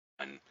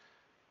And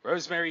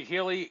Rosemary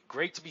Healy,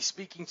 great to be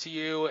speaking to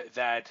you.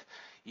 That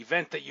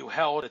event that you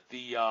held at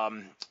the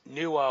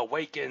new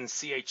Awaken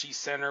CHE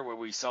Center where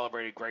we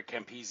celebrated Greg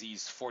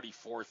Campese's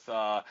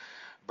 44th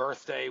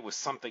birthday was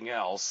something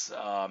else.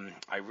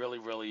 I really,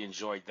 really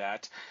enjoyed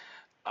that.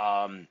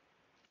 Um,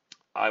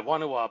 I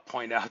want to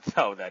point out,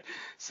 though, that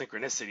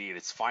synchronicity at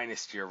its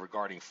finest here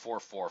regarding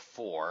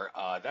 444,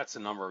 that's a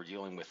number we're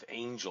dealing with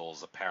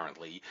angels,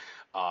 apparently.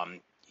 Um,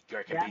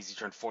 Gary Yeah. Campese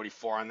turned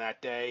 44 on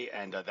that day,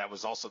 and that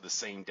was also the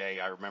same day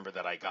I remember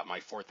that I got my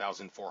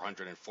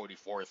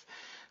 4,444th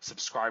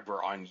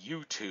subscriber on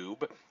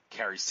YouTube.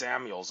 Carrie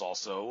Samuels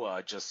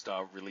also just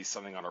released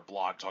something on her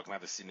blog talking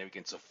about the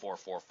significance of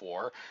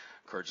 444.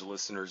 Encourage the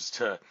listeners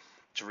to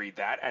read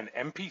that. And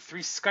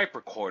MP3 Skype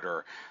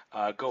recorder,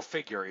 go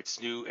figure. It's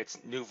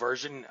new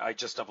version. I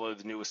just uploaded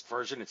the newest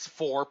version. It's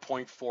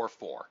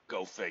 4.44.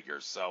 Go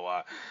figure.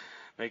 So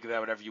make of that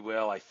whatever you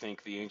will. I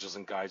think the angels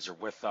and guides are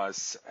with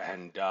us,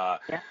 and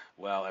Yeah.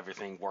 well,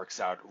 everything works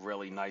out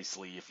really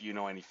nicely. If you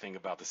know anything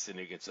about the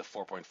significance of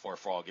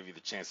 4.44, I'll give you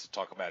the chance to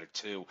talk about it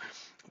too.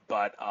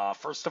 But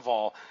first of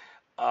all,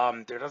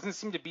 there doesn't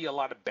seem to be a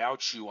lot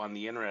about you on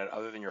the internet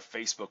other than your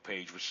Facebook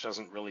page, which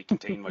doesn't really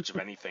contain much of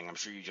anything. I'm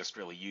sure you just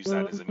really use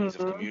that as a means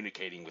of Hmm.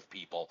 communicating with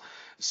people.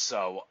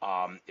 So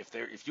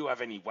if you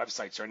have any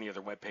websites or any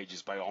other web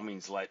pages, by all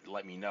means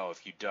let me know.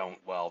 If you don't,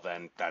 well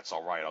then that's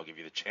all right. I'll give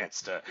you the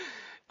chance to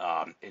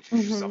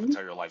introduce yourself and Hmm.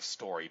 tell your life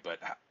story. But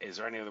is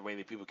there any other way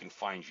that people can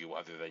find you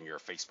other than your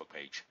Facebook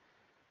page?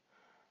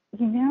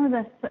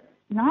 That's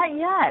not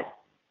yet.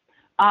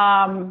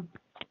 Um,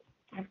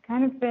 I've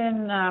kind of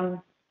been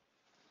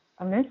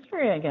a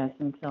mystery, I guess,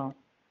 until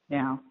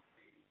now.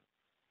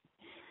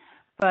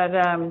 But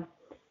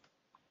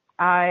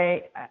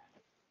I,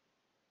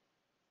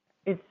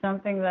 it's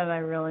something that I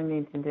really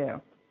need to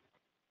do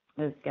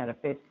is get a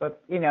Facebook,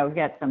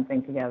 get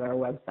something together, a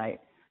website.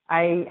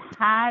 I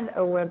had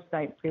a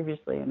website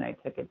previously and I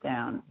took it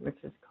down, which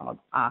is called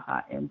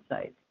Aha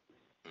Insights.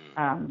 Mm,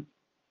 Um,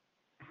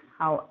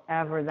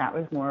 However, that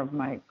was more of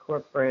my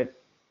corporate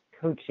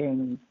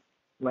coaching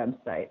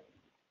website.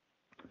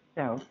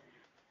 So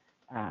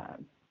uh,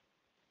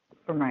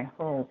 for my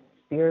whole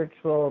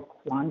spiritual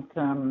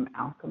quantum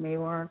alchemy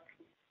work,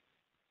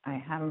 I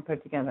haven't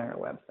put together a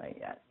website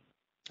yet.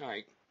 all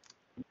right,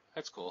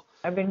 that's cool.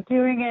 I've been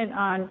doing it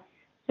on,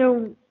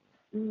 so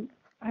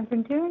I've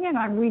been doing it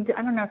on,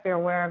 I don't know if you're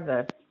aware of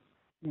this.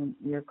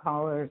 Your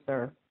callers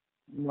are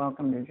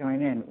welcome to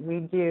join in.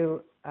 We've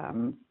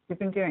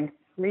been doing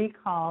 3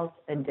 calls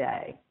a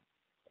day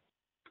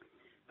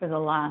for the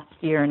last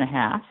year and a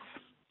half,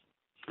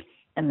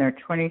 and they're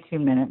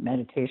 22-minute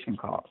meditation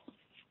calls.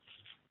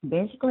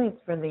 Basically, it's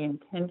for the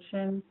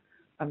intention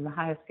of the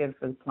highest good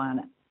for the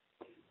planet.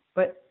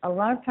 But a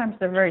lot of times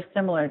they're very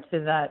similar to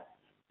that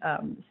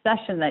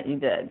session that you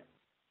did,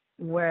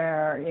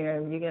 where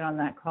you get on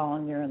that call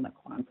and you're in the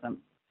quantum,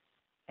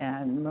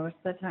 and most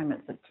of the time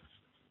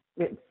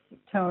it's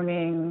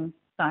toning,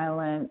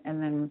 silent,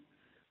 and then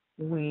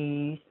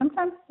we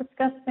sometimes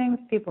discuss things.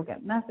 People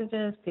get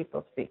messages.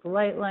 People speak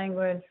light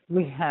language.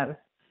 We have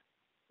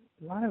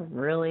a lot of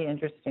really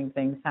interesting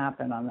things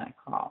happen on that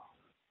call.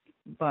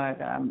 But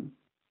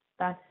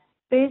that's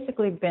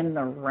basically been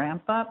the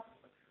ramp up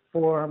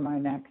for my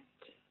next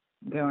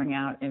going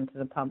out into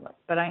the public.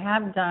 But I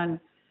have done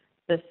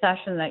the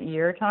session that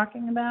you're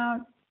talking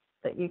about,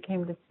 that you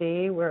came to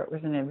see, where it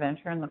was an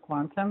adventure in the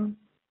quantum.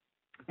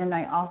 And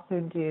I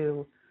also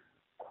do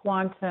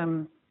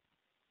quantum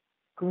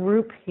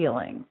group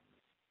healing,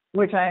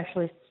 which I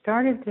actually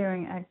started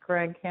doing at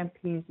Greg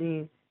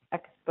Campese's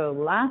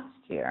expo last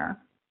year.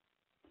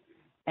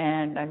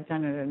 And I've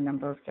done it at a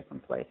number of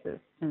different places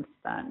since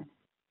then.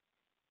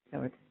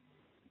 So it's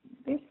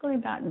basically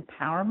about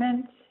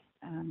empowerment.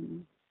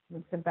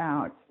 It's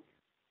about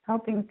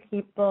helping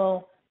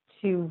people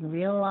to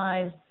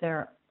realize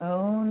their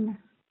own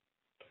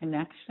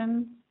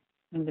connection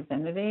and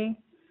divinity,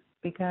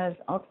 because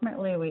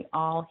ultimately we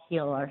all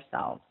heal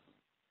ourselves.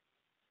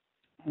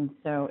 And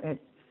so it's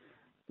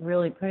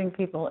really putting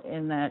people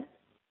in that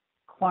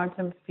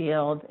quantum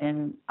field,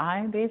 and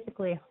I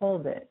basically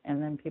hold it,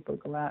 and then people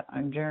go out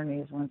on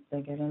journeys once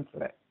they get into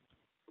it.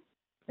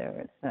 So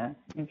it's an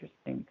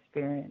interesting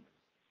experience.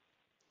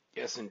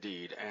 Yes,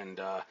 indeed. And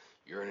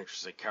you're an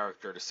interesting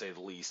character to say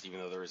the least, even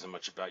though there isn't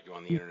much about you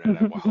on the internet.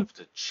 I will hope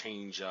to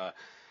change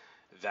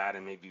that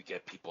and maybe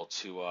get people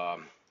to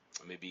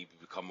maybe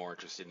become more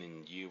interested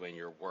in you and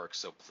your work.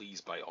 So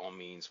please, by all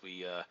means,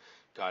 we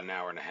got an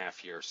hour and a half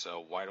here.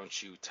 So why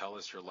don't you tell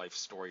us your life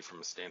story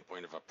from a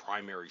standpoint of a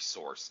primary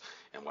source?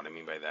 And what I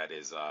mean by that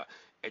is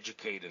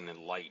educate and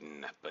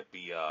enlighten, but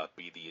be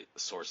the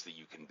source that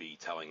you can be,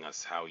 telling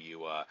us how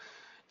you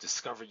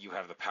discovered you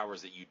have the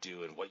powers that you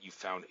do and what you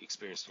found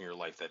experienced in your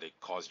life that it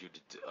caused you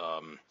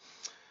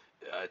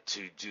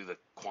to do the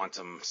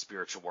quantum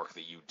spiritual work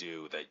that you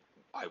do, that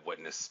I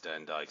witnessed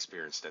and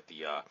experienced at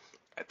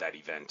that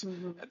event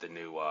Mhm. at the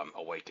new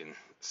Awaken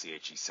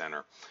CHE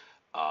Center.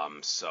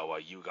 So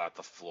you got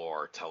the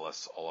floor. Tell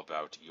us all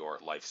about your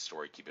life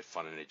story. Keep it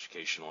fun and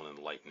educational and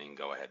enlightening.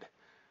 Go ahead.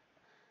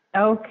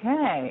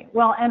 Okay.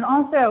 Well, and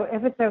also,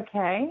 if it's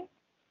okay,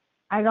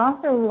 I'd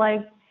also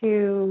like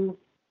to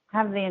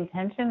have the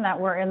intention that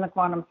we're in the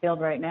quantum field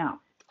right now.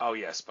 Oh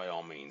yes, by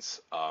all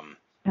means.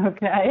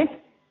 Okay.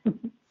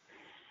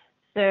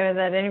 So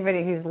that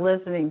anybody who's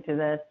listening to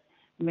this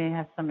may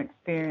have some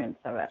experience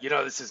of it.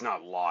 This is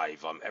not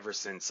live. Ever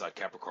since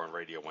Capricorn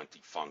Radio went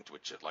defunct,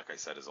 which, like I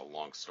said, is a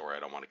long story I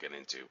don't want to get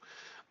into.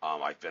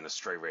 I've been a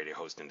stray radio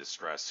host in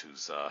distress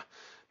who's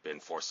been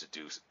forced to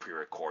do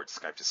pre-record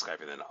Skype to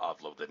Skype and then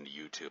upload it into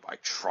YouTube. I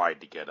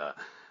tried to get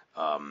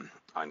on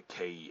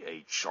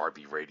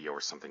KHRB Radio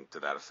or something to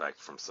that effect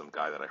from some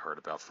guy that I heard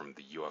about from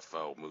the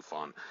UFO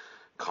MUFON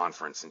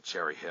conference in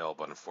Cherry Hill,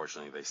 but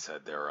unfortunately they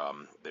said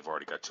they've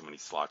already got too many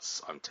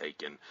slots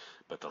untaken,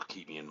 but they'll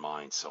keep me in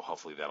mind, so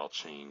hopefully that'll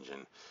change.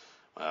 And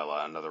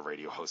another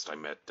radio host I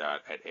met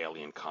at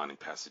Alien Con in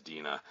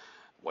Pasadena,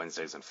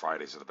 Wednesdays and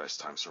Fridays are the best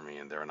times for me,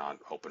 and they're not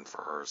open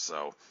for her,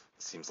 so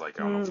it seems like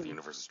I don't know if the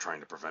universe is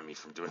trying to prevent me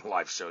from doing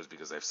live shows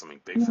because they have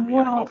something big for me.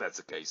 I hope that's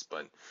the case,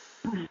 but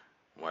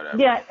whatever.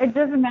 Yeah, it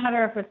doesn't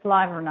matter if it's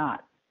live or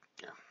not.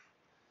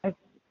 Yeah.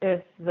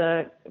 It's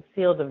the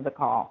field of the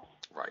call.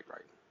 Right.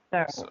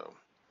 So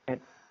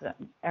it's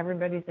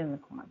everybody's in the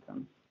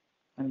quantum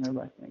when they're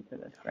listening to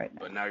this right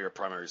now. But now your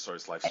primary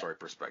source, life story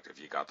perspective.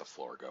 You got the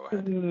floor. Go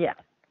ahead. Yes.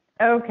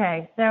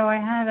 Okay. So I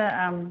had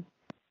a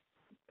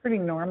pretty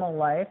normal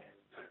life.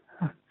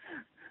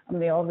 I'm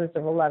the oldest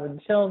of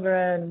 11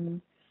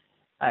 children.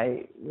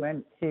 I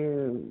went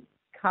to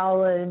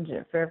college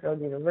at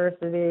Fairfield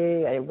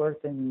University. I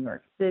worked in New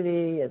York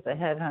City as a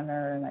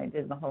headhunter, and I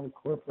did the whole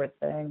corporate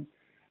thing,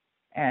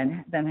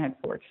 and then had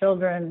 4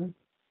 children.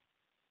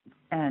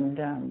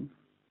 And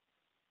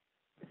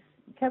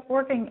kept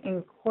working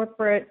in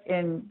corporate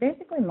in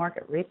basically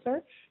market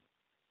research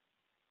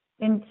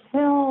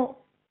until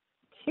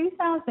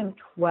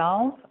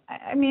 2012.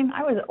 I mean,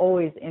 I was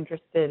always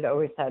interested,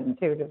 always had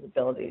intuitive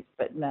abilities,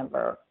 but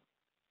never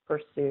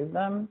pursued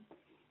them.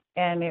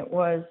 And it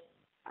was,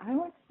 I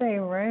would say,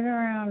 right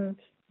around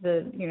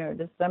the,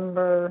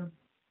 December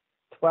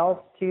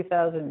 12th,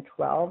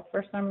 2012,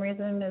 for some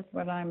reason, is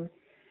what I'm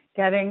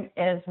getting,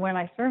 is when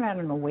I sort of had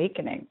an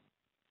awakening.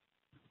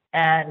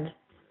 And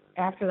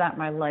after that,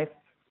 my life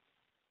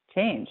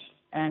changed,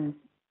 and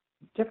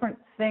different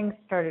things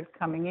started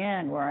coming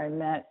in where I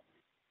met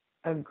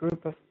a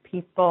group of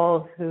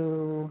people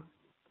who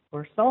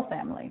were soul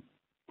family.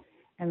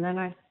 And then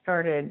I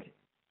started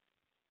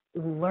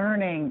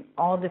learning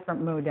all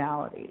different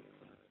modalities,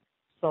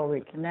 soul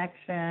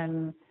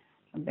reconnection,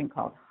 something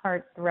called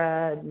heart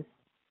threads.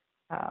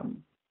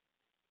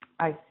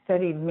 I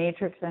studied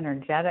matrix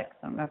energetics.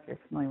 I don't know if you're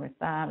familiar with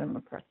that. I'm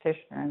a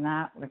practitioner in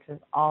that, which is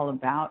all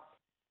about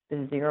the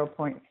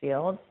 0-point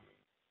field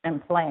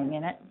and playing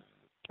in it,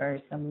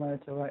 very similar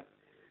to what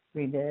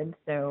we did.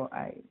 So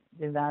I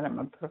did that. I'm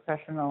a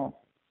professional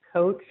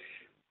coach,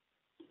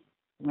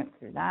 went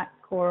through that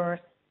course.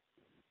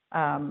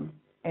 And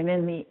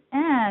in the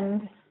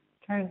end, I'm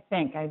trying to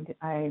think,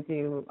 I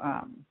do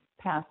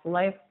past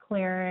life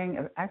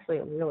clearing, actually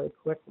a really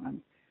quick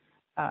one.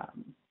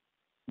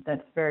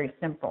 That's very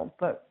simple.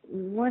 But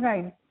what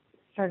I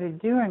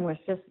started doing was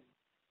just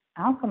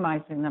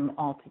alchemizing them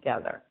all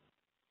together.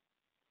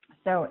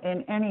 So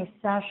in any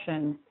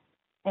session,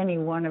 any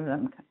one of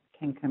them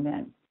can come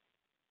in.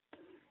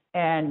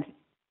 And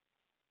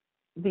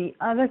the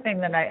other thing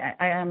that I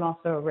am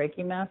also a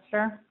Reiki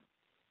master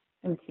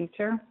and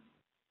teacher,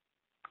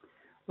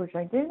 which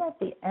I did at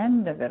the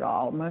end of it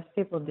all. Most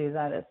people do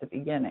that at the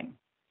beginning,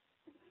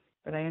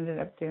 but I ended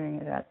up doing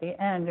it at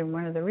the end. And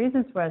one of the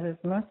reasons is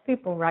most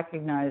people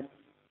recognize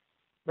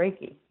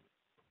Reiki.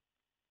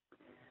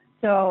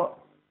 So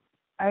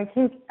I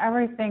take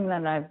everything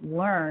that I've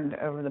learned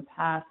over the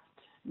past,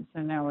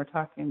 so now we're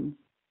talking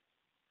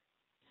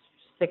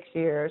 6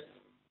 years,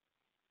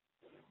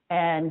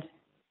 and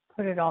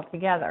put it all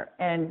together.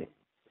 And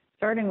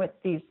starting with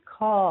these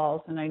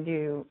calls, and I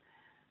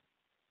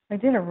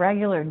did a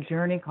regular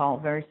journey call,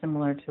 very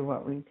similar to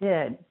what we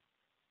did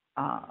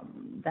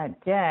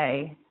that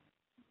day,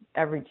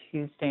 every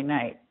Tuesday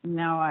night.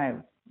 Now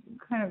I've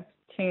kind of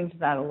changed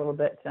that a little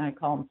bit, and I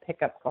call them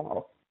pickup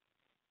calls.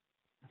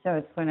 So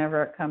it's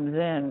whenever it comes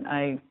in,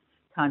 I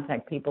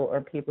contact people,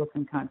 or people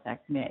can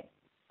contact me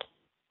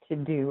to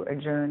do a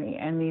journey.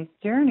 And these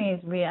journeys,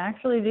 we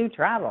actually do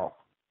travel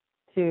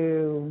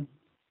to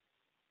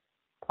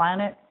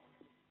planets,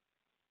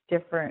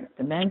 different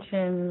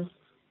dimensions.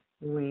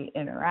 We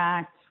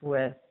interact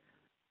with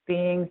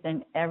beings,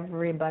 and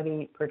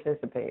everybody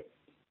participates,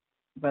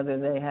 whether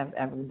they have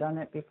ever done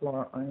it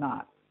before or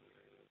not.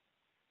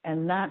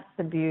 And that's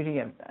the beauty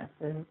of this,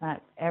 is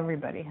that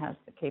everybody has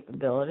the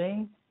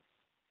capability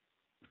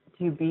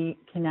to be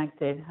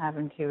connected, have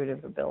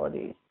intuitive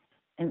abilities.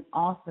 And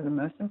also the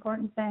most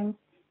important thing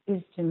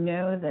is to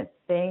know that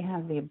they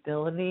have the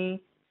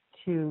ability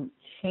to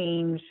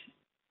change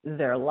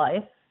their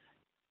life,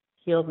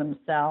 heal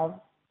themselves.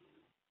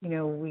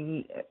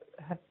 We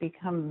have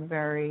become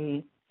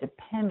very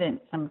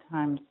dependent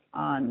sometimes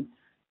on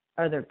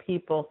other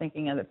people,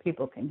 thinking other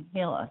people can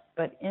heal us.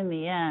 But in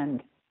the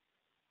end,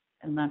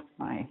 and that's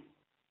my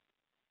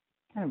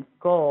kind of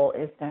goal,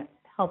 is to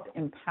help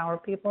empower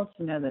people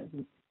to know that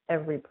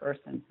every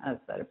person has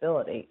that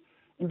ability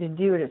and to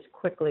do it as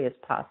quickly as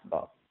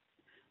possible.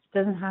 It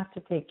doesn't have to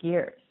take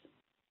years.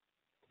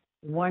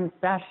 One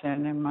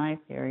session, in my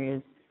theory,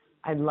 is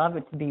I'd love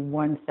it to be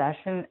one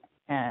session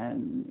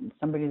and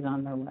somebody's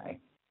on their way,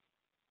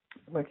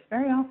 which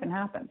very often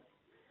happens.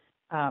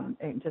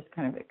 It just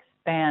kind of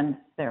expands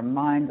their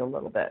mind a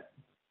little bit.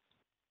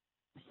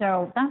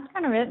 So that's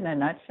kind of it in a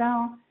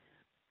nutshell.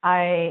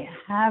 I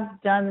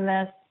have done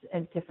this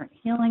at different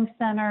healing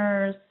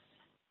centers.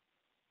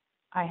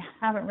 I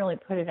haven't really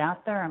put it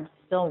out there. I'm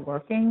still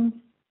working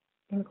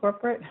in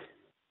corporate.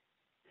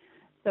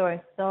 So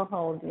I still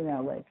hold,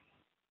 like,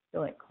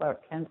 feel like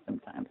Clark Kent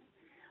sometimes,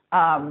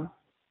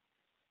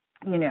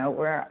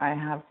 where I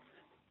have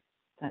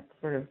that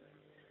sort of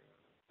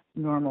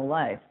normal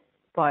life.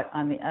 But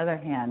on the other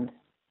hand,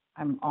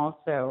 I'm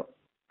also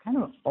kind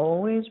of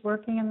always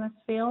working in this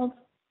field.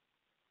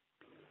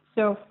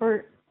 So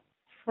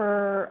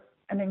for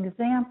an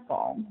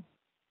example,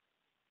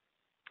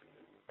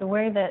 the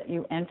way that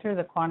you enter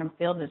the quantum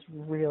field is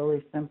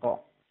really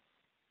simple.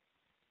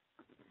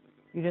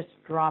 You just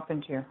drop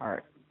into your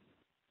heart.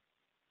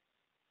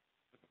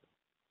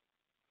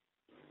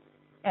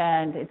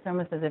 And it's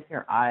almost as if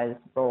your eyes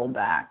roll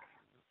back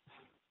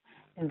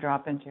and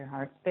drop into your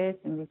heart space,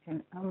 and you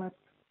can almost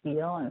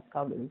feel, and it's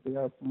called the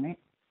 0 point.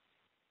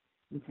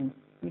 You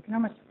can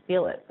almost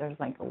feel it. There's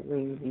like a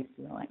wavy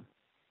feeling.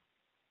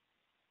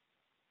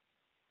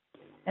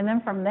 And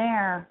then from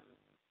there,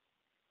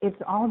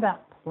 it's all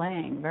about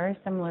playing, very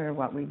similar to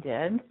what we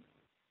did,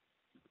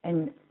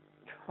 and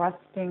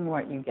trusting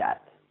what you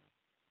get.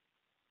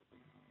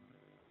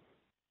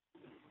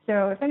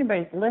 So if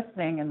anybody's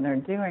listening and they're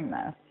doing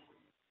this,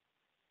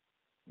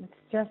 it's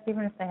just,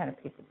 even if they had a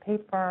piece of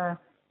paper,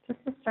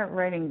 just to start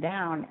writing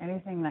down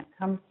anything that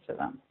comes to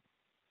them.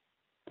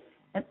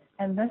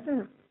 And this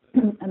is,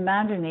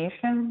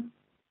 imagination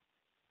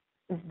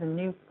is the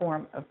new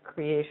form of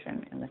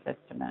creation in the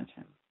fifth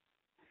dimension.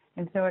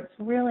 And so it's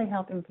really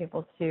helping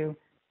people to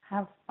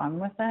have fun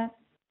with it.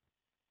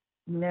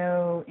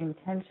 No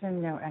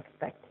intention, no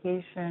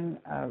expectation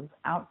of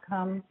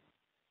outcome,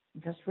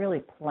 just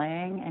really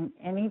playing. And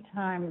any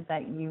time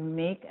that you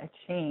make a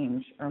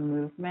change or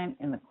movement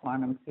in the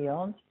quantum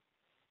field,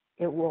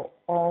 it will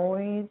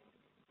always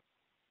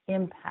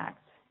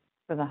impact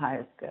for the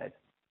highest good.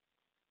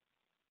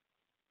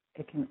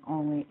 It can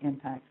only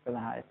impact for the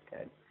highest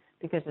good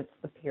because it's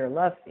the pure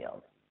love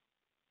field.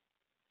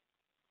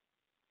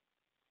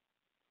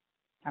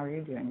 How are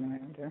you doing,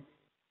 Andrew?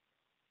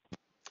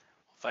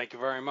 Thank you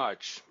very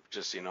much.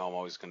 Just, I'm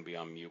always going to be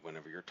on mute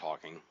whenever you're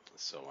talking,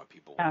 so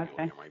people won't be able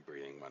to hear my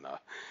breathing when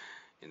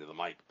into the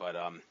mic. But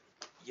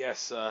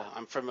yes,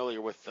 I'm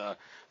familiar with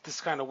this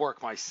kind of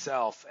work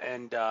myself.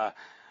 And well,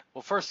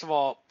 first of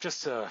all,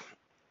 just to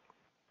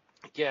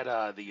get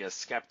the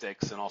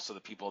skeptics and also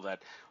the people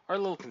that are a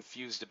little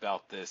confused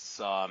about this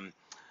on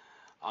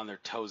their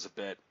toes a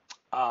bit.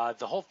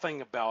 The whole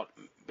thing about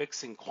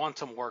mixing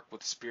quantum work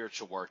with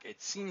spiritual work,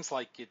 it seems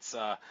like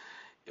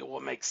it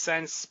will make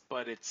sense,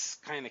 but it's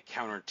kind of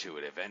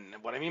counterintuitive.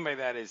 And what I mean by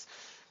that is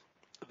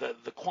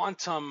the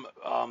quantum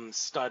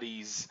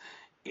studies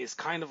is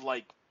kind of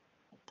like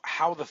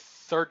how the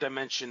third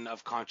dimension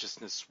of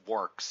consciousness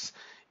works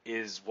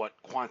is what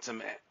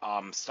quantum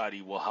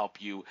study will help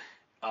you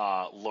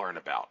learn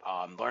about.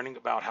 Learning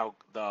about how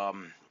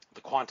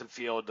the quantum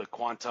field, the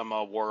quantum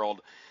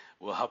world,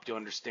 will help you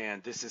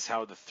understand this is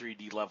how the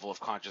 3D level of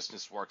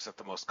consciousness works at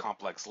the most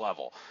complex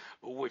level,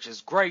 which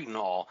is great and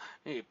all.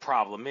 The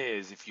problem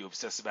is, if you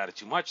obsess about it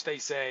too much, they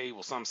say,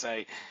 well, some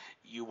say,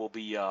 you will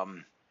be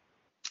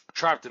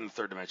trapped in the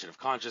third dimension of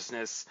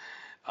consciousness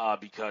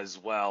because,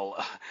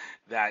 well,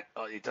 that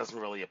it doesn't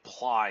really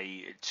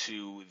apply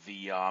to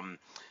the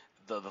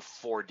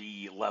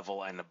 4D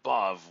level and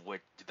above,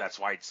 which that's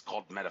why it's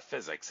called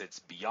metaphysics. It's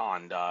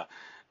beyond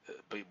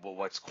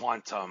what's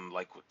quantum,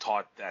 like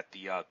taught at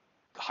the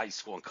high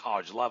school and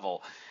college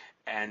level.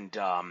 And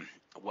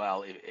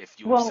well, if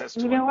you obsess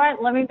you know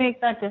what? Let me make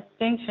that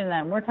distinction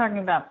then. We're talking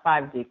about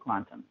 5D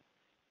quantum.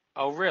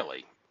 Oh,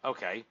 really?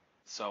 Okay.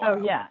 So.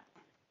 Oh, yeah.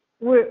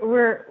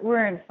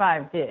 We're in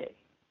 5D.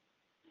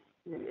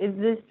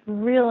 This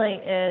really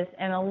is,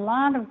 and a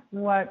lot of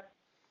what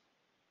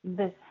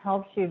this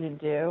helps you to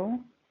do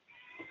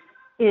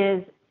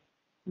is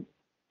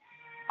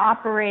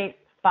operate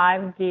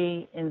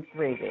 5D in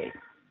 3D,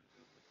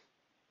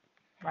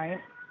 right?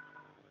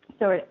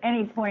 So at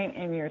any point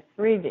in your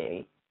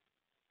 3D,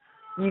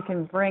 you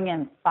can bring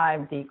in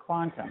 5D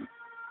quantum.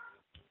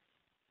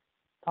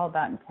 It's all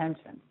about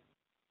intention.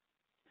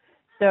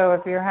 So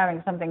if you're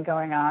having something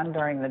going on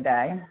during the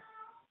day,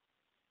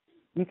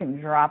 you can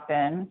drop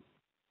in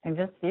and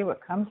just see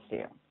what comes to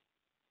you.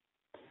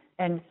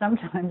 And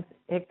sometimes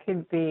it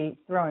could be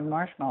throwing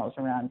marshmallows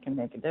around can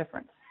make a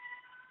difference.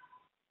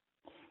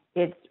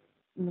 It's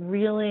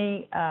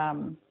really,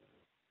 and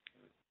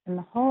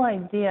the whole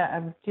idea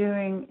of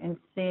doing and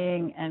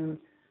seeing and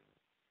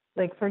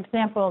Like, for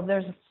example,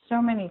 there's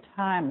so many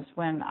times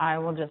when I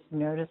will just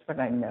notice what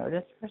I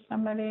notice for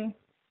somebody,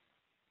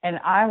 and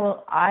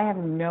I have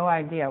no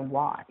idea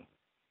why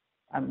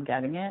I'm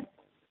getting it,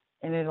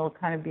 and it'll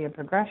kind of be a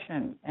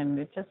progression. And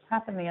it just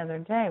happened the other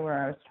day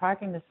where I was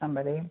talking to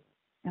somebody, and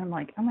I'm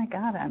like, oh my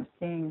God, I'm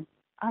seeing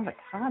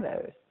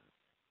avocados.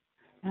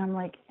 And I'm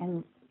like,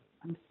 and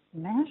I'm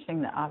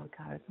smashing the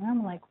avocados. And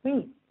I'm like,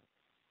 wait,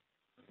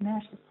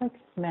 it's like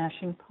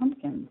smashing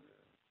pumpkins.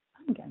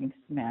 I'm getting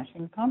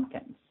smashing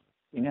pumpkins.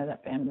 You know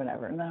that band,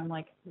 whatever. And then I'm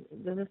like,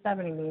 does this have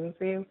any meaning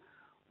for you?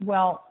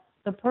 Well,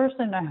 the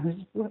person I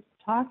was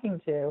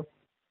talking to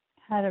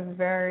had a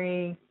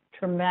very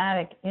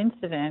traumatic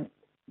incident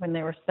when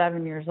they were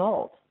 7 years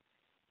old,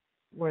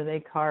 where they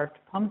carved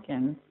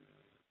pumpkins,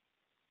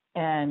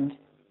 and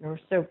they were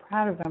so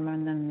proud of them,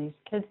 and then these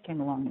kids came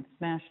along and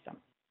smashed them.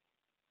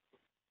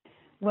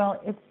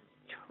 Well, it's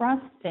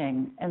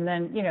trusting, and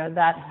then,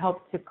 that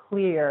helped to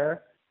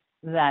clear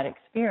that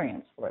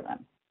experience for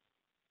them.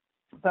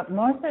 But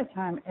most of the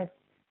time, it's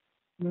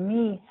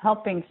me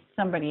helping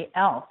somebody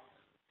else,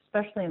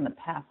 especially in the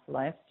past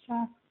life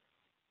stuff,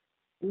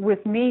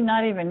 with me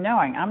not even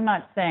knowing. I'm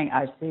not saying,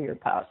 I see your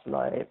past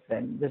life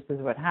and this is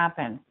what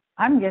happened.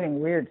 I'm getting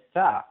weird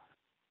stuff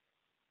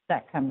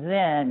that comes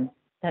in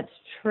that's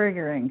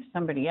triggering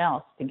somebody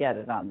else to get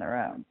it on their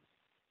own.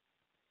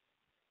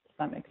 Does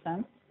that make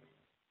sense?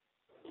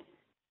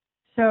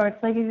 So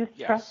it's like you just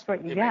trust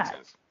what you get. Makes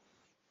sense.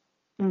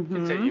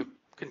 Mm-hmm.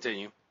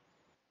 Continue.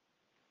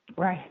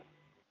 Right.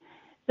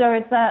 So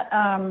it's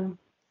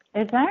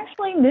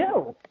actually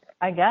new,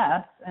 I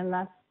guess, and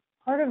that's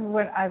part of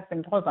what I've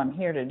been told I'm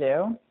here to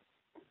do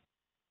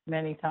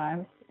many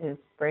times, is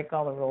break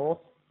all the rules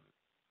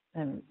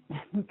and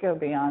go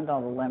beyond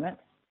all the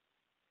limits,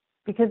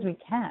 because we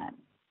can.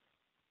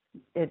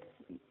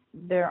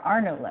 There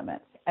are no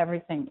limits.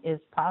 Everything is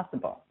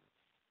possible.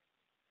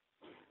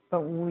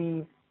 But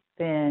we've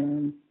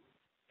been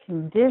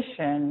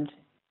conditioned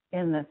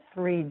in the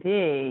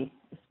 3D,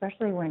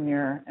 especially when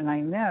and I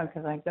know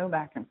because I go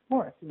back and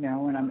forth,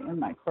 when I'm in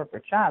my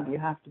corporate job, you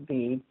have to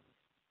be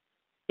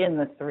in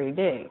the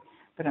 3D.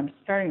 But I'm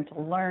starting to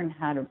learn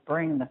how to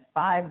bring the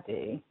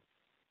 5D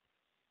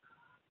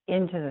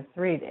into the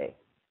 3D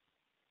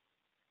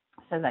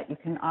so that you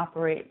can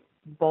operate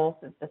both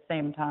at the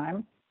same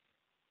time.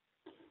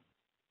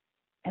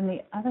 And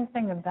the other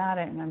thing about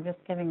it, and I'm just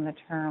getting the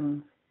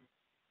term,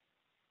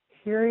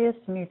 curious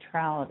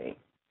neutrality.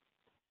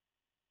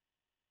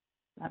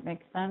 That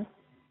makes sense?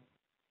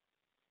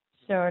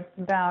 So it's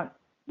about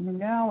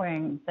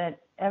knowing that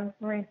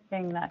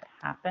everything that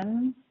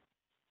happens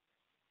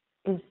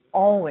is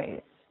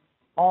always,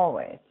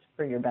 always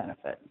for your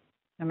benefit,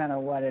 no matter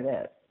what it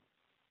is.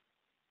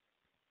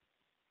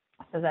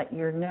 So that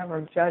you're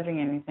never judging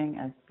anything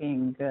as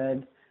being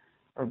good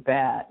or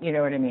bad. You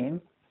know what I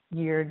mean?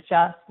 You're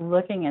just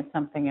looking at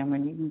something, and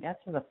when you can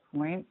get to the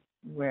point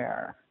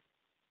where,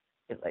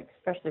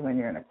 especially when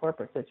you're in a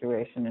corporate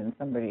situation and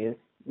somebody is,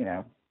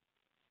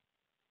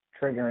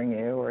 triggering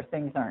you or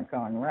things aren't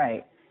going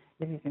right,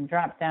 if you can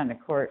drop down to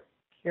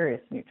curious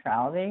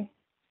neutrality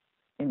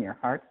in your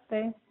heart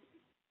space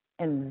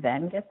and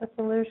then get the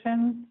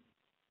solution,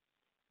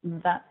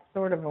 that's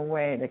sort of a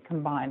way to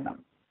combine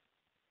them.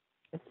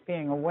 It's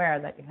being aware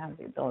that you have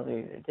the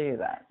ability to do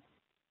that.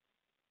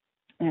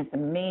 And it's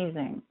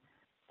amazing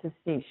to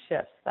see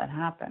shifts that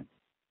happen.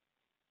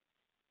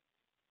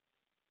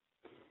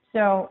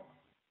 So,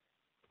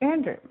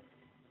 Andrew.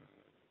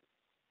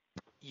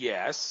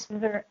 Yes.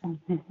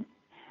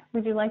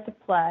 Would you like to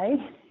play?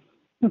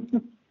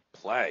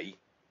 Play?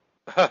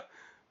 Well,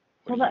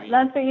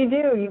 that's what you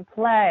do. You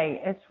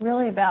play. It's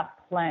really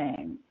about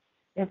playing.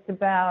 It's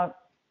about,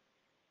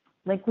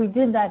 like we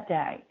did that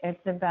day,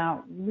 it's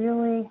about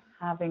really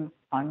having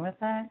fun with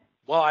it.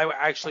 Well, I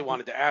actually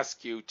wanted to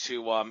ask you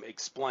to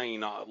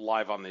explain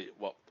live on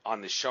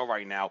the show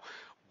right now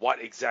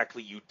what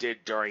exactly you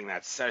did during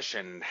that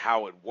session and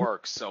how it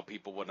works, so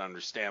people would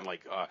understand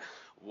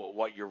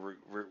what your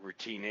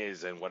routine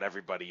is and what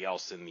everybody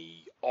else in the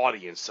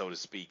audience, so to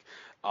speak,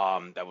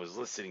 that was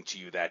listening to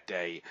you that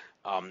day,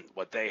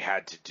 what they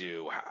had to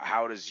do.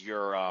 How does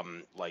your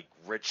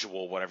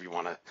ritual, whatever you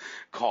want to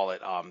call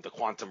it, the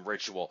quantum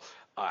ritual,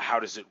 how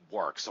does it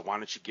work? So why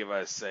don't you give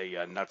us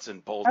a nuts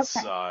and bolts,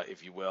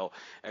 if you will,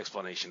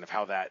 explanation of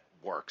how that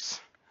works?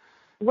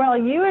 Well,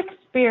 you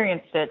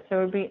experienced it, so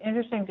it would be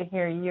interesting to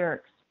hear your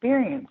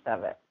experience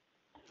of it.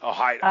 Oh,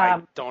 I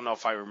don't know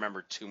if I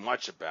remember too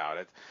much about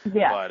it.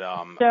 Yeah. But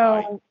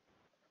so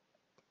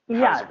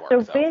does it work,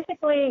 though?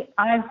 Basically,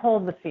 I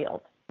hold the field.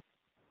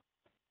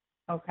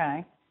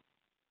 Okay.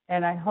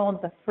 And I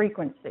hold the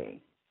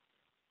frequency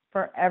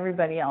for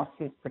everybody else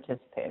who's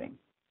participating.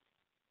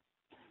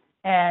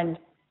 And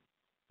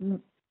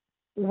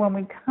when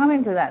we come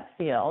into that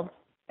field,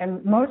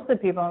 and most of the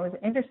people, it was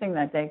interesting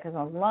that day because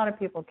a lot of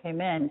people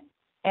came in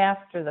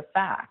after the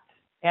fact,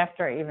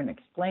 after I even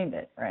explained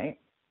it, right?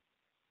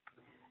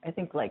 I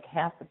think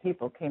half the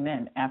people came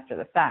in after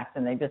the fact,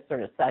 and they just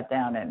sort of sat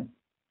down and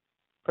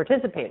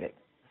participated.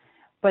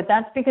 But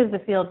that's because the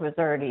field was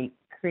already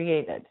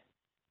created.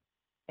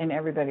 and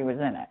everybody was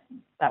in it.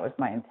 That was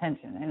my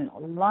intention. And a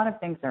lot of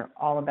things are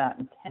all about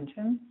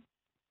intention.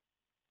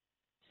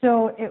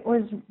 So it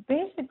was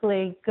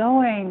basically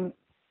going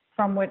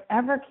from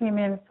whatever came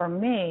in for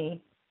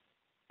me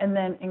and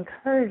then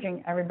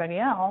encouraging everybody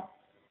else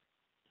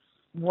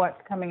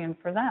what's coming in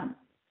for them.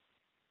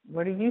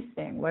 What are you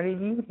seeing? What are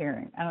you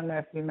hearing? I don't know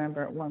if you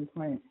remember at one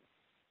point,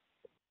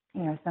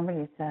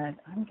 somebody said,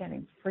 I'm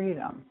getting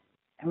freedom.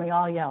 And we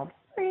all yelled,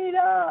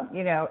 freedom!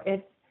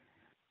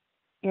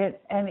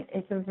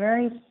 It's a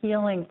very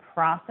healing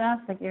process.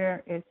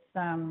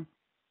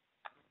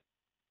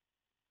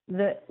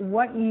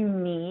 What you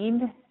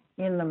need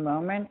in the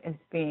moment is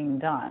being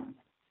done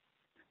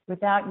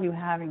without you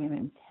having an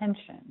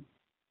intention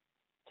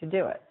to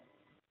do it.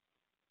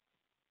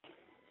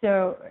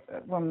 So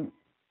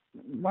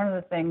one of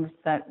the things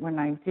that when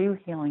I do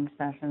healing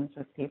sessions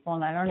with people,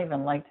 and I don't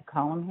even like to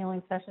call them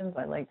healing sessions,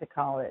 I like to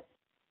call it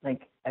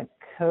like a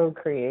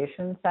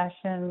co-creation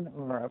session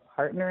or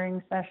a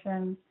partnering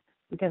session,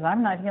 because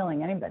I'm not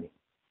healing anybody.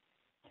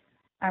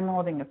 I'm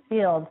holding a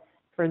field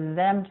for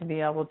them to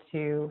be able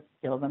to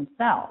heal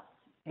themselves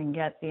and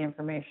get the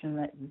information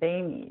that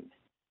they need.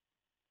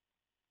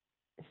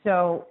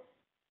 So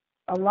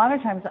a lot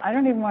of times I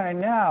don't even want to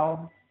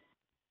know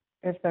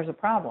if there's a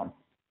problem,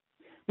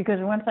 because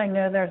once I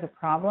know there's a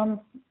problem,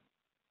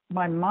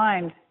 my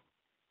mind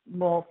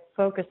will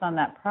focus on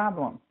that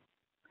problem.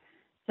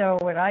 So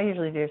what I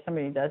usually do, if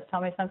somebody does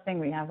tell me something,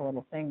 we have a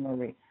little thing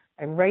where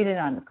I write it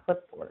on the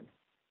clipboard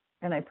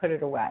and I put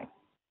it away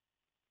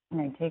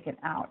and I take it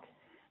out,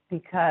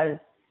 because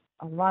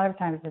a lot of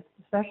times,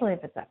 especially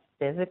if it's a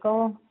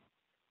physical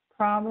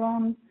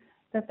problem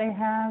that they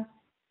have,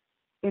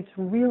 it's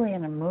really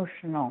an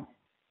emotional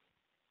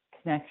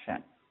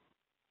connection.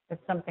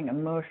 It's something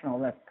emotional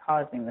that's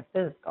causing the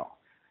physical.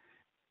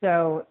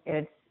 So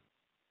it's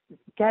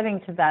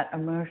getting to that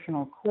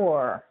emotional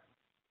core,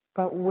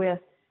 but with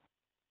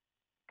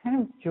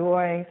kind of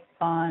joy,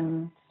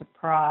 fun,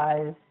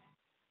 surprise.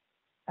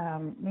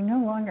 We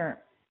no longer,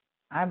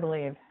 I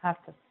believe,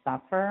 have to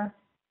suffer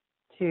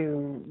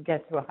to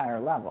get to a higher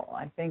level.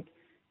 I think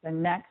the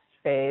next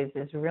phase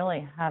is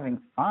really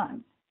having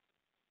fun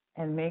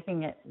and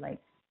making it like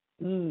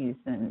ease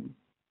and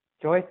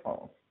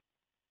joyful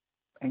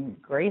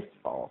and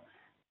graceful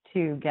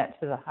to get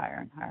to the higher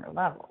and higher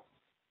levels.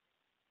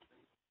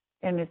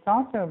 And it's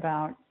also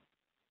about,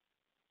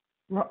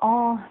 we're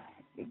all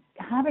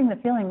having the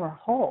feeling we're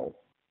whole.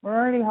 We're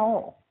already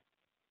whole.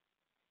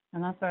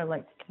 And that's what I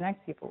like to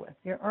connect people with.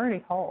 You're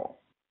already whole.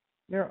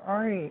 You're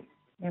already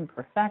in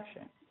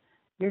perfection.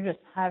 You're just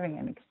having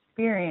an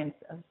experience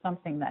of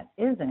something that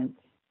isn't,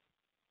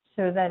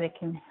 so that it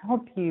can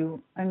help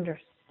you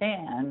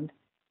understand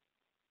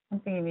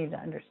something you need to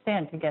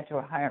understand to get to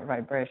a higher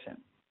vibration,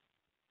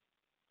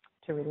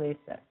 to release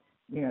it.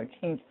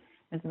 Change.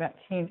 It's about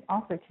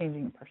also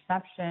changing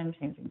perception,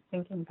 changing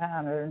thinking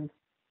patterns,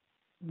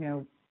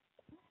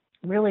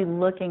 really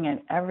looking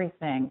at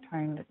everything,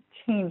 trying to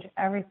change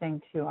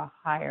everything to a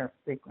higher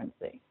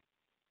frequency.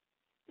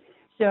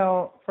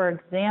 So, for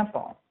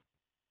example,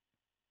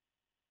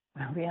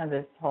 we had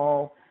this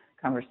whole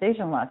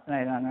conversation last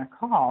night on our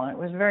call, and it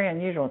was very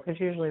unusual, because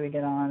usually we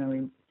get on and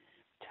we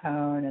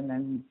tone, and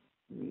then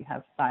we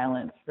have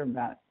silence for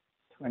about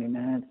 20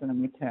 minutes, and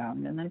then we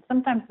tone. And then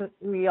sometimes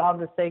we all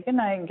just say good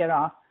night and get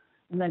off,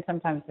 and then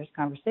sometimes there's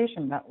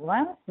conversation. But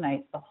last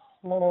night, the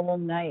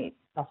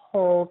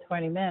whole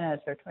 20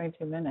 minutes or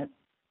 22 minutes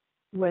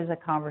was a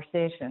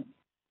conversation.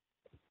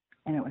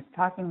 And it was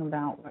talking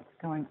about what's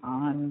going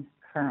on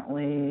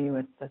currently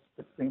with the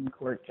Supreme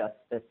Court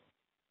justice,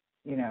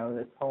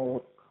 this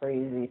whole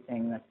crazy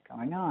thing that's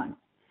going on.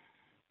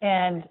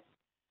 And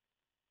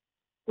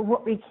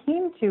what we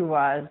came to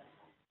was,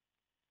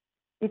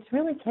 it's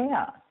really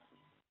chaos.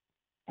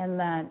 And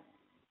that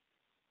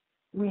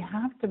we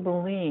have to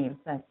believe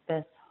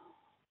that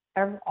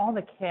all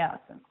the chaos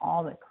and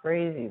all the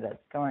crazy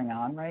that's going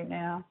on right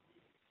now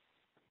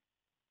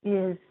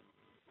is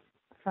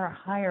for a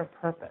higher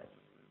purpose.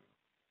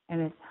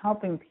 And it's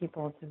helping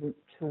people to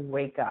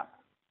wake up.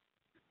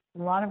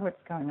 A lot of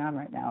what's going on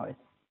right now is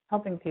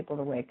helping people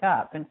to wake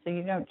up. And so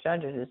you don't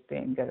judge it as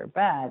being good or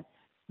bad.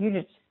 You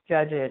just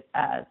judge it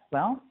as,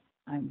 well,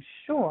 I'm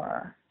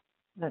sure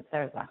that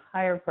there's a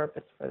higher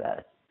purpose for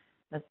this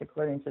that's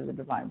according to the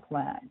divine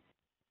plan.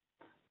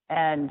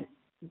 And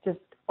just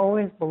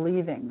always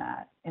believing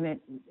that. And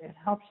it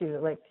helps you,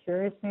 like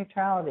curious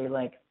neutrality,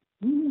 like,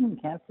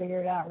 can't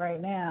figure it out right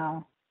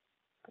now.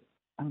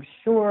 I'm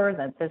sure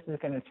that this is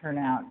going to turn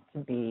out to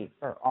be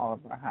for all of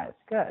our highest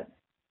good.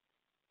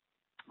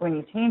 When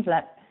you change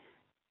that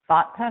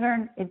thought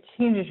pattern, it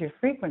changes your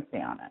frequency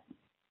on it,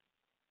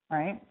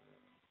 right?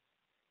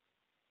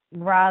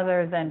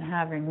 Rather than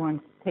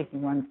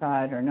taking one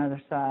side or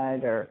another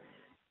side, or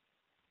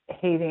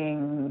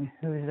hating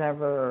who's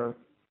ever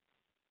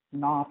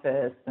in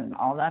office and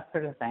all that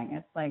sort of thing.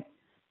 It's like,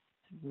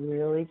 it's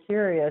really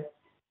curious.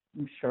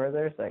 I'm sure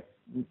there's a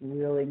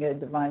really good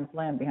divine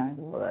plan behind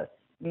all of this.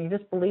 You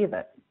just believe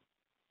it.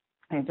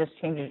 And it just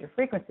changes your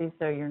frequency,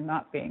 so your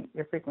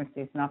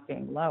frequency is not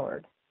being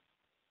lowered.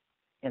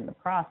 in the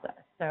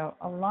process. So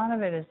a lot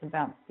of it is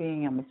about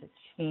being able to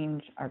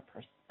change our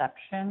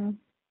perception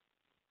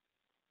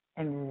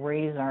and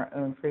raise our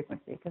own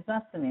frequency, because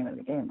that's the name of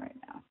the game right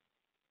now.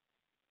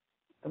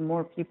 The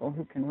more people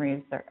who can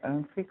raise their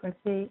own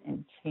frequency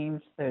and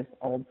change those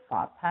old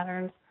thought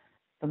patterns,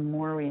 the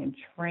more we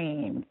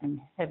entrain and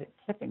hit a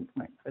tipping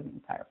point for the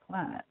entire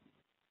planet.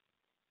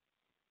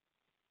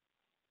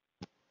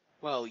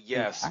 Well,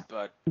 yes,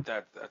 but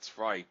that's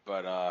right.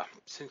 But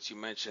since you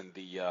mentioned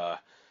the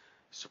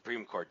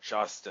Supreme Court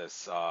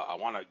justice, I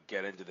want to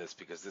get into this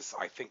because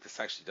I think this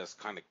actually does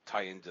kind of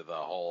tie into the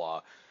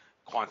whole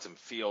quantum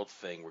field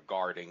thing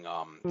regarding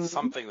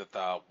something that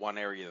the one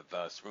area that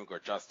the Supreme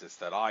Court justice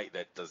that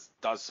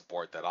does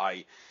support that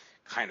I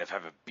kind of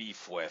have a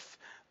beef with.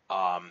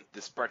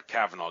 This Brett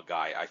Kavanaugh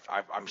guy,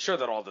 I'm sure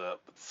that all the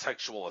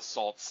sexual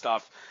assault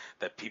stuff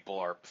that people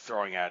are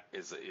throwing at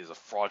is a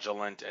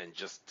fraudulent and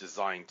just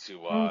designed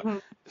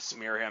to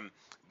smear him.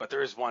 But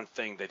there is one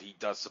thing that he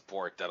does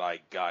support that I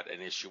got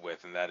an issue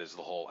with, and that is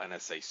the whole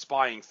NSA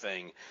spying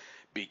thing,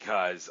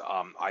 because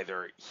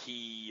either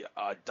he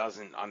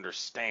doesn't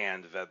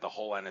understand that the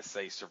whole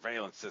NSA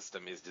surveillance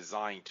system is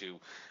designed to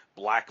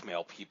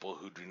blackmail people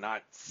who do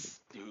not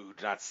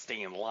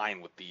stay in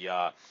line with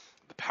the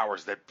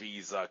powers that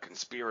be's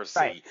conspiracy,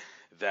 right.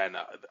 Then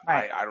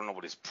right. I don't know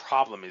what his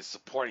problem is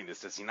supporting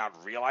this. Does he not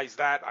realize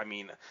that? I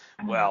mean,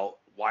 well,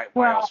 why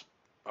else?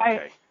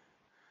 Okay.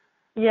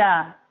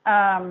 Yeah.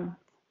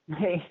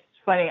 It's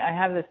funny. I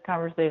have this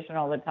conversation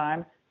all the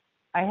time.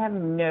 I have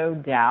no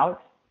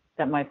doubt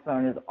that my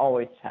phone is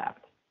always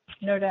tapped.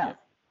 No doubt. Yeah.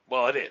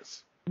 Well, it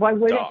is. Why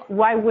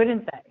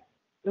wouldn't they?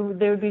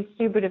 They would be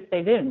stupid if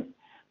they didn't.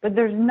 But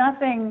there's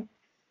nothing,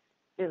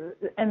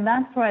 and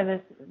that's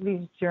why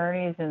these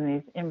journeys and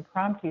these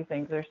impromptu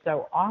things are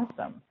so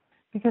awesome,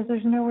 because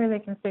there's no way they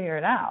can figure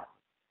it out.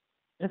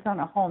 It's on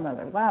a whole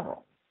nother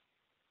level.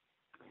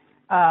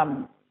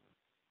 And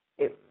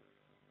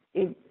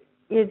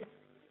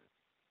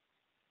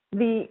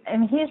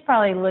he's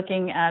probably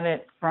looking at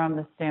it from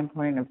the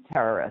standpoint of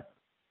terrorists.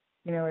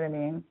 You know what I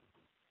mean?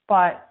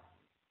 But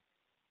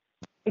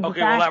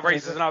okay, well, that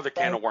raises another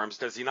can of worms.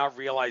 Does he not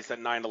realize that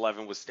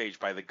 9/11 was staged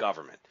by the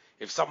government?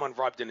 If someone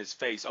rubbed in his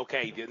face,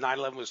 okay,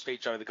 9/11 was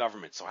staged by the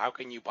government, so how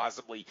can you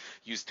possibly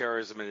use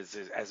terrorism as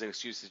an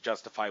excuse to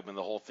justify when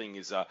the whole thing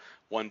is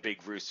one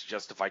big ruse to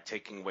justify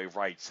taking away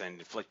rights and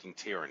inflicting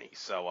tyranny?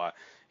 So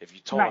if you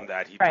told him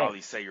that, he'd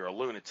probably say you're a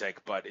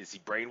lunatic, but is he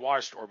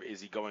brainwashed, or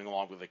is he going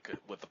along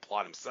with the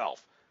plot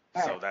himself?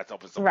 Right. So that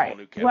opens up a whole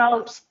new can of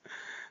worms.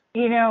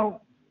 You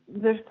know,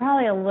 there's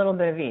probably a little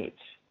bit of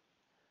each.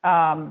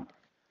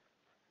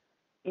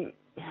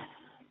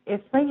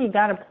 It's like you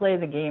got to play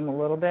the game a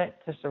little bit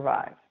to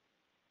survive,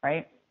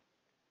 right?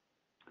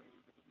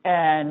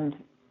 And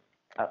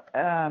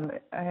I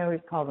always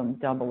call them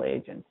double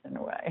agents in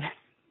a way.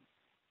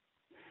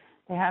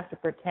 They have to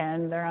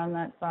pretend they're on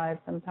that side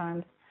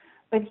sometimes.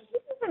 But he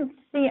doesn't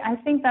see, I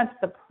think that's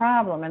the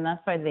problem, and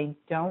that's why they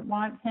don't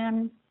want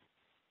him.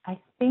 I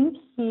think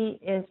he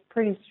is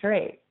pretty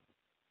straight,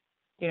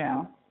 you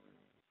know.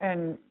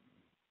 And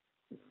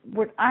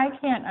what I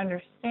can't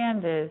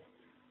understand is,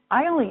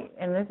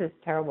 and this is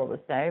terrible to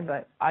say,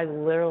 but I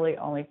literally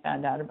only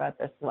found out about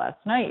this last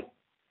night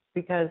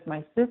because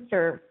my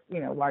sister,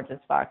 you know, watches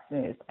Fox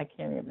News. I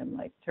don't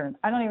even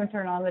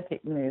turn on the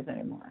news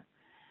anymore.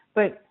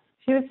 But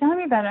she was telling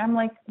me about it. I'm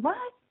like, what?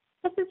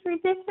 This is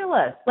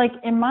ridiculous. Like,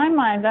 in my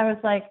mind, I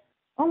was like,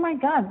 oh my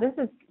God, this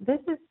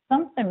is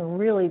something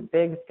really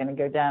big is going to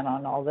go down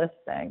on all this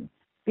thing,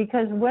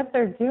 because what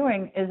they're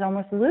doing is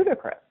almost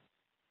ludicrous.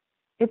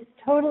 It's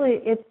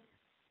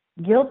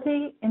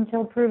guilty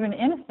until proven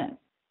innocent.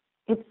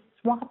 It's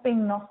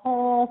swapping the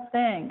whole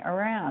thing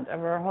around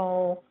of our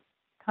whole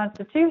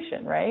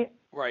Constitution, right?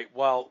 Right.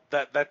 Well,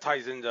 that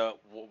ties into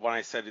when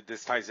I said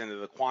this ties into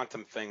the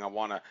quantum thing. I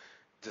want to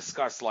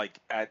discuss, like,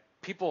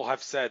 people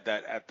have said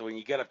that when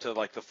you get up to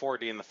like the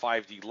 4D and the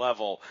 5D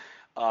level,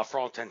 for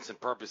all intents and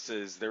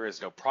purposes, there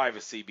is no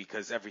privacy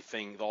because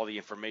all the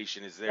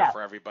information is there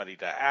for everybody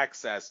to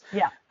access.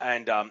 Yeah.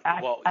 And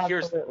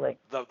here's absolutely.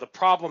 The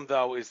problem,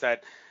 though, is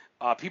that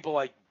people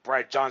like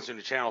Brad Johnson,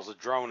 who channels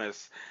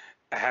Adronis,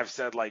 have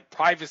said, like,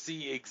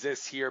 privacy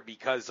exists here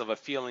because of a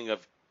feeling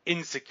of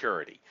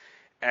insecurity.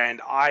 And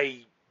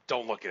I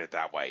don't look at it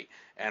that way.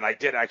 And I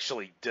did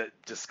actually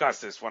discuss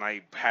this when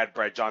I had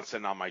Brad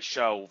Johnson on my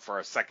show for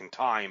a second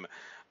time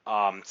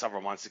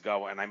several months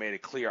ago, and I made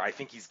it clear, I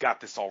think he's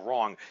got this all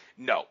wrong.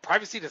 No,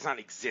 privacy does not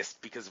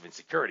exist because of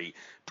insecurity.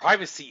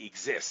 Privacy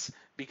exists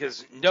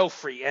because no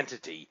free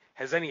entity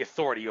has any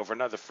authority over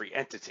another free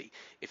entity.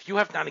 If you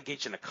have not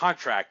engaged in a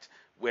contract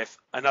with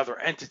another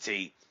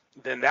entity,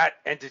 then that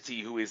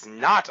entity who is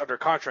not under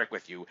contract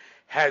with you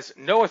has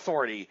no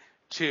authority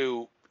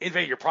to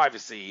invade your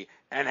privacy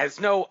and has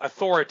no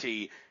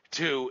authority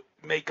to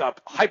make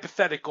up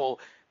hypothetical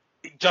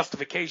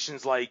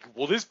justifications like,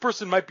 well, this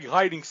person might be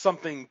hiding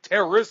something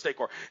terroristic,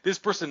 or this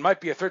person might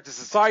be a threat to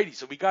society,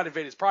 so we got to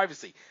invade his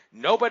privacy.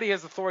 Nobody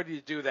has authority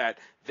to do that.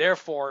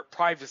 Therefore,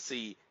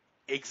 privacy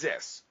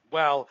exists.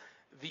 Well,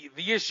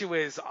 the issue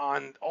is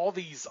on all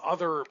these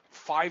other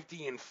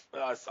 5D and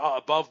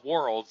above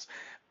worlds.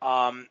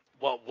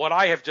 Well, what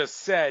I have just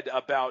said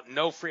about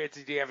no free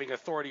entity having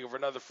authority over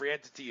another free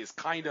entity is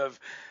kind of,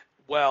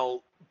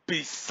 well,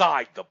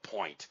 beside the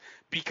point,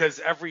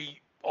 because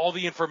all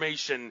the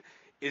information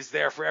is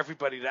there for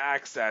everybody to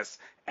access,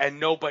 and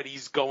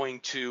nobody's going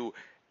to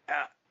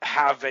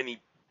have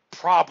any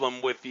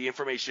problem with the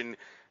information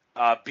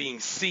being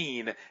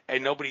seen,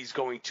 and nobody's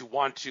going to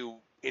want to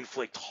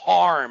inflict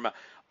harm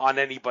on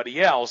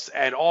anybody else.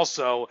 And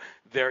also,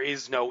 there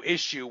is no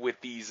issue with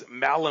these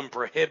malum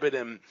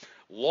prohibitum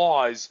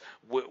laws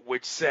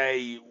which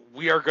say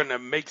we are going to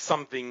make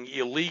something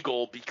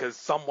illegal because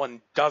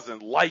someone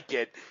doesn't like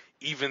it,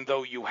 even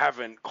though you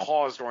haven't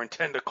caused or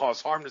intend to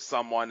cause harm to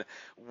someone.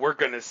 We're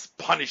going to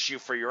punish you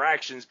for your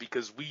actions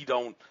because we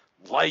don't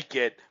like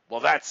it. Well,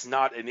 that's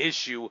not an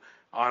issue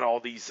on all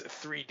these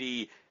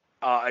 3D,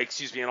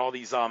 and all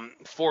these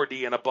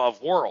 4D and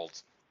above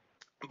worlds.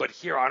 But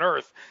here on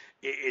Earth,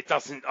 it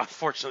doesn't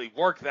unfortunately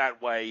work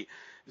that way.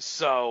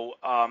 So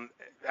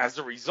as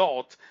a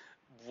result,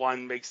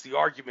 one makes the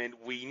argument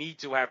we need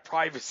to have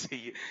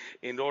privacy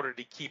in order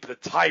to keep the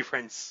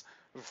tyrants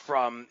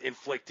from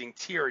inflicting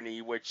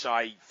tyranny, which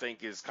I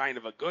think is kind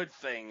of a good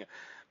thing.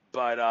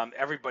 But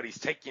everybody's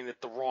taking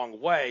it the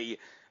wrong way,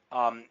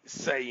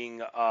 saying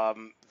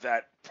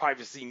that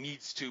privacy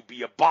needs to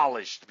be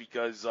abolished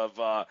because of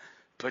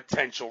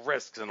potential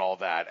risks and all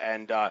that.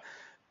 And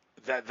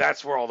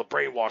that's where all the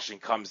brainwashing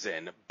comes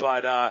in.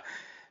 But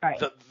Right.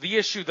 the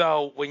issue,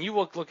 though, when you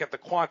look at the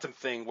quantum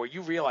thing, where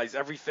you realize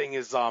everything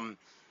is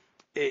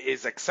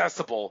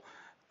accessible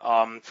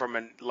from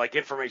an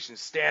information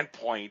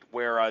standpoint,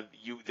 where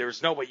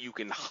there's no way you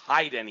can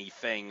hide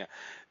anything,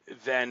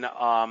 then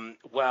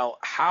well,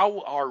 how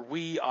are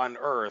we on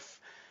Earth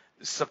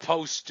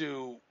supposed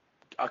to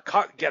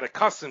get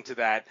accustomed to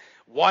that?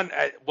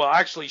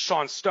 Actually,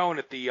 Sean Stone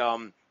at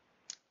the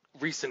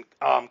recent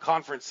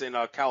conference in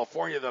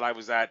California that I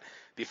was at,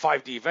 the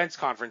 5D Events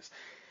Conference,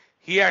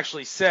 he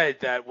actually said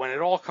that when it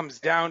all comes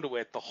down to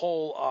it, the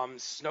whole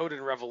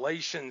Snowden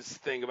revelations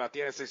thing about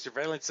the NSA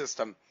surveillance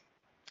system,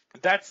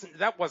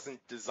 that wasn't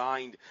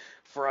designed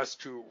for us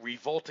to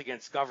revolt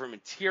against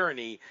government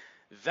tyranny.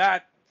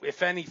 That,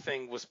 if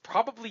anything, was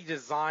probably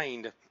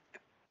designed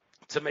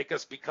to make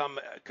us become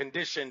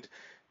conditioned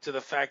to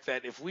the fact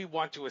that if we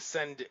want to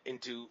ascend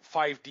into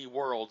 5D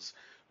worlds,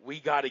 we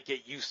got to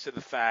get used to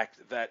the fact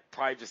that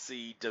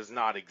privacy does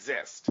not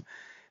exist.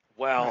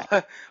 Well,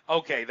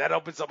 okay, that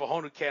opens up a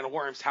whole new can of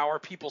worms. How are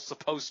people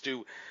supposed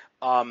to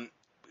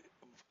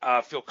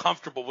feel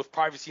comfortable with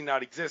privacy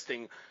not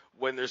existing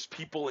when there's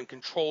people in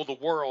control of the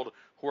world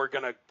who are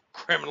going to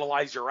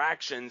criminalize your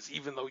actions,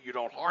 even though you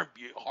don't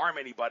harm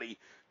anybody,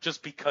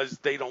 just because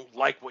they don't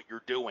like what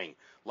you're doing,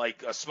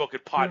 like smoking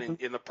pot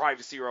in the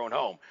privacy of your own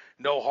home?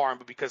 No harm,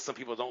 but because some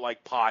people don't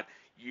like pot,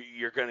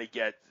 you're going to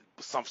get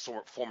some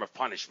form of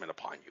punishment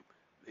upon you.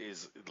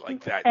 Is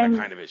like that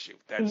kind of issue.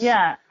 That's,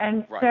 yeah,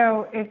 and right.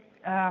 So it's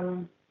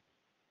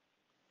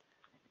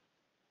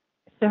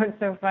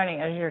so funny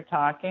as you're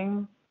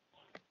talking.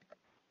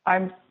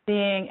 I'm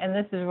seeing, and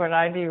this is what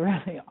I do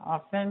really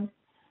often,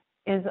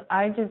 is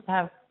I just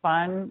have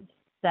fun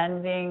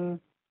sending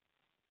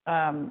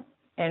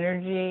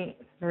energy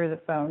through the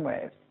phone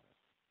waves.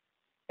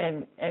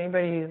 And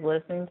anybody who's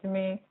listening to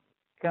me,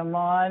 come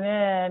on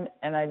in,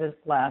 and I just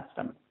blast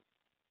them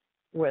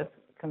with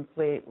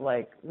complete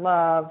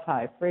love,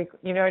 high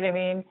frequency, you know what I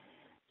mean?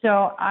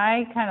 So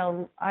I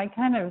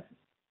kind of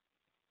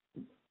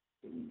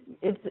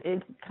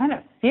it's kind of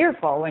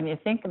fearful when you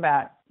think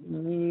about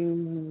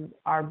you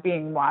are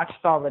being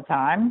watched all the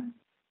time.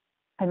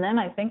 And then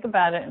I think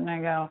about it and I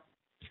go,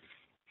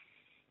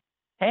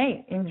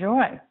 hey,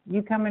 enjoy.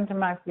 You come into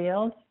my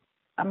field,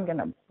 I'm going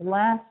to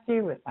blast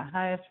you with the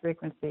highest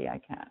frequency I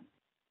can.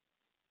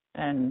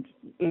 And,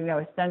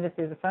 send it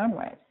through the phone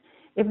waves.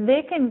 If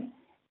they can,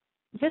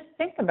 just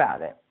think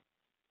about it.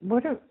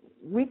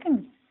 We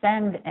can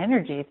send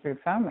energy through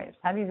phone waves.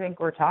 How do you think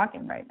we're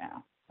talking right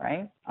now,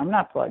 right? I'm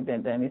not plugged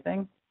into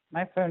anything.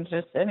 My phone's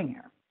just sitting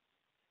here.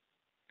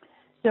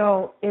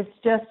 So it's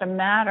just a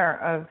matter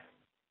of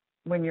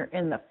when you're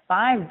in the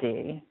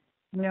 5D,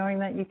 knowing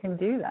that you can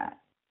do that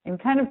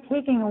and kind of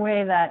taking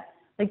away that,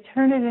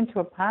 turn it into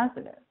a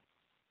positive.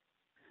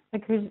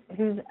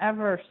 Who's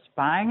ever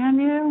spying on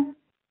you,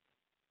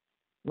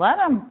 let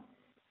them.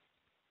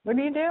 What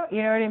do? You know what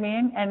I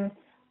mean? And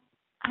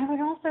I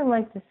would also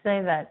like to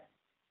say that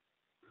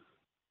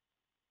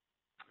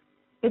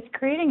it's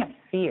creating a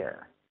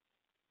fear,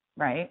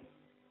 right?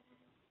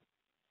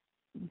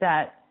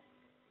 That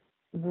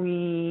if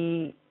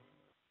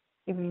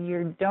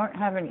you don't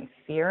have any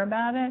fear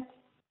about it,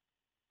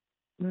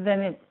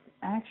 then it's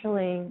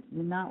actually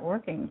not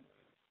working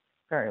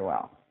very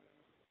well.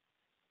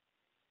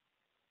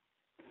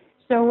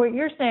 So what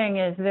you're saying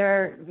is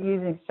they're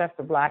using stuff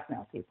to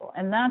blackmail people.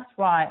 And that's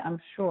why I'm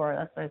sure,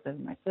 that's what I said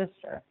to my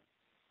sister,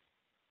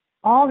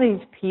 all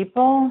these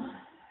people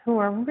who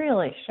are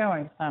really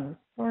showing some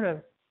sort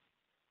of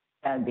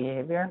bad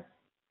behavior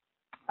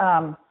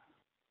are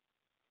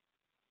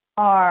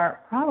are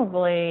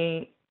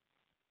probably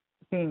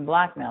being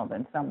blackmailed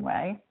in some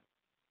way.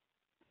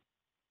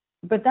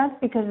 But that's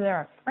because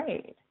they're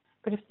afraid.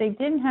 But if they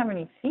didn't have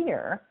any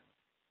fear,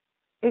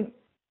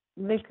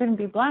 they couldn't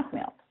be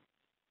blackmailed.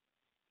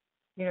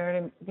 You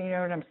know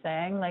what I'm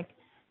saying? Like,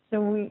 so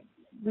we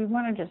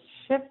want to just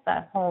shift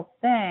that whole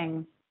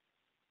thing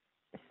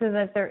so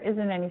that there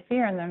isn't any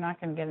fear and they're not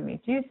going to get any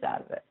juice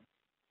out of it.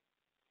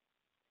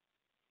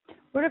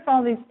 What if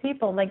all these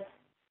people, like,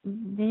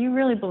 do you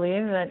really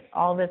believe that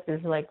all this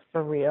is like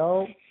for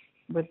real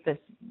with this,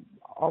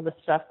 all the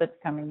stuff that's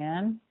coming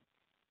in?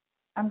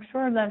 I'm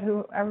sure that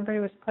everybody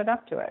was put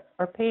up to it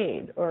or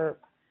paid or,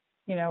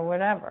 you know,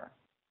 whatever.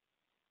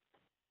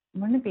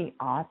 Wouldn't it be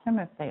awesome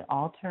if they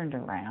all turned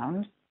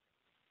around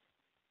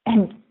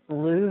and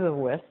blew the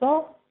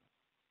whistle?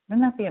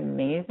 Wouldn't that be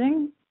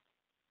amazing?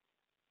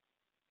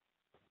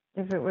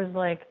 If it was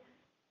like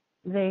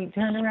they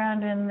turned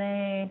around and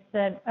they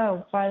said,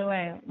 oh, by the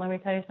way, let me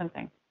tell you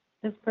something.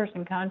 This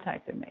person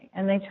contacted me.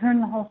 And they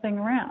turned the whole thing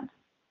around.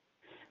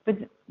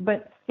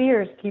 But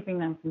fear is keeping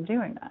them from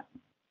doing that.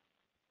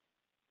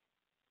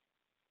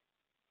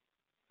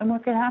 And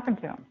what could happen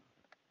to them?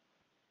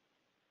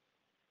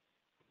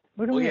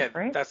 What are we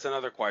afraid? That's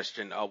another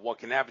question. What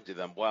can happen to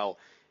them? Well,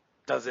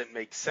 does it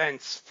make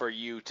sense for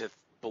you to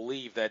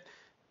believe that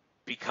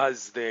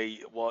because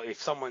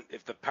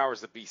if the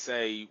powers that be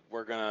say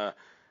we're going to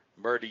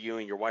murder you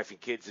and your wife and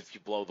kids if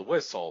you blow the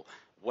whistle,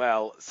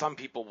 well, some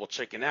people will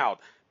chicken out.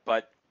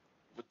 But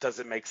does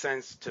it make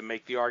sense to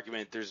make the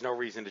argument there's no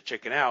reason to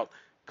chicken out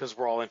because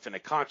we're all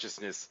infinite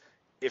consciousness?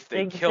 If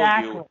they kill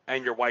you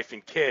and your wife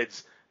and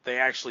kids, they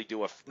actually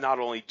do not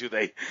only do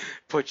they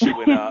put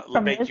you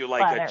in make you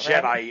like a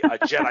Jedi, right? A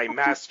Jedi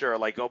master,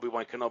 like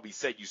Obi-Wan Kenobi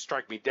said, you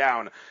strike me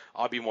down,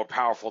 I'll be more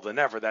powerful than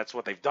ever. That's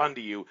what they've done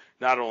to you.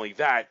 Not only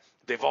that,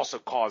 they've also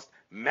caused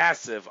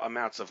massive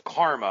amounts of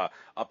karma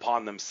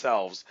upon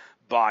themselves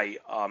by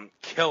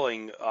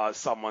killing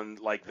someone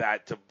like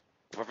that to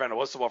prevent a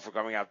whistleblower from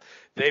coming out.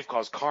 They've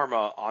caused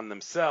karma on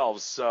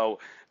themselves. So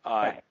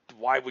right.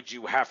 Why would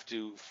you have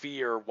to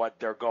fear what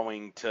they're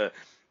going to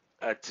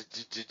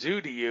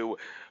do to you?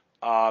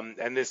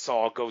 And this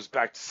all goes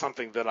back to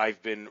something that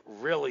I've been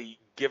really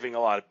giving a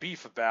lot of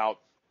beef about,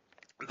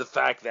 the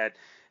fact that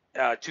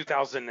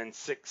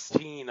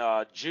 2016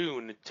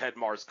 June, Ted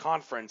Marr's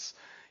conference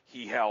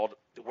he held,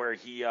 where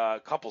a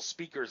couple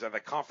speakers at the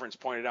conference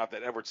pointed out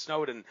that Edward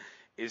Snowden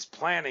is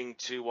planning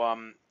to,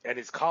 and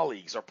his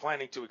colleagues are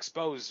planning to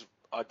expose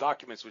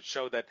documents which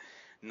show that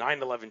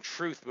 9/11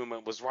 Truth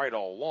Movement was right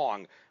all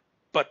along.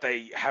 But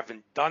they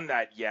haven't done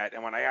that yet.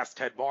 And when I asked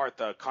Ted Marr at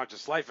the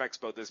Conscious Life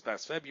Expo this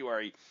past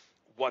February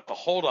what the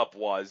holdup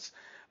was,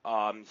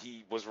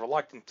 he was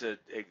reluctant to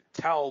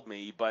tell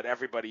me, but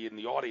everybody in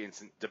the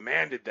audience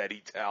demanded that he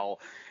tell,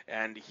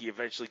 and he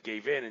eventually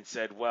gave in and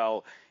said,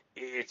 well,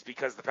 it's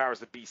because the powers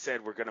that be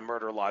said we're going to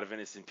murder a lot of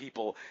innocent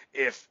people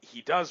if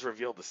he does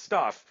reveal the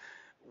stuff.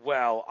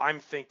 Well, I'm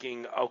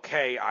thinking,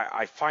 okay,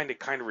 I find it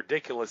kind of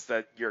ridiculous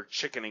that you're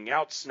chickening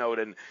out,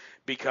 Snowden,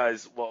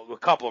 because, well, a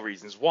couple of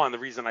reasons. One, the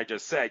reason I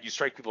just said, you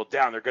strike people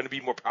down, they're going to be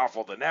more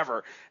powerful than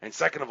ever. And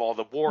second of all,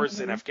 the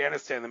wars in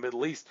Afghanistan and the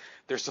Middle East,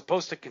 they're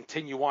supposed to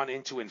continue on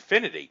into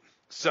infinity.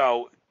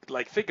 So,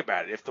 like, think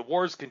about it. If the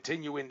wars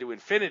continue into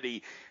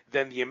infinity,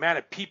 then the amount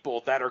of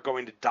people that are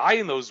going to die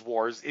in those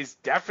wars is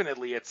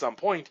definitely at some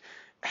point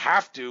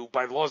have to,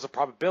 by the laws of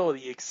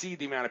probability, exceed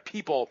the amount of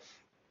people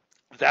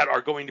that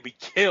are going to be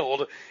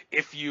killed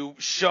if you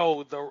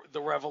show the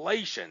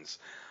revelations.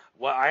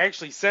 Well, I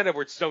actually sent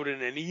Edward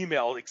Snowden an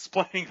email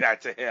explaining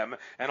that to him,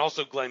 and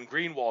also Glenn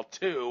Greenwald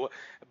too,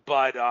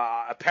 but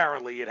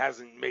apparently it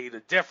hasn't made a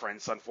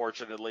difference,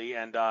 unfortunately,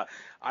 and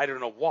I don't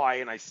know why,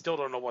 and I still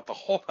don't know what the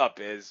holdup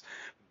is,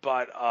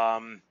 but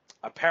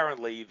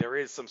apparently there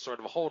is some sort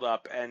of a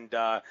holdup, and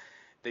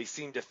they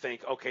seem to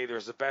think, okay,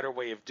 there's a better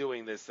way of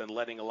doing this than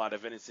letting a lot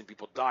of innocent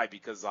people die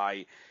because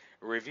I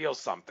reveal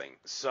something.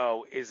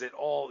 So is it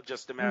all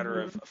just a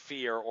matter of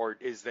fear, or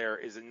is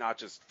it not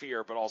just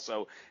fear, but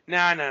also,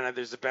 no,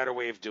 there's a better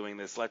way of doing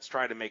this. Let's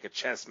try to make a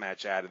chess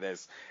match out of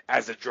this,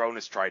 as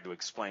Adronis tried to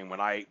explain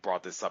when I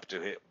brought this up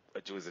to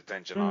his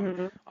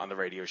attention on the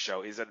radio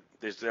show. Is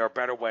there a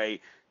better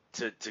way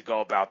to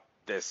go about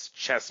this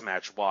chess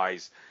match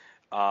wise?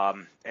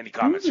 Any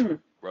comments,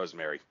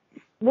 Rosemary?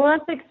 Well,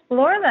 let's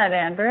explore that,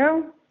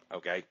 Andrew.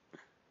 Okay.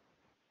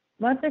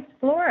 Let's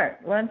explore it.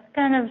 Let's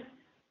kind of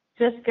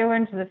just go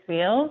into the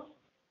field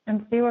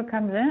and see what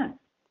comes in.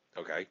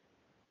 Okay.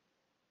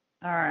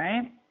 All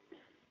right.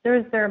 So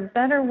is there a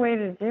better way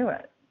to do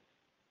it?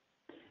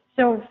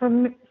 So for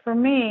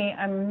me,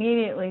 I'm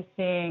immediately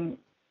seeing,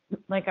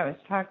 like I was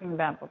talking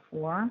about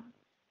before,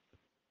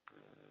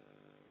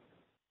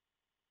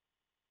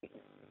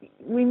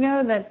 we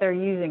know that they're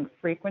using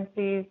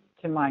frequencies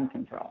to mind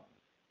control.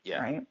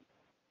 Yeah. Right?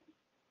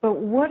 But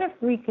what if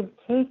we could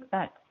take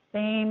that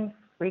same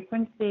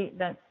frequency,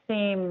 that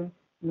same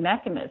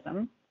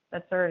mechanism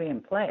that's already in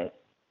place,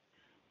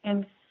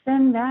 and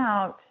send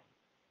out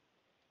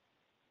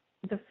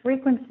the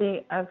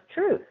frequency of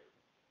truth,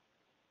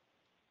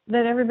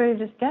 that everybody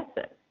just gets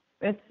it?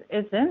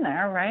 it's in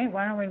there, right?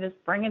 Why don't we just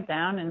bring it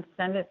down and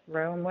send it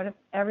through? And what if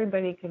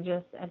everybody could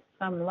just, at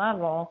some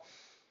level,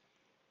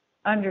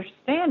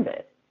 understand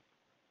it?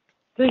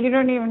 So you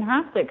don't even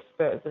have to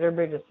expose it.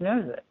 Everybody just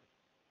knows it,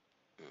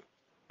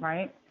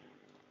 right?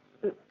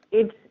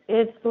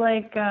 It's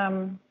like,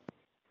 and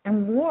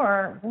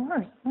war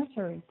is such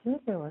a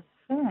ridiculous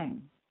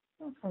thing.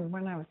 From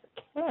when I was a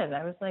kid,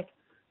 I was like,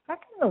 how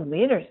come the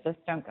leaders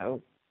just don't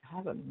go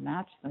have a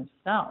match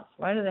themselves?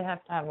 Why do they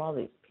have to have all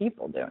these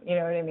people doing? You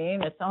know what I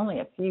mean? It's only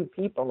a few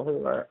people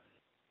who are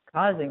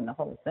causing the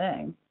whole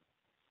thing.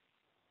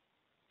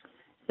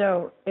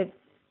 So it's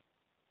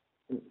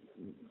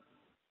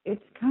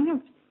kind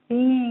of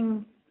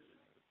seeing,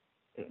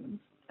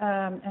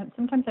 and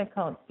sometimes I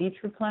call it beach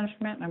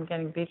replenishment. I'm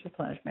getting beach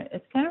replenishment.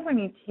 It's kind of when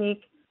you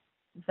take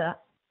the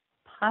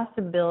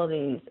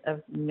possibilities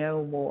of no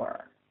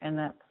war and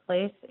that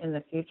place in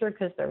the future,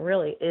 because there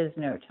really is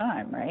no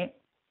time, right?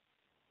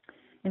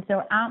 And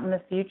so out in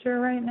the future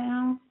right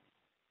now,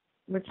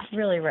 which is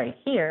really right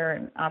here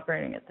and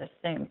operating at the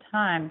same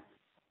time,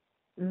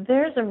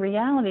 there's a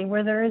reality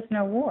where there is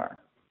no war.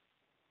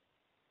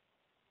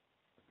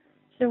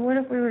 So what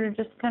if we were to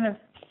just kind of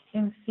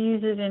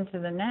infuse it into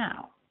the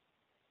now?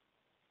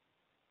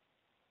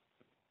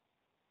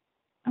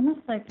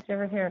 Almost like, did you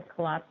ever hear of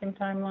collapsing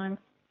timelines?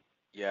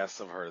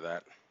 Yes, I've heard of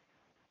that.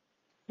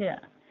 Yeah.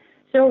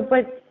 So,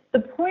 but the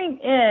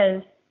point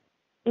is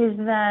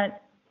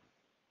that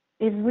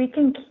if we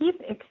can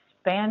keep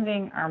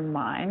expanding our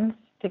minds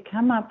to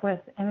come up with,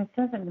 and it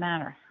doesn't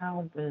matter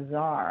how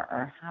bizarre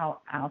or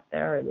how out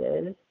there it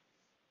is,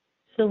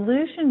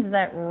 solutions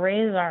that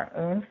raise our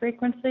own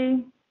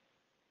frequency.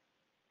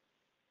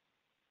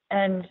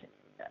 And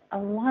a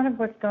lot of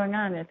what's going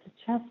on, it's a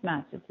chess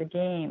match, it's a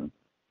game.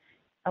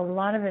 A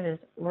lot of it is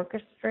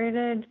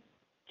orchestrated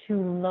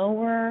to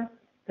lower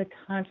the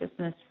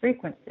consciousness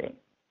frequency,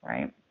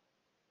 right?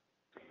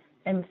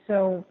 And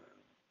so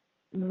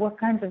what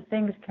kinds of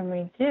things can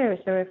we do?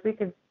 So if we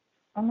could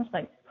almost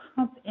like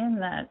pump in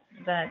that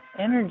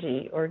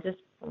energy, or just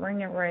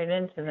bring it right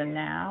into the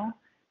now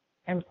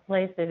and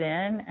place it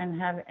in, and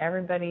have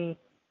everybody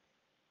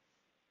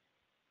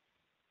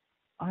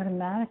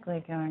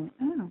automatically going,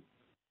 oh,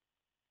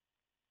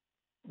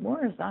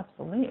 war is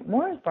obsolete.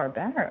 War is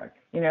barbaric.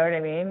 You know what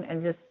I mean?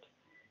 And just,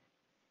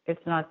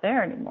 it's not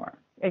there anymore.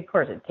 Of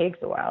course, it takes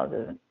a while.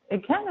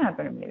 It can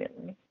happen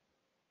immediately.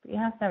 But you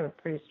have to have a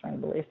pretty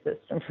strong belief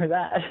system for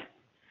that.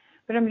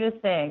 But I'm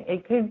just saying,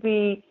 it could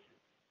be,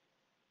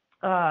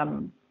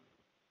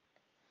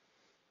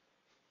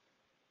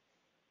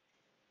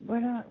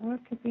 what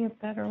could be a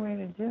better way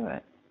to do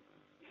it?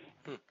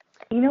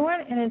 You know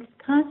what? And it's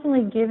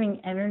constantly giving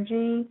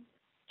energy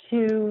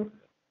to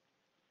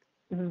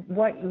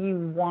what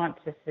you want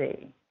to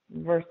see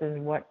versus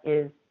what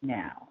is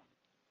now.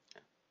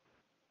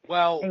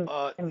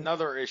 Well,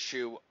 another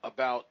issue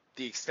about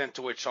the extent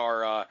to which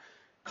our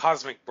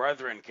cosmic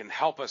brethren can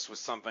help us with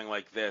something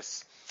like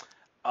this.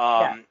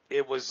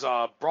 It was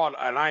brought,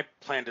 and I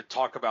plan to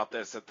talk about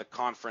this at the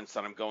conference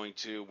that I'm going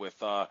to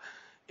with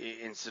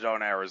in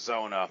Sedona,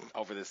 Arizona,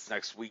 over this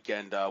next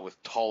weekend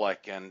with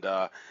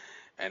Tolek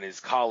and his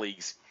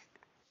colleagues.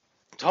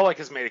 Tolek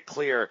has made it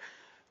clear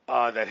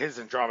that his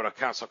Andromeda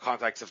Council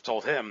contacts have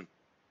told him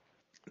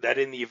that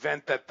in the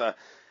event that the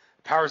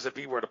powers that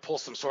be were to pull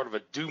some sort of a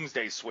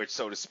doomsday switch,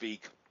 so to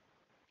speak,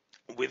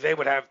 they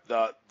would have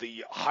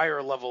the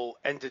higher level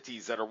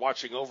entities that are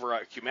watching over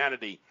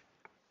humanity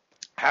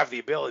have the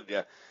ability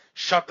to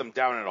shut them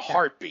down in a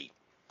heartbeat.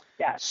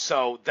 Yeah.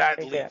 So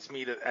that leads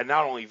me to, and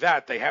not only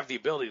that, they have the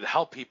ability to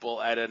help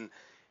people at an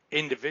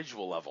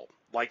individual level,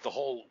 like the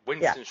whole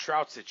Winston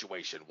Shroud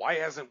situation. Why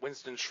hasn't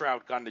Winston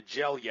Shroud gone to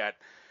jail yet,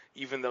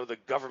 even though the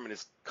government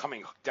is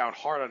coming down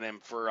hard on him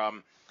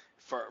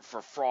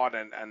for fraud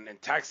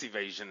and tax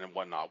evasion and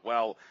whatnot?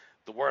 Well,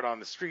 the word on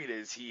the street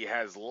is he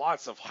has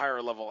lots of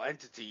higher level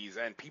entities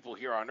and people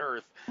here on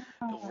Earth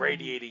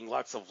radiating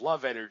lots of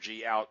love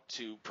energy out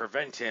to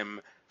prevent him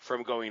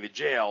from going to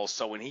jail.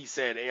 So when he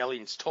said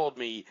aliens told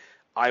me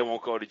I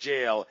won't go to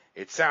jail,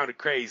 it sounded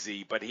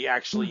crazy, but he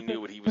actually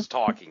knew what he was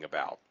talking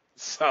about.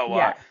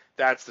 So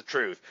that's the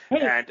truth.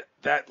 And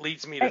that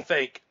leads me to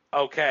think,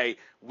 okay,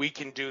 we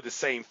can do the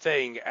same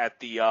thing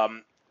at the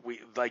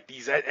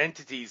these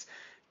entities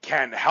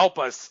can help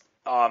us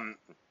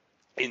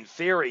in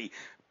theory,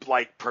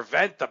 like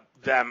prevent the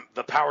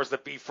powers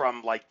that be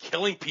from like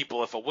killing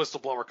people if a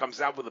whistleblower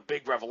comes out with a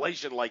big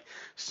revelation, like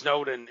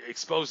Snowden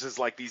exposes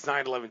like these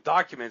 9/11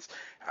 documents,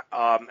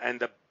 and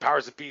the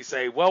powers that be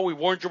say, well, we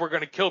warned you we're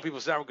going to kill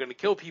people, so now we're going to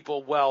kill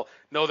people. Well,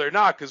 no, they're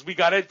not, because we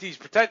got entities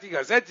protecting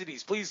us.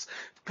 Entities, please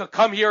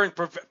come here and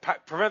prevent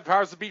the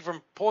powers that be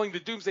from pulling the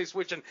doomsday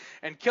switch and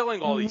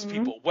killing all these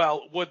people.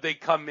 Well, would they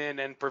come in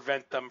and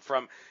prevent them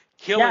from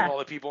killing all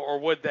the people, or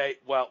would they?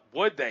 Well,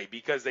 would they?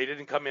 Because they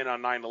didn't come in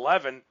on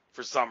 9/11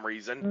 for some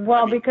reason.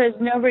 Well, because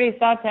nobody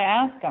thought to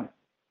ask them.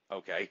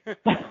 Okay.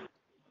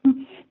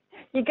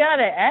 You got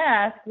to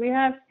ask.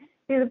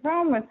 See, the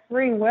problem with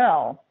free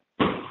will,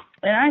 and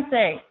I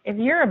say, if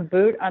you're a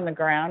boot on the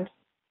ground,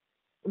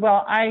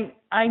 well, I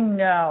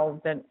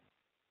know that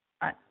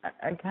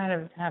I kind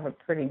of have a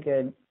pretty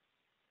good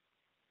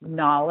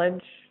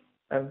knowledge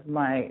of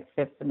my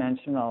fifth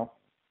dimensional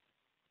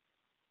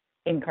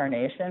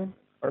incarnation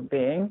or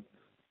being.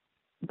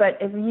 But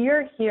if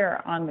you're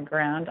here on the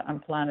ground on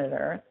planet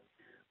Earth,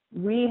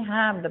 we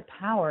have the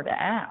power to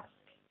ask,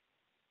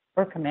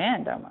 or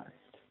command almost.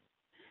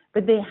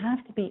 But they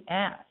have to be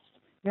asked.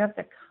 You have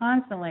to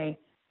constantly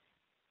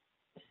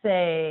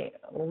say,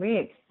 we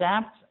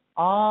accept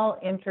all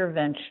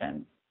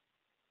intervention,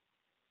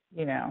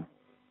 you know,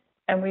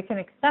 and we can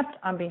accept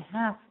on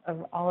behalf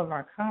of all of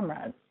our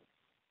comrades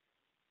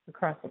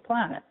across the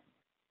planet.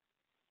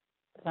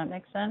 Does that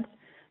make sense?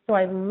 So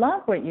I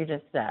love what you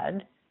just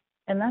said,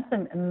 and that's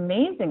an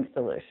amazing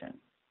solution,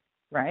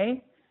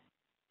 right?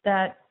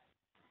 That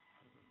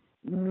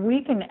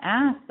we can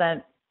ask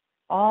that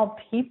all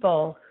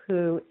people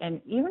who,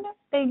 and even if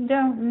they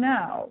don't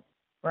know,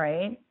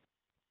 right?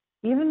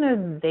 Even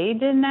though they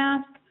didn't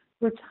ask,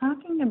 we're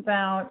talking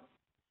about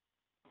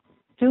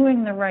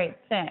doing the right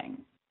thing.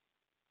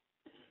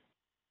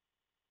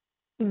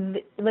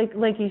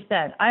 Like you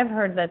said, I've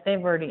heard that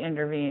they've already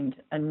intervened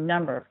a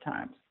number of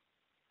times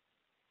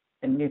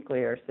in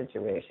nuclear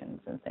situations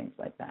and things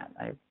like that.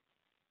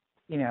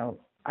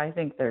 I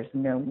think there's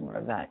no more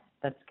of that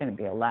that's going to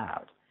be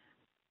allowed.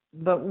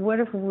 But what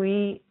if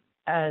we,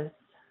 as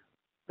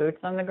boots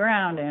on the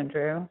ground,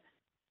 Andrew,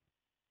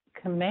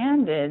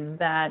 commanded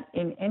that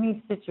in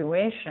any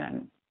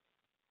situation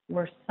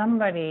where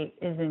somebody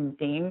is in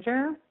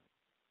danger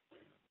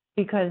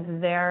because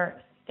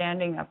they're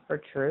standing up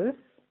for truth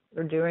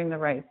or doing the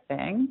right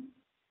thing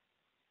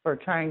or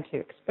trying to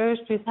expose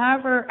truth,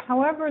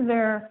 however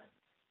their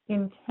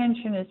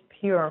intention is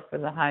pure for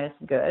the highest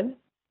good,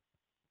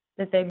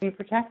 that they be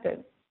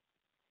protected?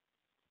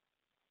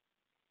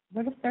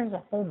 What if there's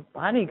a whole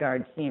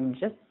bodyguard team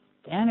just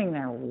standing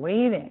there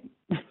waiting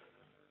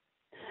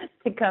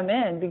to come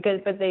in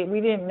but we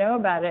didn't know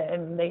about it,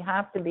 and they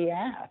have to be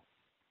asked?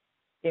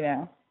 You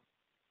know,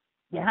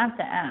 you have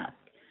to ask.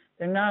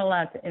 They're not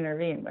allowed to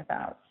intervene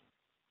without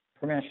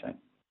permission.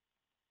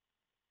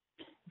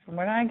 From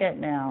what I get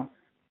now,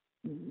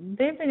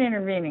 they've been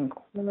intervening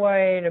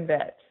quite a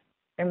bit.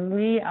 And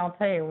I'll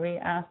tell you, we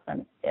ask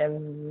them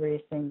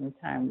every single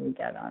time we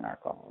get on our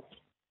calls.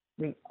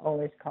 We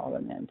always call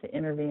them in to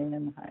intervene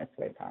in the highest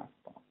way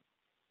possible.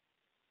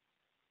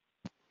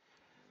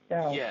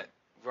 So, Yeah,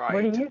 right.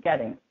 What are you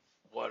getting?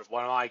 What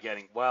am I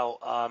getting? Well,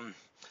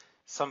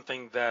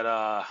 something that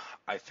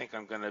I think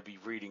I'm going to be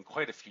reading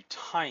quite a few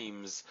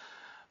times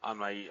on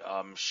my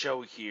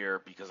show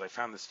here, because I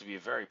found this to be a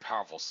very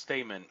powerful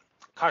statement.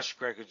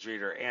 Akashic Records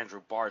reader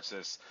Andrew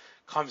Bartzis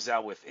comes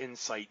out with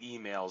insight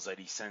emails that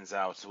he sends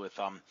out with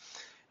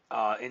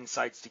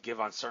insights to give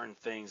on certain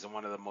things, and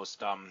one of the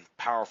most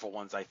powerful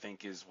ones, I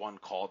think, is one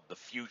called The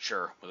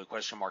Future, with a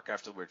question mark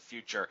after the word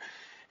future.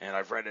 And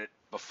I've read it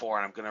before,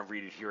 and I'm going to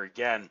read it here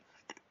again,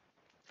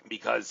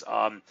 because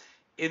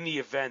in the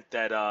event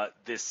that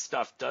this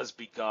stuff does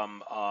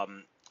become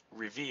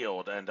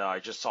revealed, and I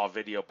just saw a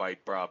video by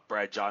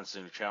Brad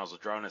Johnson, who channels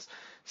Adronis,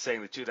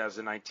 saying that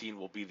 2019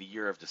 will be the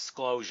year of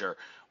disclosure.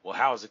 Well,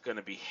 how is it going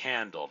to be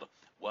handled?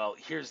 Well,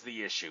 here's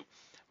the issue.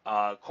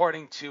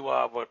 According to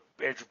what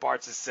Andrew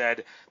Bartz has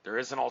said, there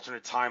is an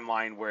alternate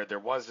timeline where there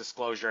was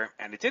disclosure,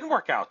 and it didn't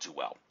work out too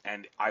well.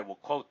 And I will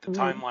quote the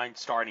timeline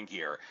starting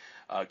here.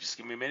 Just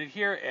give me a minute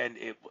here, and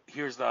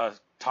here's the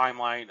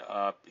timeline.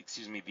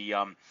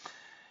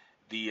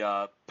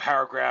 The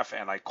paragraph,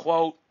 and I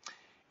quote: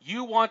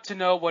 "You want to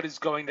know what is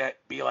going to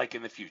be like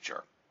in the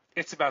future.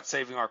 It's about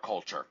saving our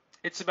culture.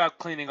 It's about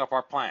cleaning up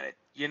our planet.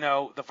 You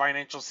know, the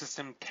financial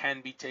system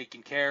can be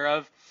taken care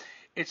of.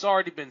 It's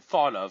already been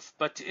thought of,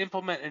 but to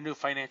implement a new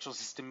financial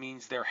system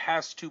means there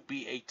has to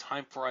be a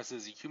time for us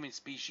as a human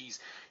species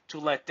to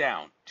let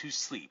down, to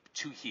sleep,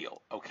 to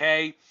heal,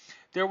 okay?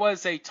 There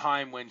was a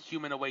time when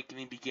human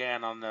awakening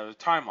began on another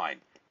timeline,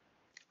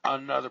 on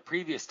another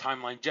previous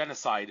timeline,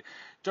 genocide,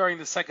 during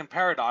the second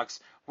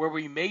paradox, where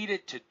we made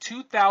it to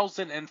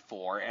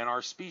 2004 and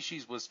our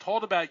species was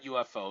told about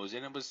UFOs,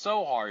 and it was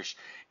so harsh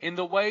in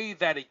the way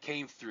that it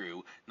came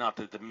through, not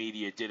that the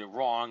media did it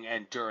wrong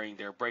and during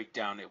their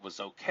breakdown it was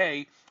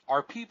okay.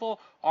 Our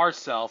people,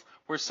 ourselves,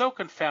 were so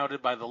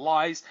confounded by the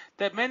lies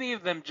that many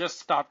of them just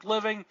stopped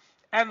living,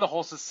 and the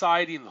whole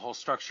society and the whole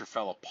structure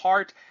fell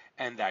apart,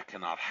 and that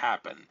cannot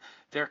happen.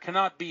 There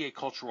cannot be a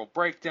cultural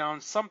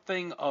breakdown.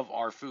 Something of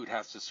our food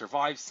has to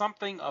survive.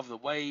 Something of the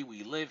way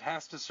we live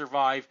has to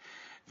survive.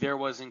 There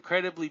was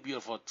incredibly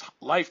beautiful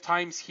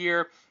lifetimes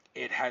here.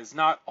 It has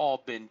not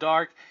all been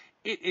dark.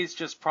 It is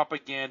just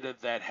propaganda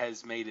that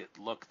has made it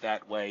look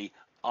that way,"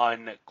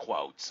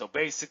 unquote. So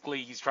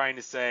basically, he's trying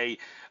to say,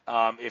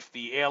 if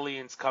the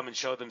aliens come and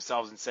show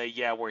themselves and say,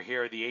 yeah, we're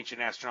here, the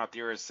ancient astronaut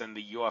theorists and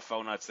the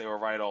UFO nuts, they were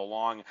right all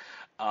along,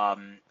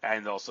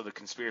 and also the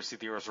conspiracy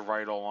theorists were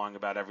right all along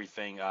about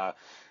everything,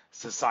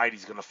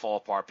 society's going to fall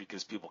apart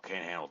because people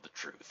can't handle the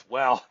truth.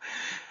 Well,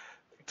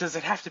 does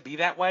it have to be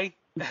that way?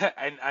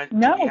 and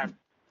No.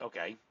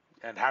 Okay.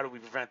 And how do we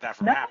prevent that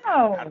from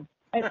happening?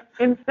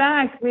 In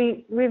fact,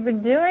 we've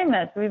been doing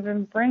this. We've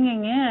been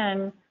bringing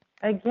in,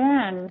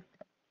 again,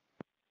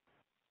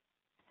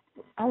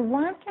 a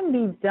lot can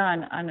be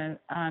done on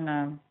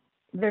a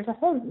there's a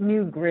whole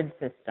new grid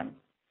system,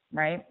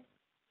 right,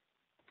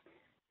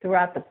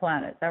 throughout the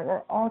planet that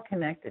we're all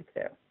connected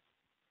to.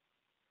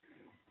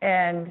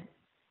 And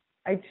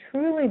I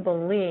truly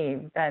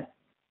believe that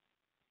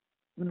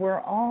we're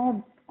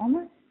all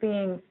almost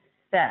being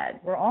fed.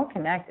 We're all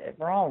connected.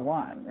 We're all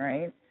one,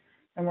 right?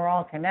 And we're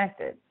all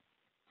connected.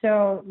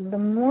 So the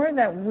more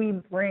that we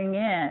bring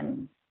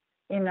in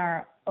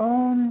our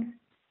own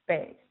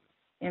space,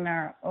 in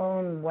our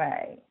own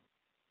way,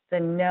 the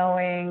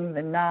knowing,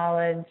 the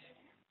knowledge,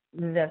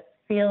 the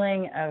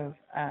feeling of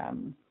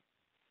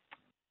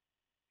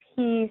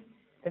peace,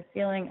 the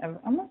feeling of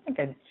almost like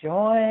a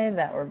joy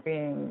that we're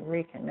being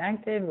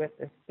reconnected with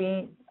the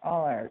speed,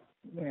 all our,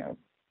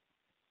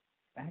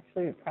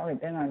 actually we've probably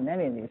been on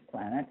many of these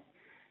planets,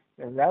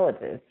 they're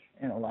relatives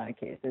in a lot of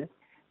cases,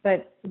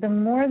 but the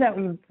more that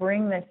we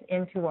bring this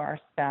into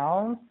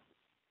ourselves,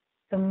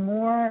 the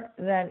more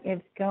that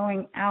it's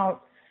going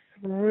out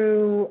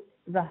through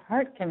the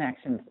heart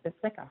connections. It's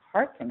like a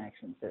heart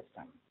connection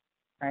system,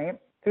 right?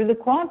 Through the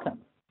quantum.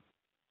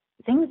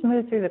 Things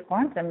move through the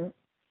quantum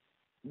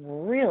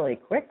really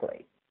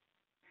quickly.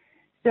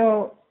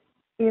 So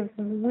if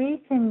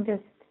we can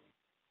just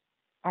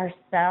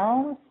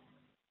ourselves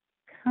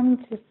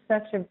come to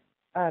such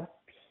a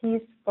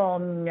peaceful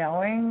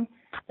knowing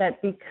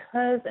that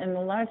because, and a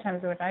lot of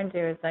times what I do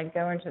is I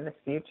go into the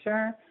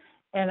future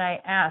and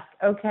I ask,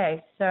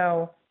 okay,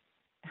 so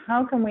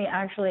how can we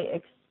actually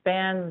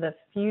expand the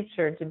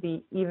future to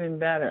be even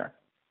better?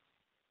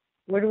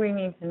 What do we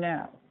need to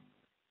know?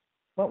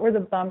 What were the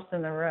bumps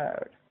in the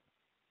road,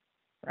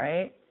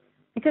 right?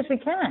 Because we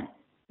can.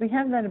 We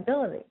have that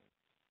ability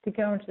to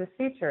go into the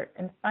future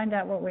and find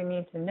out what we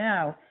need to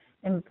know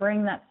and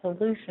bring that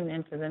solution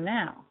into the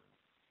now.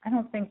 I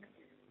don't think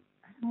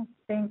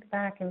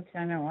back into,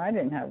 I know I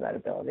didn't have that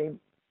ability,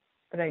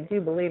 but I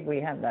do believe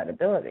we have that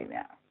ability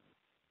now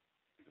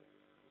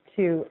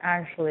to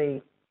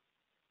actually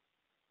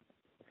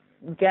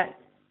get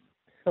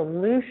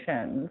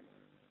solutions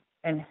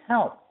and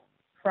help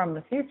from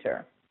the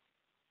future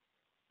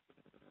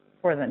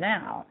for the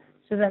now,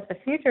 so that the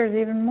future is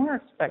even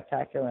more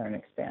spectacular and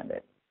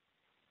expanded.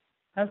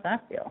 How's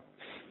that feel?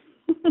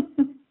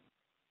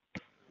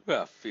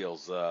 Well,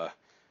 feels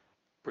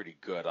pretty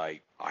good,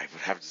 I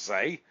would have to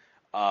say.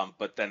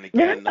 But then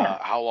again,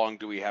 how long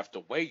do we have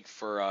to wait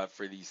for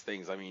these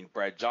things? I mean,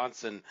 Brad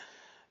Johnson,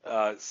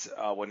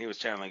 when he was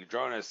channeling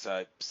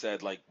Dronis,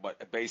 said like,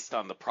 what based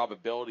on the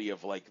probability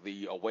of like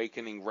the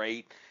awakening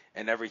rate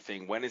and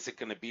everything, when is it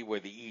going to be where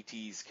the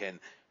ETs can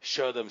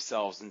show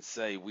themselves and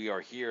say, we are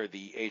here,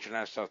 the ancient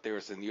astronaut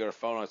theorists and the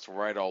UFOists were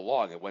right all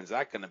along? And when's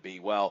that going to be?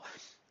 Well,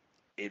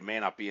 it may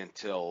not be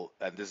until,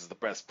 and this is the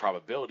best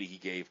probability he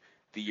gave,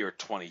 the year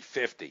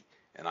 2050.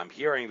 And I'm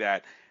hearing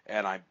that,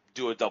 and I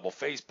do a double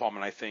facepalm,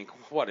 and I think,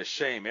 what a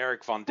shame.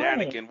 Eric von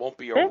Daniken won't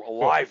be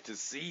alive to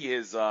see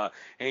his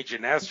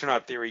ancient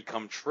astronaut theory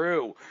come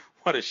true.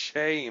 What a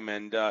shame.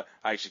 And I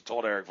actually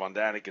told Eric von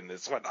Daniken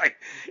this when I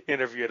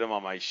interviewed him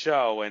on my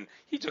show, and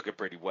he took it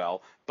pretty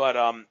well. But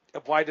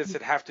why does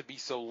it have to be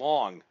so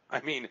long?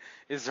 I mean,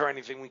 is there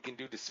anything we can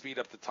do to speed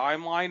up the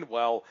timeline?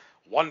 Well,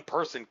 one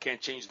person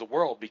can't change the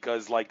world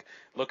because, like,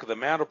 look at the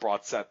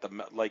Mandelbrot set.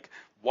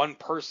 One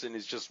person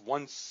is just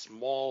one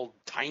small,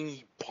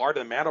 tiny part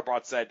of the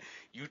Mandelbrot set.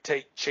 You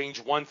change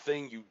one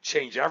thing, you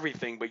change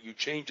everything, but you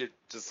change it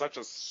to such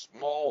a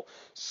small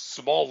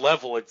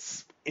level,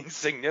 it's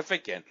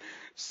insignificant.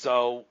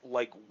 So,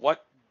 like,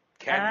 what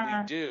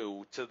can we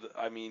do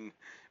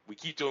we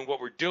keep doing what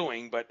we're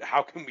doing, but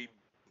how can we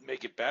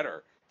make it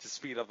better to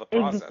speed up the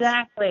process?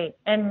 Exactly.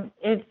 And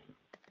it's,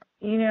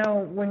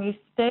 when you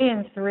stay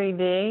in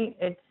 3D,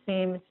 it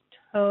seems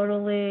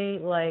totally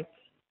like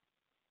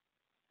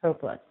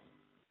hopeless.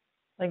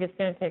 Like it's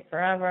going to take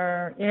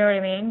forever. You know what I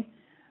mean?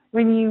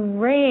 When you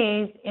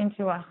raise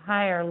into a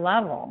higher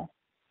level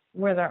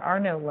where there are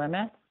no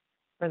limits,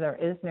 where there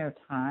is no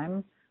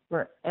time,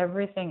 where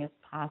everything is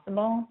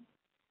possible,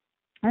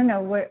 I don't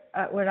know, what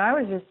I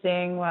was just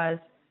saying was,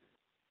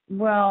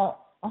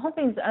 well, all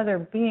these other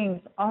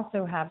beings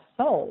also have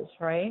souls,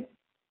 right?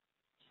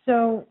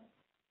 So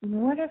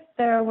what if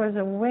there was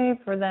a way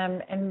for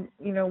them, and,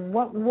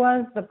 what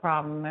was the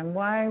problem, and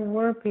why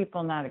were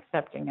people not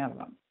accepting of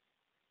them?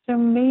 So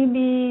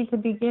maybe to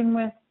begin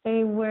with, they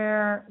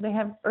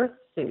have earth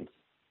suits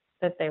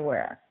that they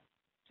wear.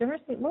 Did you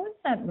ever see, what was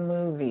that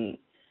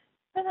movie?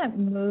 Remember that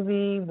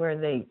movie where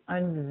they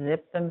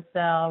unzip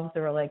themselves?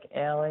 They were like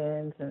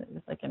aliens, and it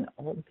was like an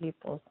old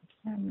people's.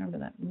 I can't remember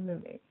that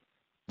movie.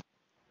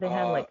 They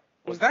had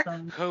was that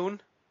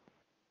Cocoon?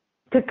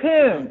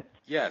 Cocoon.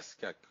 Yes,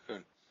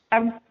 Cocoon.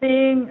 I'm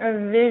seeing a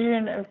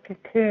vision of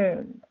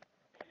Cocoon,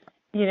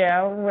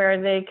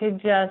 where they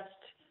could just,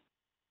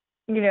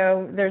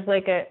 there's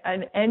like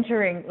an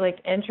entering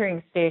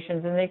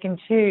stations, and they can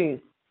choose,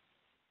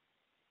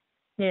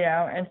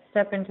 and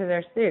step into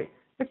their suit.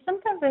 But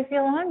sometimes I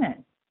feel I'm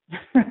in,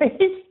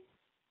 right?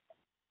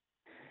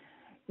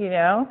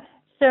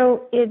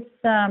 So it's,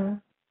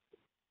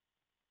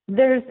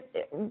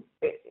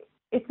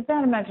 it's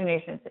about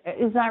imagination.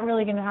 Is that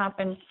really going to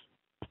happen?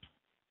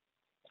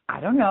 I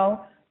don't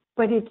know,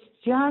 but it's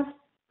just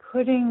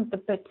putting the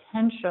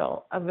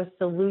potential of a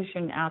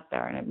solution out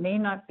there, and it may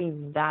not be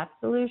that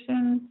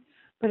solution,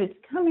 but it's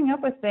coming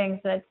up with things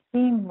that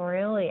seem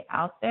really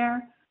out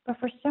there. But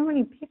for so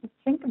many people,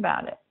 think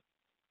about it.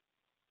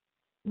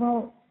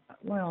 Well,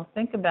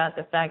 think about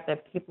the fact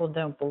that people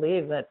don't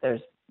believe that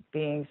there's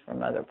beings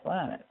from other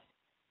planets.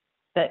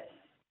 That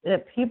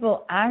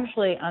people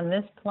actually on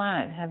this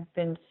planet have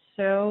been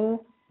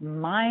so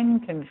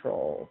mind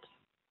controlled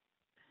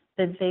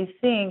that they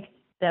think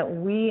that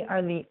we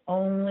are the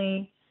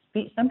only,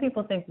 some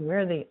people think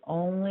we're the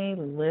only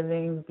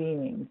living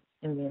beings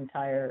in the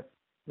entire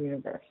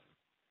universe,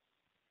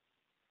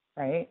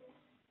 right?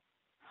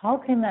 How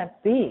can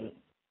that be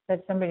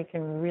that somebody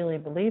can really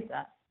believe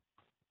that?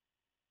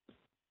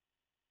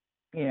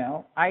 You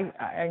know, I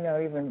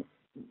know even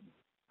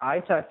I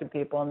talk to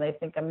people and they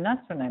think I'm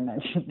nuts when I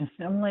mention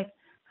it. I'm like,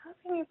 how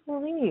can you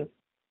believe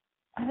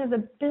out of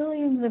the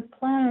billions of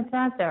planets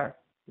out there,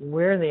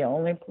 we're the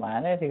only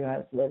planet who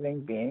has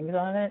living beings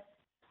on it?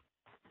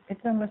 It's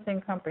almost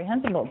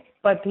incomprehensible,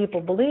 but people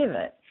believe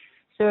it.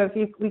 So if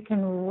we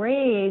can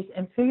raise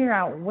and figure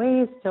out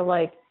ways to,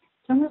 like,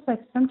 it's almost like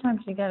sometimes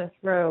you got to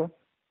throw,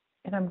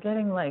 and I'm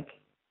getting like,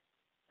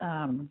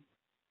 what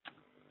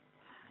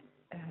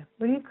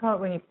do you call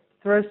it when you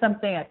throw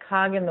something, a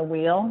cog in the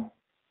wheel?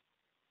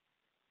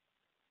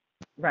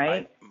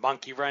 Right?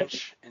 Monkey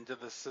wrench into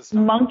the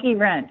system. Monkey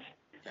wrench.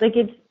 Yeah. Like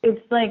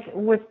it's like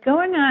what's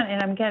going on,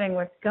 and I'm getting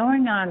what's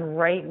going on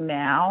right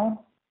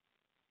now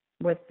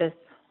with this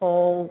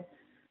whole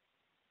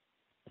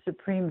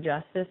Supreme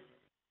Justice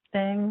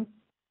thing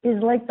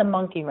is like the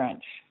monkey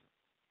wrench,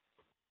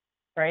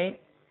 right?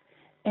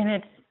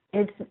 And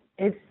it's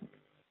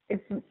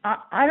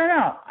I don't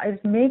know.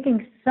 It's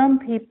making some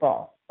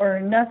people or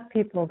enough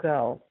people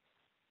go,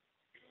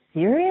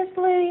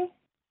 seriously,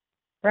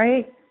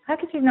 right? How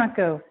could you not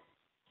go,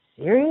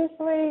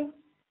 seriously?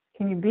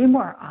 Can you be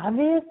more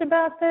obvious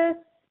about this?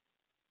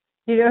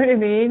 You know what I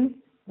mean?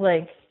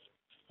 Like,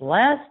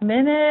 last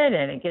minute,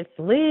 and it gets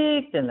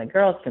leaked, and the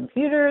girl's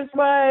computer is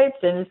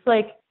wiped, and it's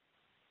like,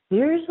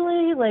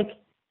 seriously? Like,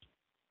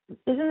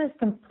 isn't this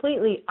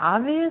completely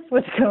obvious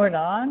what's going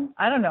on?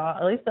 I don't know.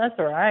 At least that's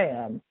where I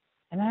am.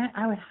 And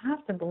I would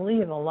have to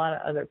believe a lot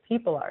of other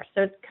people are.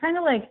 So it's kind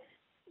of like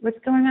what's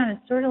going on is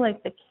sort of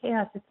like the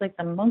chaos. It's like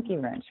the monkey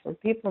wrench where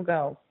people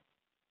go,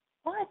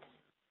 what?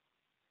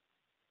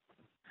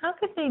 How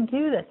could they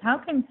do this? How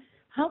can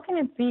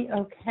it be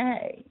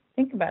okay?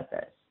 Think about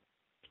this.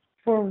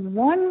 For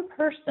one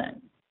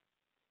person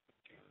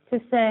to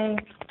say,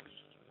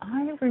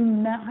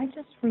 I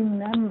just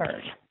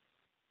remembered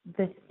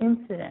this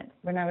incident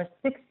when I was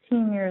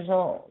 16 years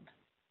old,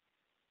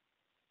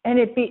 and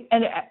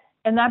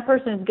that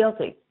person is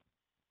guilty.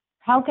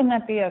 How can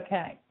that be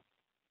okay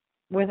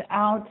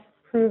without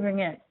proving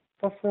it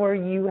before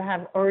you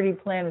have already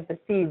planted the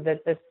seed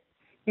that this,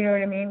 you know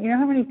what I mean? You know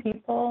how many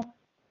people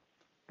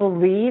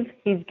believe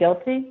he's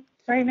guilty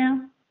right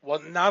now?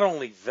 Well, not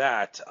only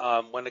that,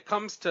 when it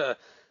comes to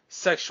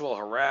sexual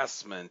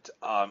harassment,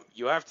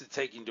 you have to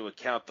take into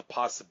account the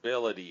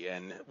possibility,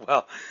 and,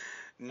 well,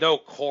 no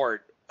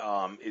court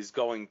is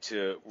going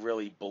to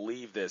really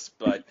believe this,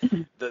 but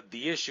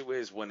the issue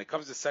is when it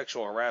comes to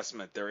sexual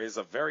harassment, there is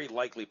a very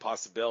likely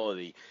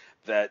possibility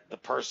that the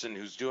person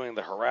who's doing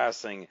the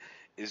harassing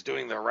is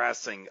doing the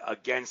harassing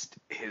against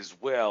his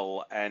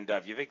will. And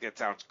if you think that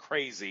sounds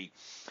crazy,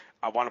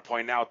 I want to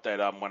point out that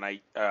when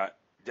I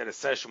did a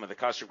session with the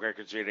costume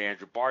creator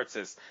Andrew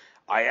Bartzis,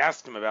 I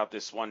asked him about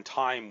this one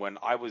time when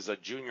I was a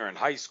junior in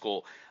high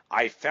school.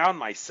 I found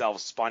myself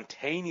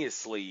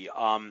spontaneously,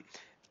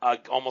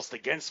 almost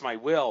against my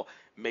will,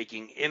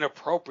 making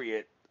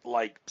inappropriate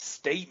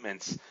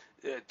statements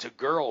to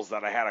girls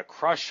that I had a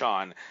crush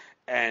on,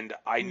 and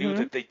I knew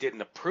that they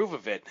didn't approve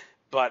of it,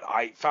 but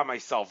I found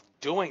myself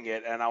doing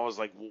it, and I was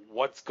like,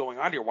 what's going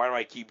on here? Why do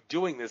I keep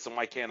doing this, and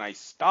why can't I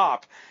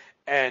stop?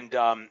 And,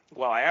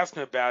 I asked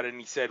him about it, and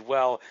he said,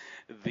 well,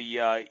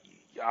 I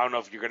don't know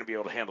if you're going to be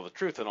able to handle the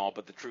truth and all,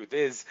 but the truth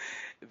is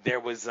there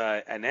was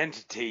an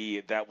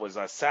entity that was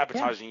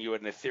sabotaging you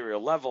at an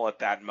ethereal level at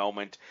that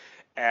moment,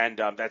 and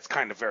that's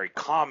kind of very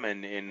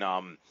common in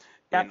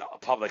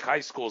public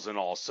high schools and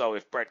all. So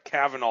if Brett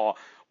Kavanaugh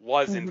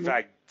was in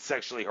fact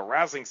sexually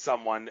harassing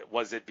someone,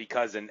 was it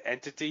because an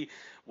entity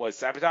was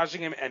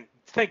sabotaging him? And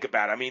think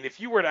about it. I mean,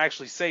 if you were to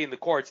actually say in the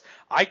courts,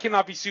 I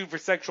cannot be sued for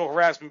sexual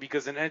harassment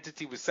because an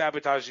entity was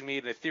sabotaging me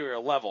at an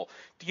ethereal level,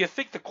 do you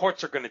think the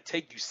courts are going to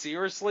take you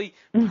seriously?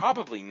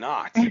 Probably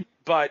not.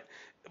 But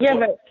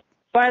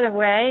by the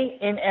way,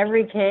 in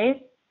every case,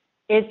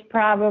 it's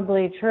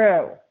probably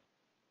true,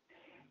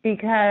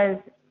 because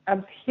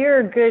a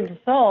pure good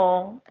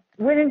soul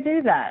wouldn't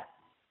do that,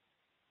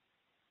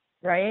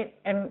 right?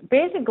 And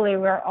basically,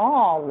 we're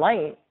all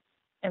light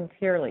and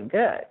purely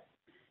good.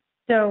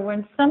 So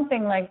when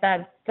something like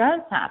that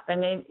does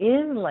happen, it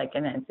is like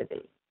an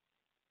entity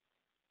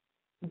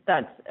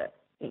that's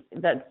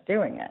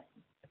doing it,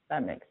 if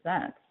that makes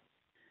sense.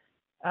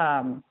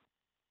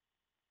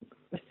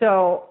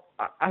 So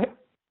I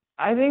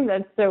think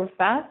that's so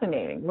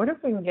fascinating. What if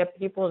we can get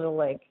people to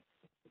like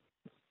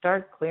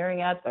start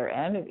clearing out their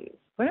entities?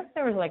 What if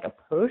there was like a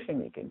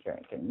potion you could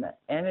drink and the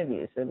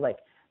entities would like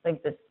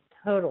this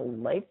total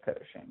light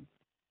potion,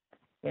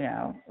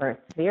 or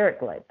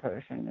etheric light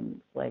potion, and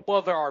it's like,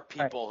 Well, there are all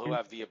right, people who it's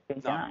have the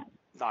not done.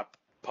 not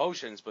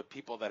potions, but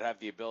people that have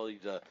the ability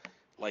to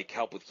like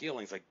help with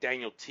healings, like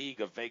Daniel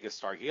Teague of Vegas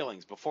Star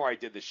Healings. Before I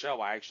did the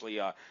show, I actually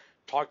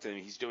talked to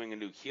him. He's doing a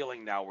new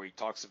healing now where he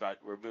talks about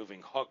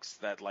removing hooks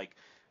that like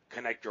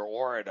connect your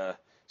aura at a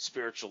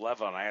spiritual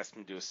level. And I asked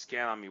him to do a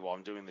scan on me while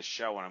I'm doing the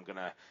show, and I'm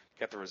gonna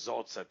get the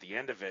results at the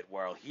end of it.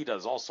 Where he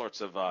does all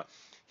sorts of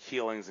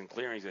healings and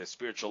clearings at a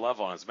spiritual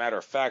level. And as a matter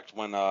of fact,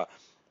 when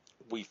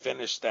we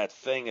finished that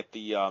thing at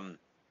the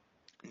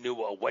new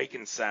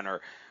Awaken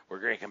Center where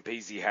Greg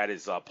Campese had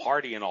his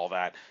party and all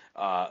that.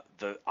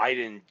 I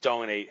didn't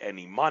donate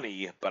any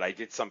money, but I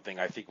did something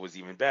I think was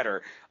even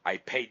better. I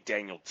paid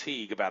Daniel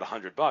Teague about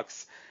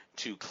 $100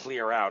 to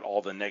clear out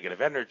all the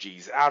negative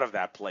energies out of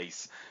that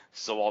place.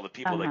 So all the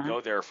people that Uh-huh.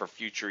 go there for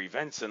future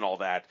events and all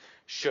that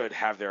should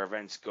have their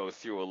events go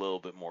through a little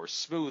bit more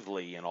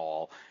smoothly and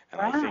all. And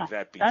I think Wow,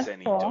 that beats that's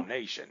any cool.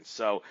 donation.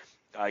 So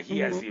he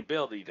has the Hmm.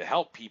 ability to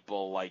help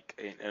people like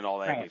in all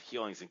that Right. with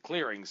healings and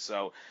clearings.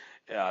 So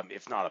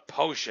if not a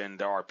potion,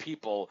 there are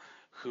people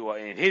who,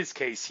 in his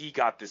case, he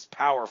got this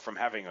power from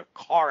having a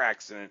car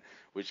accident,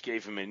 which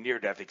gave him a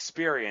near-death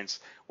experience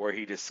where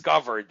he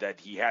discovered that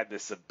he had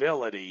this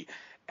ability.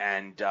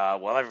 And,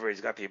 well,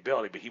 everybody's got the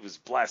ability, but he was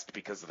blessed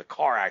because of the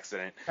car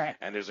accident. Right.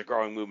 And there's a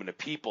growing movement of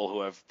people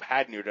who have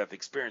had near-death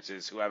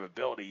experiences who have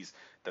abilities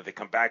that they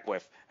come back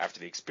with after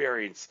the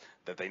experience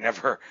that they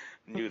never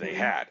knew they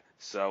Hmm. had.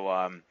 So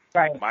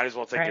Right. might as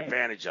well take Right.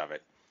 advantage of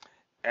it.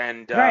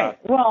 And Right.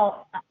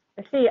 Well,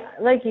 see,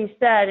 like you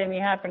said, and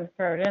you happen to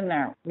throw it in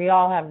there, we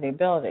all have the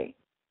ability.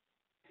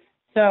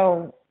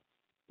 So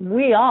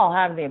we all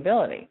have the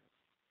ability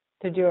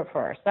to do it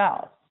for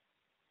ourselves.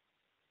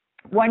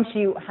 Once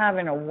you have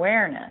an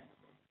awareness,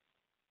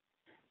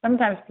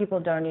 sometimes people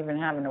don't even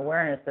have an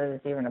awareness that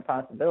it's even a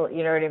possibility,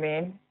 you know what I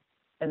mean?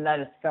 And that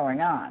it's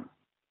going on.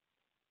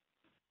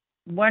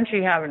 Once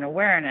you have an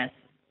awareness,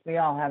 we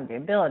all have the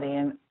ability.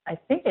 And I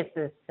think it's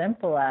as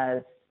simple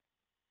as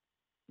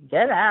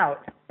get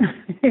out.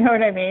 You know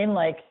what I mean?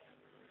 Like,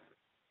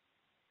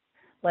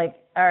 all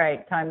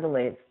right, time to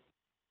leave.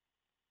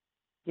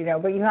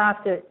 But you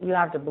have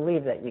to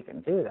believe that you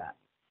can do that.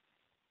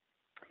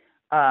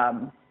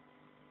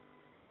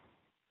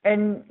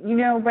 And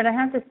but I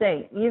have to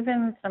say,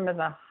 even some of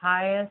the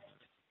highest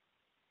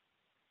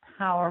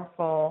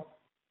powerful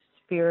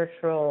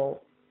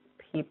spiritual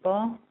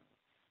people,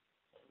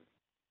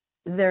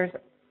 there's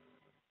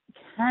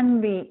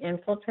can be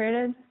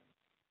infiltrated,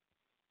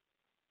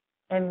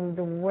 and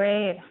the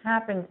way it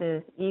happens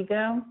is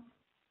ego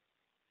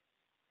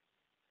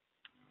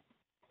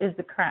is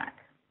the crack.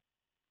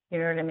 You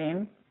know what I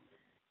mean?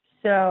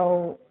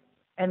 So,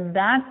 and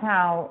that's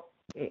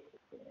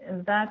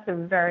a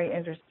very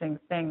interesting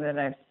thing that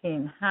I've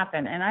seen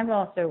happen. And I've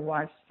also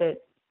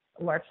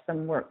watched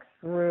them work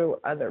through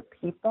other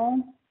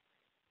people.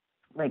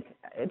 Like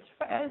it's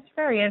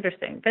very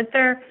interesting.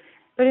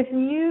 But if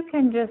you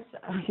can just,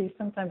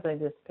 sometimes I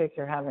just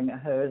picture having a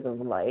hose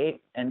of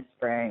light and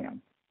spraying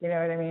them. You know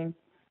what I mean?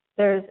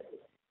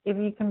 If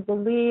you can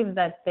believe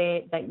that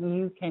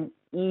you can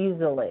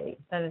easily,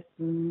 that it's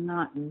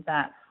not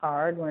that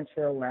hard once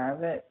you're aware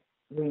of it,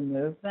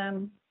 remove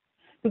them.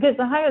 Because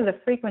the higher the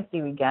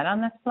frequency we get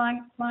on this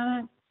planet,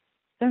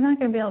 they're not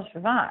going to be able to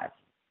survive.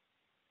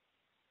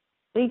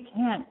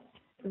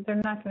 They're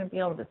not going to be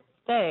able to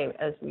stay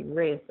as we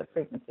raise the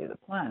frequency of the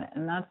planet.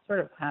 And that's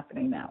sort of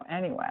happening now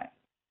anyway.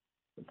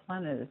 The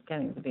planet is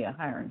getting to be a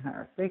higher and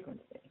higher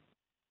frequency.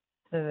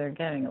 So they're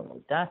getting a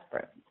little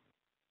desperate.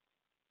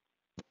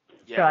 So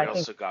yeah, we I think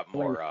also got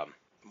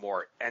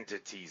more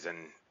entities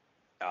and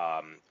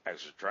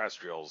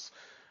extraterrestrials,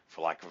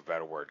 for lack of a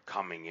better word,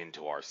 coming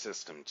into our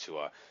system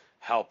to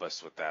help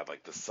us with that.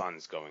 Like the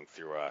sun's going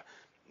through a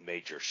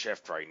major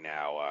shift right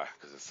now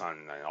because the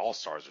sun and all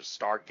stars are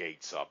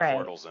stargates, right.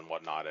 portals and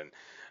whatnot. And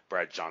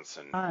Brad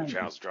Johnson from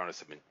Channels Jonas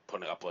have been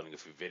uploading a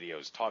few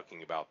videos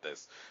talking about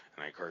this,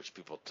 and I encourage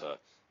people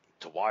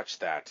to watch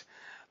that.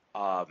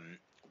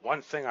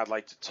 One thing I'd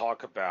like to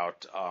talk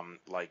about,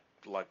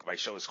 like my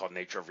show is called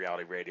Nature of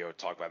Reality Radio,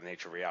 talk about the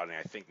nature of reality. And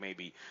I think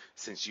maybe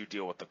since you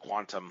deal with the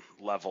quantum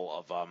level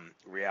of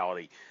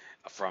reality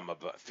from a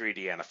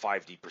 3D and a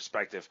 5D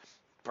perspective,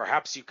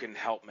 perhaps you can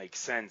help make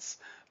sense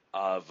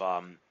of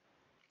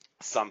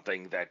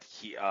something that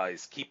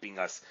is keeping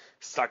us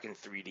stuck in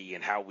 3D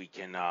and how we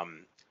can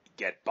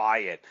get by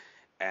it,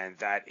 and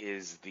that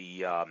is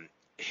the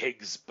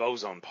Higgs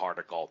boson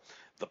particle,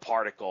 the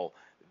particle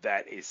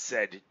that is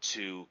said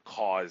to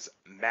cause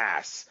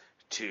mass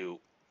to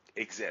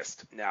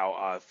exist. Now,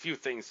 a few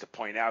things to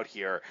point out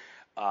here.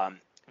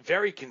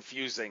 Very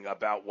confusing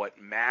about what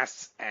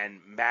mass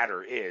and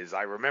matter is.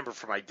 I remember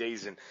from my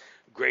days in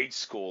grade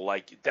school,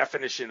 like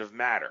definition of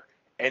matter,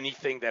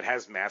 anything that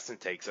has mass and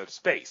takes up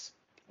space.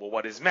 Well,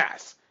 what is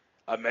mass?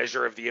 a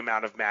measure of the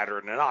amount of matter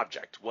in an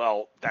object.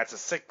 Well, that's a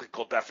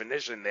cyclical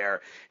definition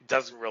there. It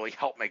doesn't really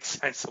help make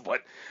sense of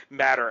what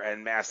matter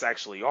and mass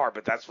actually are,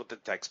 but that's what the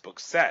textbook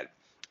said.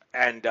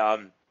 And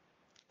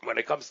when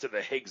it comes to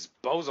the Higgs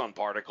boson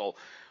particle,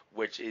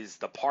 which is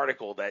the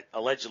particle that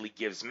allegedly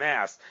gives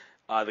mass,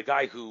 the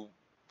guy who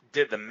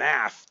did the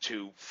math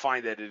to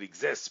find that it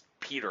exists,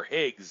 Peter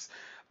Higgs,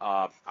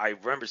 I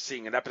remember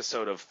seeing an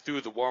episode of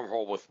Through the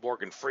Wormhole with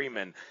Morgan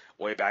Freeman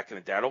way back in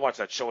the day. I don't watch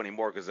that show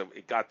anymore because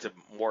it got to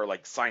more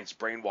like science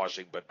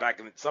brainwashing, but back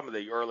in some of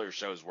the earlier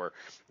shows were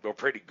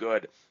pretty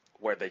good,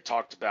 where they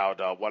talked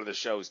about one of the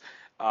shows.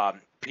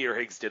 Peter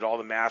Higgs did all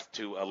the math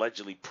to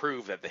allegedly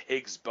prove that the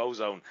Higgs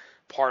boson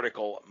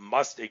particle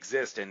must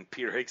exist, and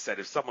Peter Higgs said,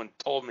 if someone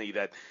told me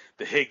that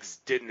the Higgs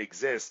didn't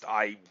exist,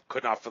 I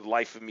could not for the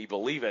life of me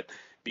believe it,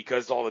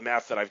 because all the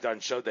math that I've done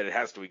showed that it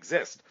has to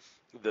exist.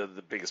 The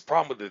biggest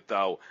problem with it,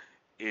 though,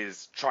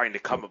 is trying to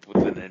come up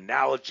with an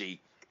analogy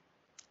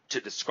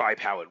to describe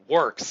how it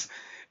works.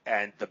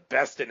 And the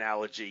best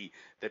analogy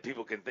that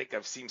people can think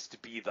of seems to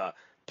be the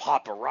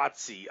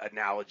paparazzi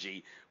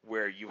analogy,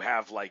 where you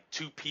have like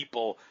two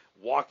people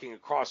walking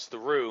across the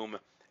room.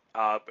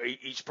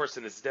 Each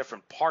person is a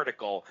different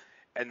particle,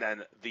 and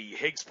then the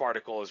Higgs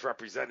particle is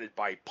represented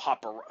by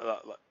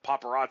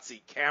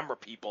paparazzi camera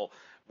people,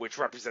 which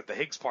represent the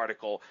Higgs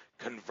particle,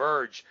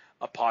 converge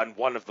upon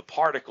one of the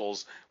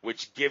particles,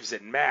 which gives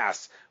it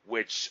mass,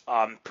 which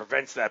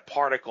prevents that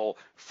particle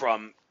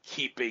from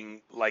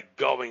keeping like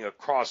going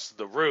across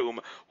the room,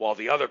 while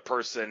the other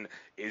person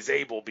is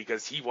able,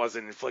 because he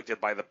wasn't inflicted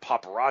by the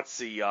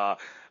paparazzi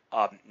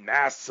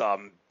mass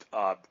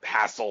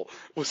hassle,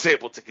 was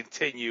able to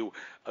continue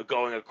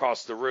going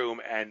across the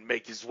room and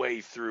make his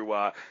way through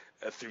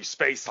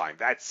space-time.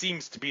 That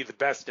seems to be the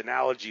best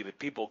analogy that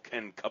people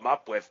can come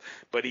up with,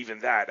 but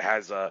even that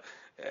has a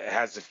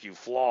few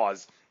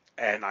flaws.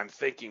 And I'm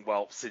thinking,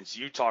 well, since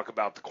you talk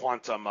about the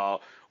quantum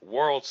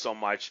world so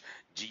much,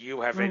 do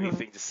you have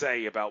anything to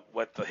say about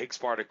what the Higgs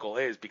particle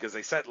is? Because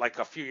they said, like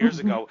a few years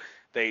ago,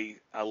 they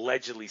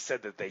allegedly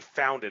said that they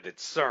found it at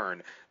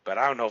CERN, but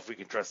I don't know if we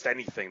can trust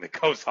anything that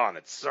goes on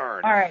at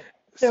CERN. All right.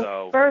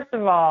 So first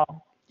of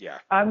all, yeah,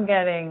 I'm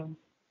getting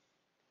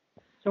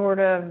sort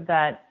of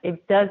that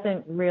it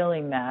doesn't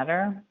really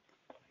matter,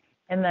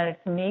 and that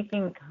it's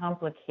making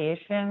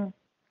complication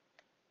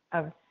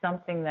of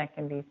something that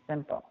can be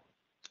simple.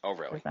 Oh,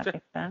 really? Does that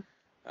make sense?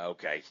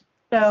 Okay.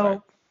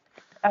 So,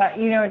 I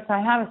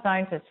have a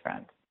scientist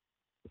friend,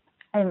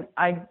 and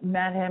I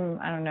met him,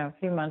 I don't know, a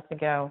few months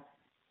ago,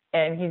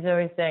 and he's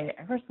always saying,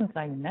 ever since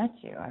I met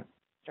you, I've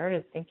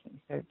started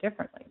thinking so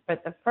differently.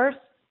 But the first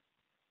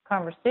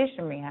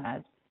conversation we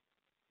had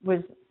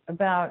was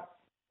about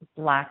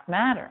black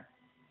matter.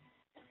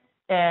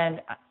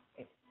 And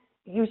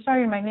he was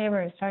talking to my neighbor,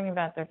 he was talking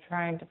about they're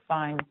trying to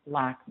find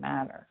black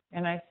matter.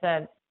 And I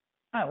said,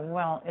 oh,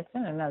 well, it's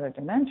in another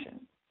dimension.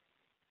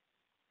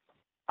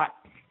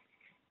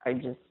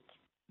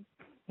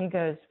 He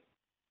goes,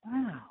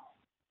 wow,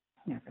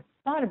 I never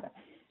thought about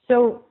it.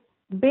 So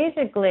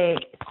basically,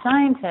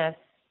 scientists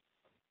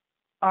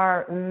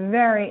are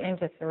very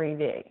into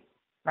 3D,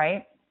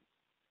 right?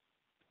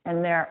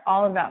 And they're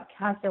all about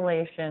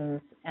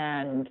calculations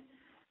and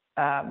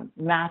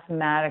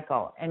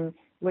mathematical. And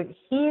what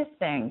he's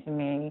saying to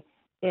me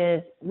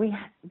is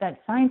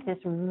that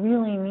scientists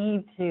really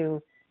need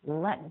to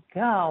let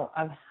go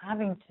of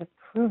having to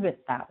prove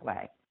it that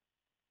way.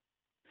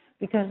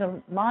 Because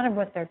a lot of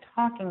what they're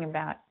talking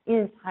about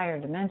is higher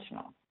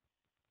dimensional.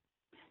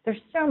 There's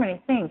so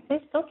many things.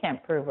 They still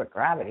can't prove what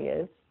gravity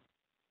is.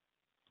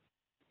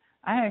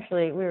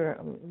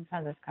 We've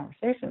had this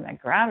conversation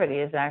that gravity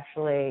is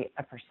actually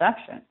a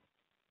perception.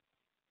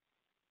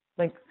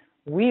 Like,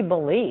 we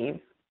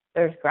believe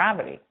there's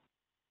gravity,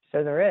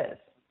 so there is.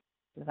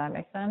 Does that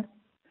make sense?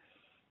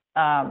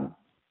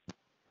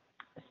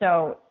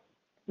 So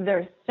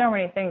there's so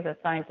many things that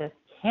scientists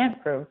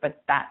can't prove,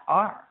 but that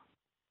are.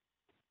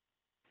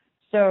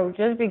 So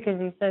just because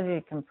he says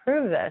he can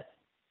prove this,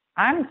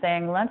 I'm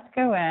saying let's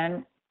go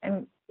in,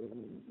 and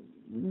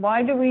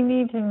why do we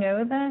need to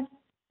know this?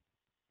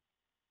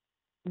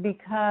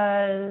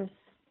 Because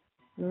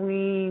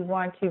we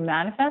want to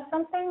manifest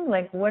something?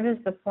 Like, what is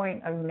the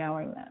point of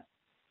knowing this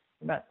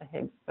about the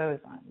Higgs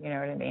boson? You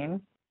know what I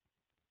mean?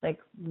 Like,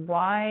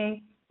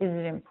 why is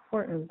it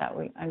important that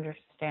we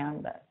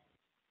understand this,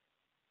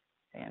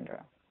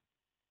 Sandra?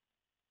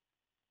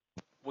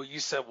 Well,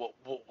 you said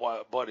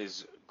what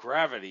is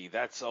gravity?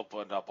 That's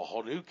opened up a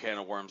whole new can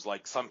of worms.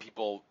 Like, some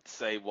people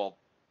say, well,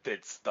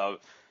 it's the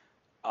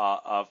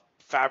a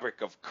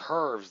fabric of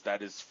curves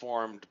that is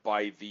formed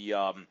by the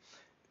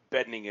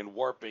bending and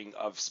warping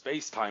of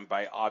space-time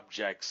by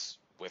objects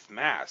with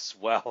mass.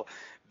 Well,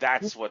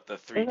 that's what the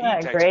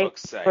 3D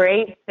textbooks say.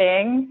 Great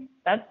thing.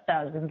 That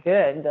sounds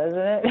good, doesn't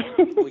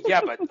it? Well,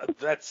 yeah, but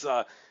that's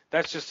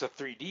just a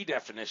 3D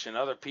definition.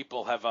 Other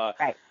people have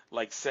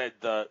said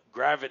the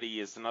gravity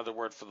is another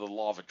word for the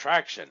law of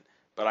attraction.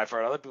 But I've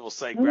heard other people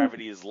say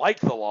gravity is like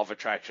the law of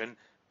attraction,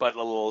 but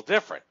a little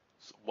different.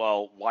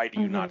 Well, why do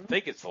you not Mm-hmm.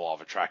 think it's the law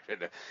of attraction?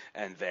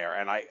 And there,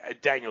 and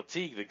Daniel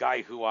Teague, the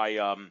guy who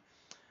I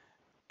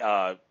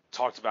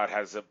talked about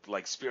has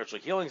like spiritual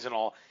healings and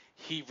all.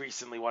 He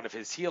recently, one of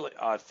his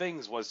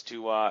things was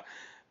to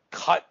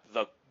cut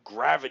the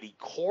gravity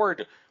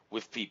cord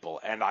with people,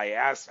 and I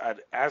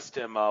asked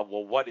him,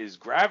 well, what is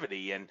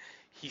gravity? And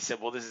he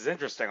said, well, this is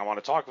interesting. I want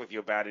to talk with you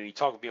about it. And he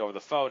talked with me over the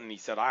phone, and he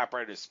said, I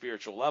operate at a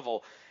spiritual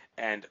level,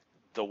 and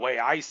the way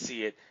I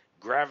see it,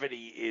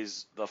 gravity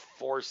is the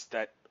force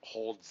that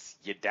holds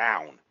you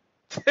down.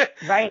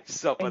 Right.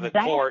 So, but the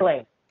cord,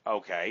 Exactly.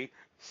 okay.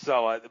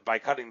 So by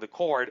cutting the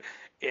cord,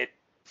 it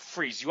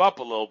frees you up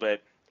a little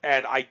bit.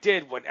 And I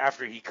did when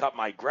after he cut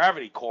my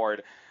gravity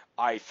cord,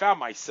 I found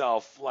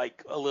myself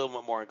like a little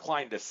bit more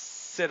inclined to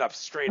sit up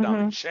straight on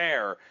the Mm-hmm.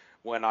 chair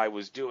when I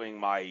was doing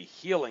my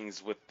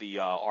healings with the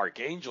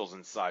archangels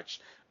and such.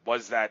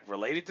 Was that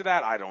related to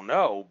that? I don't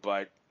know,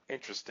 but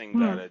interesting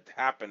that Hmm. it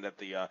happened at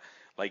the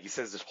like he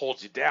says, it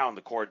holds you down.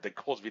 The cord that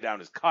holds me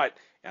down is cut,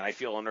 and I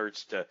feel an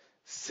urge to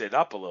sit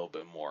up a little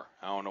bit more.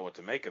 I don't know what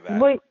to make of that,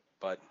 Well,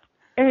 but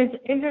and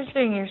it's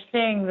interesting you're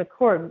saying the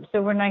cord.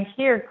 So when I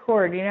hear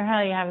cord, you know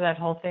how you have that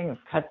whole thing of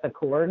cut the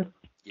cord,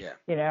 yeah.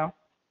 you know,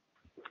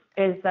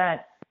 is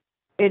that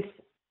it's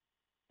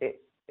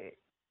it,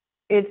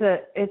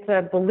 it's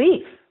a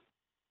belief,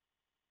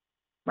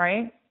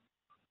 right?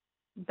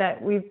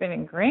 That we've been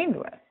ingrained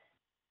with.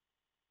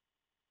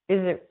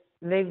 Is it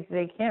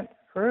they can't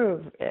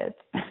prove it,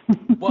 you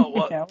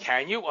Well, know?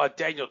 can you?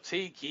 Daniel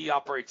Teague, he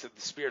operates at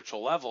the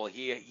spiritual level.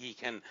 He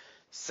can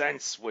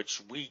sense,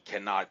 which we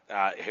cannot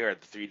here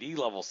at the 3D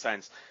level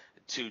sense,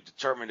 to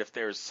determine if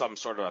there's some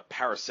sort of a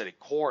parasitic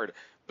cord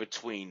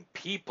between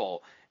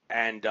people.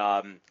 And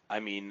I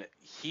mean,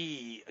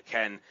 he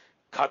can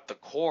cut the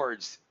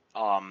cords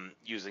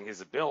using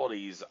his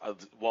abilities.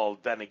 Well,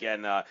 then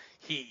again,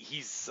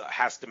 he's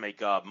has to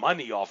make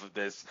money off of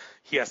this.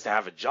 He has to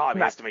have a job.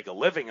 He Right, has to make a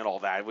living and all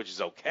that, which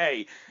is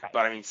okay. right,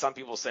 But I mean, some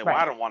people say, well,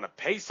 I right. don't want to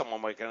pay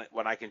someone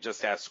when I can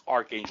just ask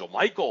Archangel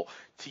Michael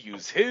to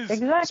use his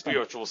Exactly.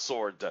 spiritual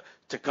sword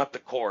to cut the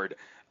cord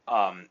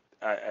in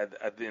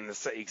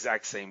the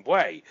exact same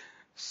way.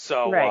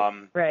 So,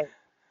 Right, right.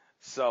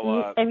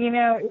 so And you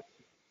know,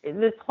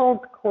 this whole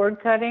cord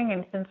cutting,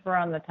 and since we're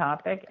on the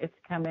topic, it's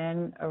come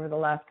in over the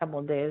last couple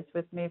of days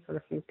with me for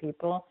a few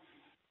people.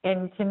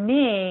 And to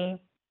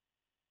me,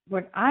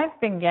 what I've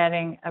been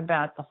getting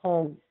about the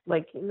whole,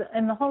 like,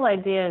 and the whole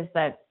idea is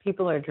that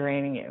people are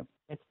draining you.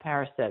 It's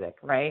parasitic,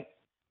 right?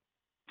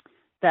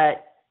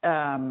 That,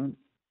 and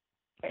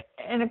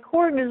a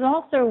cord is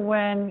also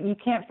when you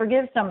can't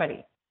forgive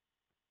somebody,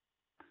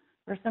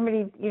 or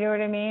somebody, you know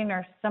what I mean?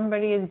 Or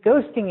somebody is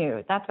ghosting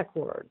you. That's a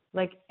cord.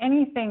 Like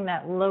anything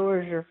that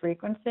lowers your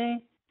frequency.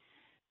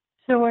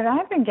 So what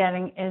I've been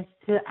getting is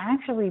to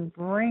actually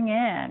bring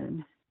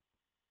in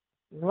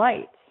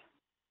light,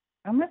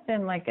 almost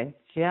in like a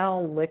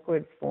gel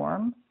liquid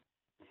form,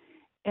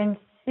 and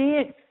see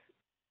it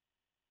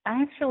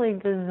actually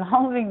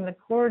dissolving the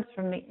cords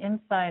from the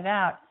inside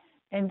out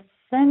and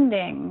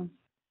sending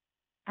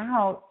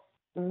out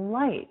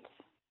light.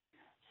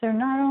 So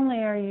not only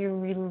are you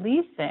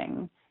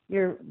releasing,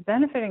 you're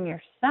benefiting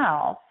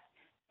yourself,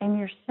 and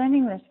you're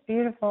sending this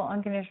beautiful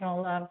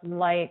unconditional love,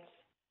 light,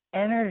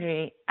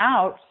 energy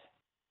out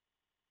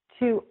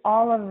to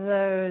all of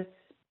those,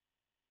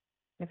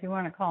 if you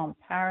want to call them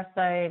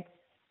parasites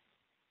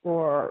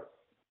or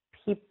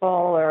people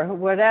or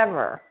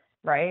whatever,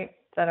 right,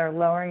 that are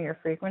lowering your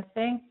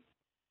frequency.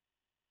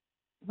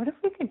 What if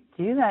we could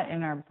do that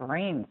in our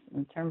brains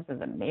in terms of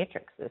the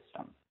matrix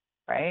system,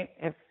 right?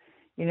 If,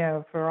 you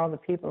know, for all the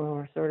people who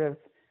are sort of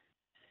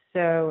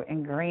so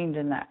ingrained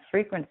in that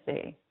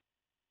frequency,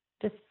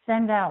 just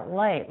send out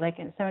light. Like,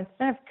 so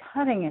instead of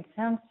cutting, it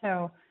sounds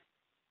so,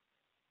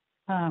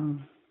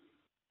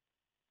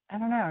 I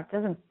don't know, it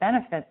doesn't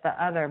benefit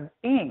the other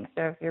being.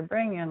 So if you're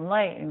bringing in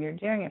light and you're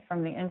doing it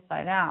from the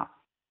inside out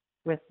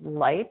with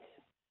light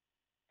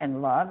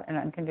and love and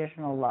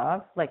unconditional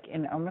love, like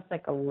in almost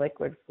like a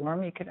liquid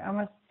form, you could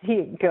almost see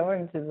it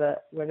going to the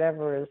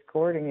whatever is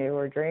cording you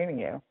or draining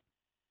you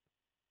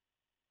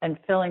and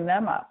filling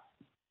them up.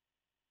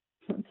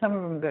 Some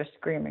of them go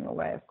screaming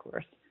away, of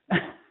course.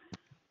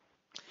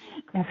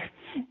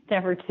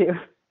 never,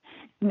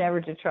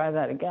 never to try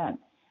that again.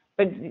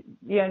 But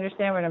you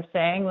understand what I'm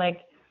saying?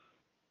 Like,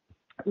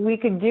 we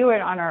could do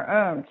it on our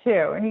own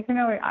too. And you can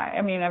always,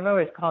 I mean, I've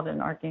always called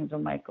in Archangel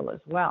Michael as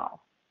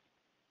well.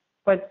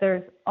 But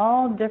there's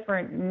all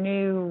different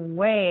new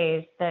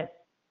ways that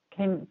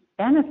can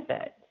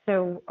benefit.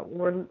 So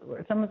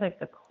it's almost like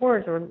the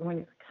cords, or when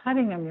you're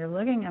cutting them, you're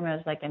looking at them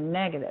as like a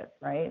negative,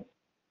 right?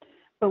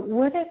 But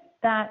what if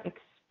that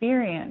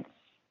experience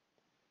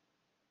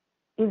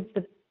is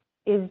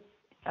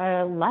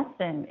a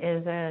lesson,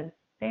 is a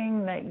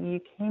thing that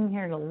you came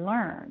here to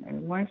learn?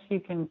 And once you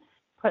can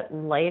put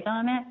light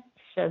on it,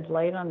 shed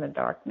light on the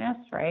darkness,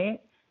 right,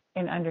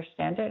 and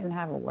understand it and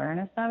have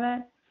awareness of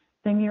it,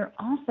 then you're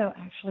also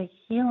actually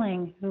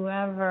healing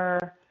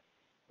whoever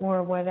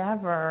or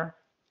whatever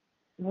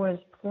was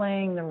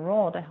playing the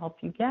role to help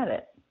you get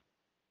it.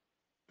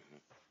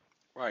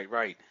 Right,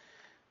 right.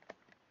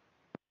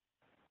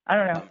 I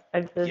don't know.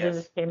 It Yes.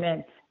 just came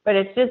in, but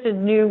it's just a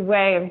new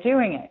way of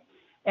doing it.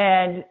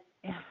 And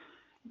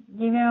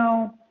you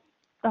know,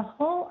 the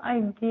whole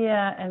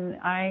idea, and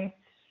I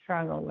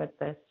struggle with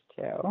this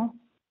too,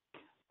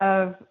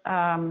 of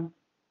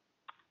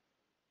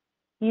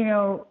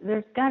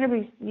there's got to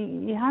be,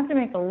 you have to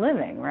make a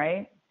living,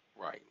 right?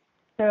 Right.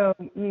 So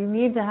you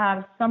need to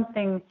have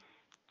something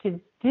to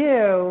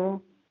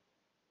do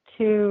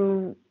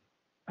to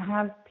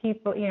have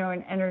people,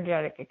 an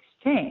energetic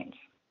exchange.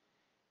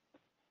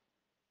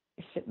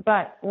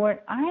 But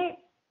what I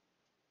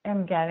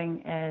am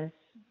getting is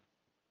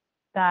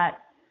that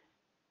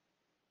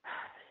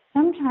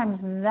sometimes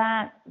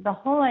that the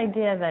whole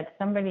idea that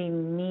somebody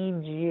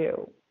needs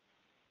you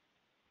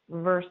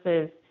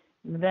versus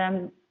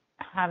them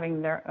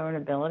having their own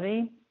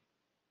ability,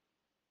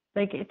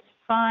 like it's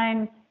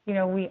fine.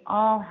 We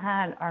all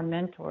had our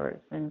mentors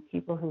and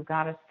people who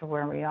got us to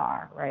where we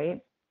are, right?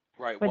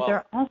 Right. But Well,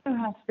 there also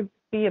has to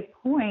be a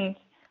point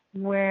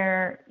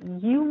where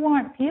you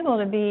want people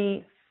to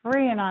be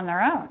free and on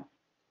their own.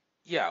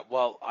 yeah.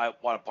 Well, I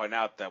want to point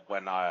out that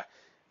when I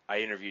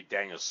interviewed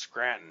Daniel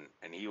Scranton,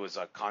 and he was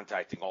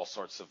contacting all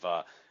sorts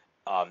of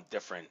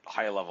different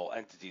high-level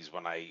entities.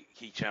 When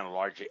he channeled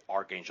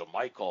Archangel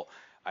Michael,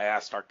 I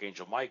asked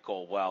Archangel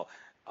Michael, well,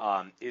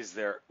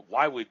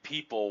 why would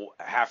people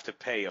have to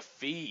pay a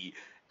fee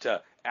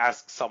to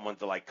ask someone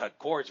to like cut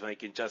cords when they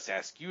can just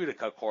ask you to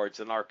cut cords?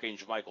 And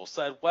Archangel Michael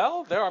said,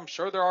 well, I'm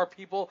sure there are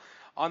people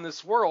on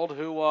this world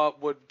who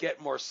would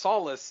get more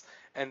solace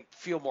and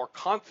feel more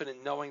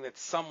confident knowing that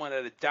someone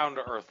at a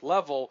down-to-earth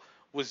level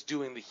was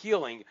doing the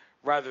healing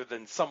rather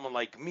than someone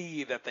like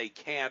me that they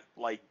can't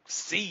like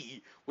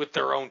see with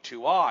their own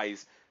two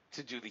eyes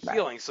to do the Right.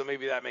 healing. So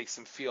maybe that makes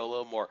them feel a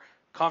little more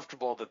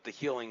comfortable that the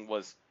healing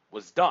was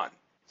done.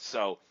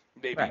 So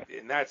maybe Right.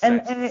 in that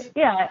And, sense, and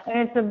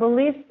it's a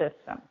belief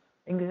system.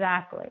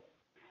 Exactly.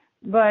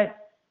 But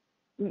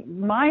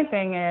my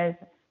thing is,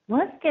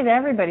 let's get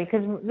everybody,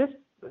 because this,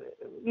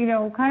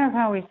 kind of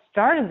how we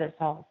started this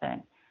whole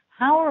thing.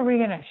 How are we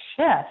going to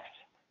shift?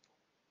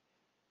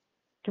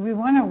 Do we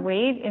want to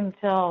wait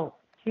until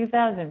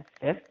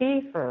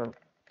 2050 for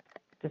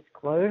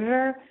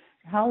disclosure?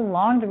 How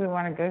long do we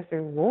want to go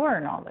through war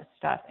and all this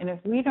stuff? And if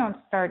we don't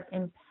start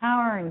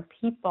empowering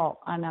people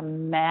on a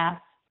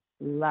mass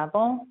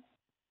level,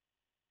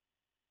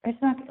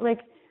 it's not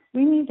like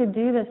we need to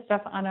do this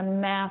stuff on a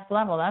mass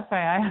level. That's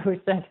why I always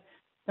said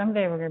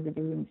someday we're going to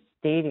be doing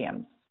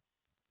stadiums,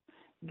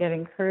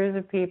 getting crews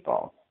of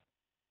people,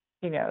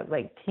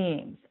 like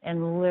teams,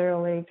 and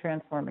literally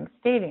transforming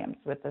stadiums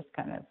with this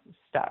kind of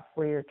stuff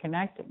where you're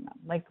connecting them.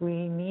 Like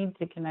we need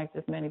to connect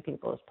as many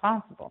people as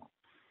possible.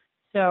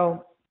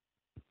 So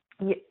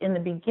in the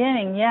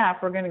beginning, if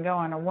we're going to go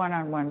on a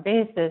one-on-one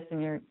basis,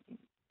 and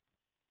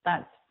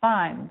that's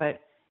fine.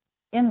 But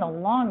in the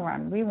long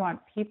run, we want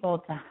people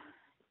to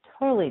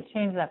totally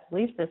change that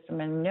belief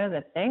system and know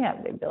that they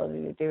have the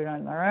ability to do it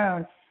on their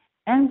own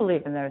and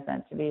believe in those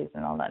entities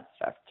and all that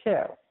stuff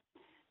too.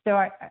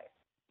 So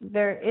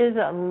there is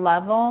a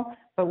level,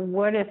 but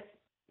what if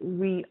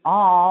we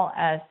all,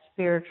 as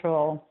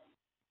spiritual,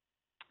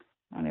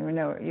 I don't even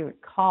know what you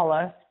would call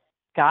us,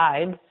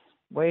 guides,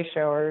 way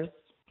showers,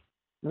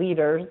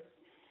 leaders,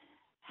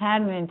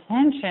 had an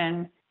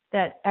intention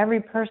that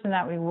every person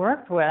that we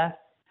worked with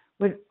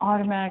would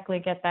automatically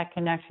get that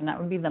connection. That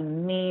would be the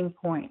main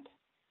point,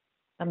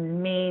 the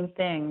main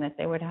thing, that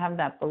they would have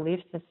that belief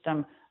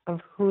system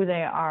of who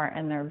they are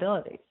and their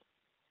abilities.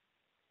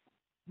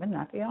 Wouldn't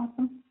that be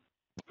awesome?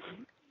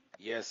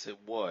 yes, it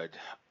would.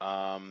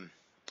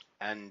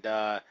 And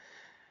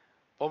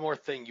one more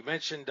thing, you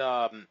mentioned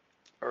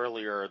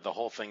earlier the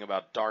whole thing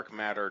about dark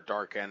matter,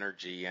 dark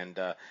energy, and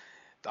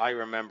I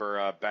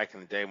remember back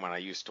in the day when I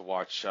used to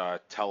watch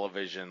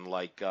television,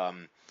 like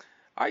I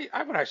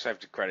would actually have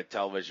to credit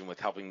television with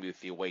helping me with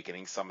the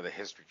awakening, some of the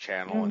History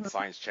Channel and Mm-hmm.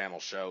 Science Channel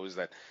shows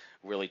that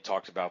really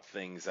talked about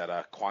things at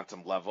a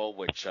quantum level,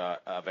 which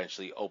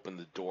eventually opened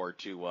the door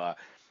to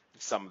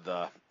some of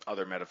the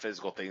other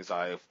metaphysical things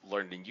I've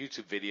learned in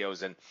YouTube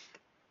videos. And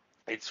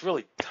it's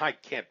really, I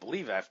can't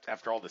believe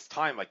after all this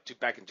time, like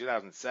back in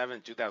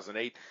 2007,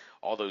 2008,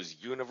 all those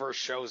universe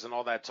shows and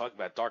all that talk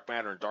about dark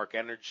matter and dark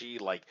energy,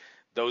 like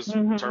those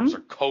terms are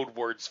Mm-hmm. code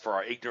words for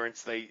our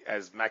ignorance. They,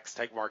 as Max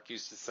Tegmark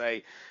used to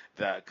say,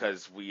 that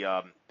because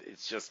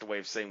it's just a way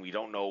of saying we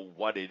don't know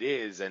what it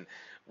is. And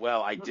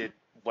well, I did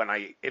when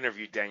I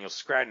interviewed Daniel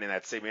Scranton in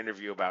that same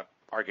interview about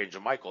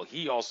Archangel Michael.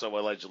 He also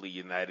allegedly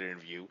in that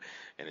interview,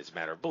 and it's a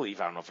matter of belief.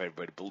 I don't know if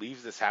anybody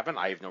believes this happened.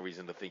 I have no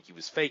reason to think he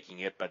was faking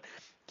it, but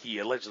he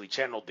allegedly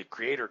channeled the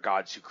creator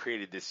gods who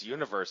created this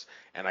universe.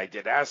 And I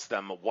did ask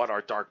them, what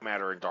are dark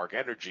matter and dark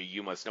energy?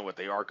 You must know what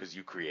they are because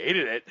you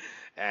created it.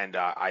 And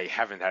I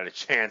haven't had a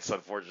chance,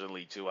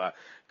 unfortunately, to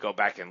go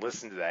back and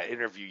listen to that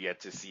interview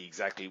yet to see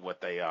exactly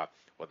what they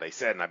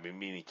said. And I've been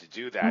meaning to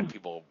do that.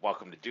 People are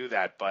welcome to do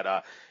that.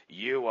 But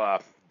you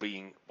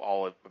being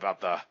all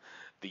about the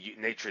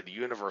nature of the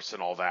universe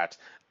and all that,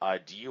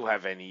 do you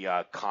have any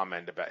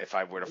comment about if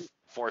I were to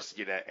forcing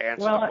you to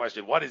answer the Well,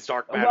 question: what is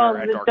dark matter well,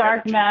 and the dark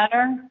dark energy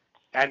matter.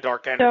 and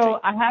dark So energy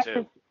I have too?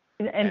 to,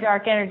 and And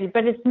dark energy,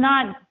 but it's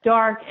not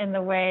dark in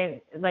the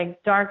way,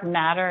 like dark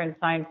matter in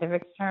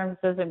scientific terms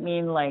doesn't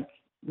mean like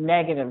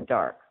negative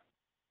dark.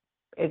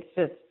 It's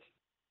just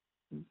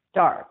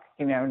dark,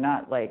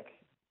 not like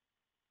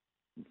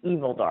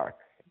evil dark.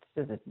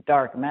 It's just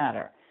dark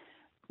matter.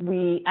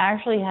 We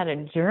actually had a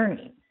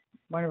journey.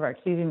 One of our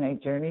Tuesday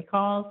night journey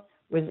calls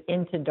was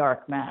into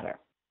dark matter.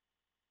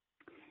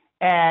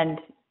 And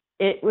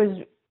it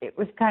was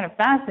kind of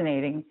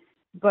fascinating,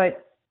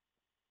 but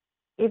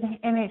it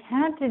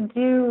had to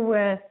do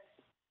with,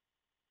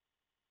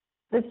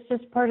 it's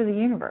just part of the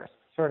universe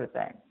sort of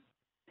thing.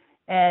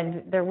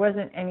 And there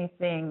wasn't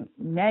anything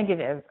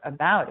negative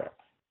about it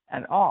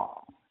at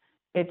all.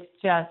 It's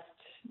just,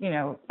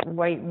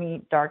 white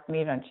meat, dark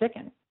meat on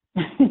chicken.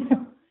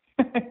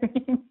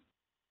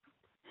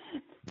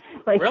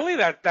 Like, really,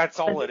 that's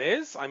all it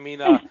is? I mean,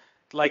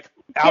 like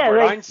yeah, Albert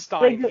like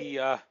Einstein, he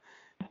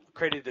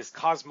created this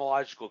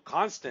cosmological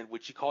constant,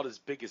 which he called his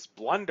biggest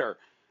blunder.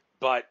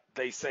 But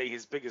they say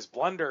his biggest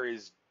blunder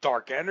is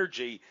dark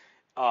energy.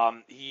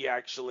 He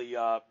actually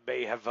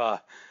may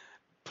have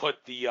put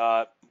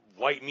the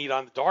white meat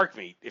on the dark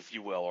meat, if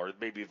you will, or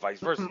maybe vice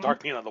versa, mhm,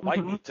 dark meat on the white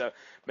mhm. meat to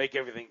make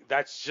everything.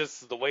 That's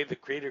just the way the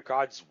creator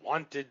gods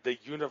wanted the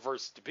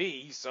universe to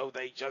be, so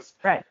they just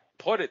Right.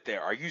 put it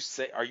there. Are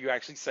you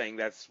actually saying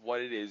that's what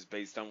it is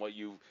based on what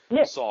you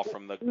Yeah, saw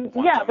from the yeah,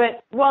 quantum?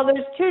 but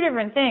there's two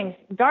different things.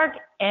 Dark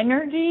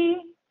energy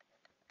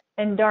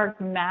and dark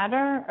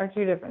matter are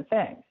two different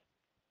things.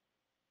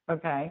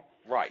 Okay.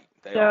 Right,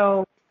 they are.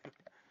 So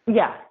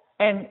yeah,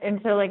 and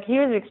so like he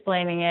was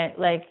explaining it,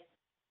 like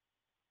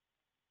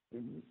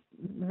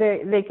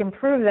they can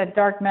prove that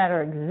dark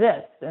matter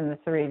exists in the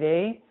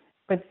 3D,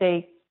 but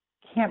they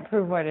can't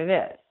prove what it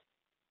is,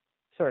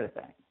 sort of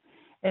thing.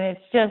 And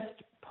it's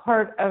just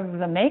part of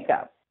the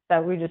makeup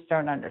that we just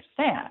don't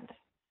understand.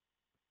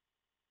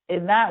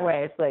 In that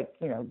way, it's like,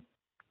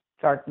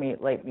 dark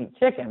meat, light meat,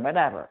 chicken,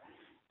 whatever.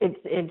 It's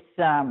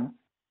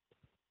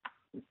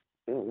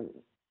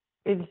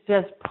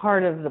just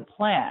part of the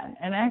plan.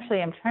 And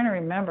actually, I'm trying to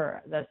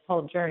remember this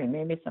whole journey.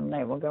 Maybe some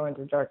night we'll go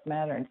into dark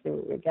matter and see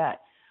what we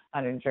get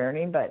on a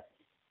journey. But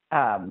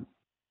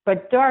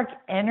dark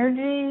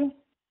energy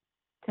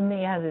to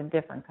me has a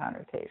different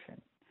connotation.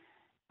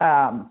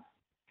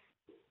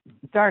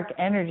 Dark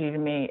energy to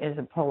me is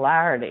a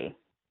polarity,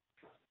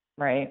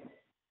 right?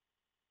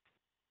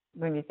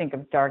 When you think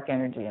of dark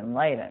energy and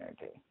light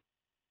energy.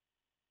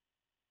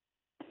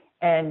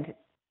 And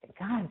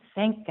God,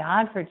 thank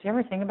God for, did you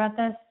ever think about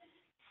this?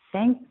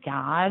 Thank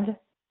God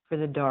for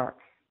the dark.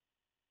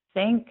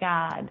 Thank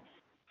God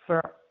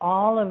for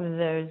all of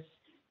those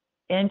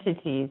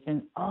entities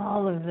and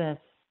all of this,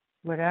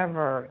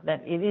 whatever,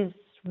 that it has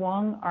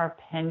swung our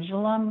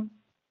pendulum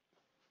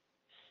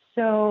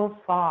so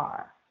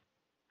far.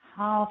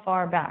 How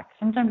far back?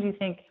 Sometimes you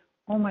think,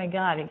 oh my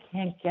God, it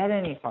can't get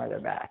any farther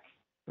back,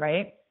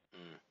 right?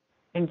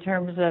 In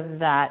terms of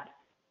that,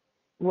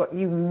 what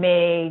you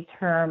may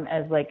term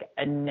as like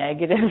a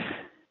negative.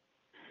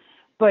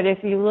 But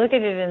if you look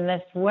at it in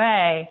this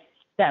way,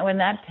 that when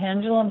that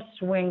pendulum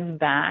swings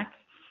back,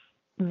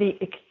 the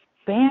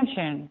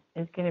expansion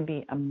is going to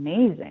be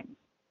amazing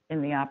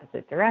in the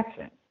opposite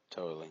direction.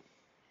 Totally.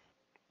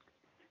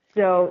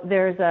 So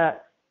there's a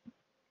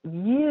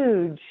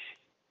huge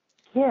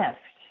gift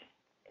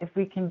if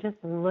we can just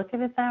look at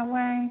it that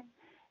way.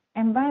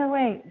 And by the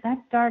way, that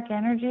dark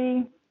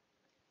energy,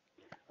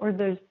 or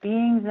those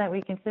beings that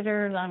we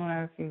consider, I don't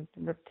know if you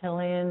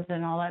reptilians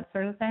and all that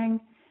sort of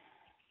thing,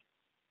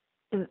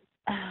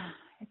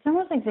 it's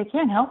almost like they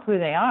can't help who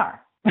they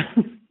are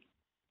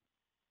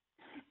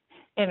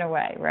in a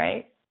way,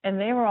 right? And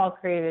they were all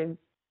created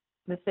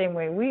the same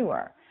way we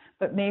were,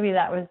 but maybe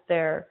that was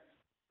their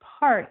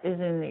part,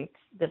 is in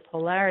the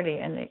polarity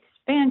and the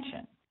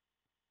expansion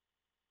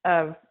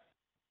of,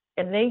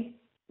 and they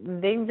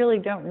really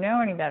don't know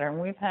any better. And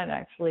we've had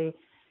actually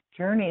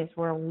journeys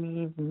where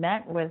we've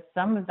met with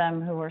some of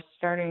them who are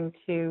starting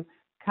to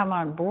come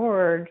on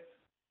board,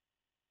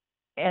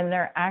 and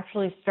they're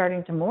actually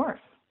starting to morph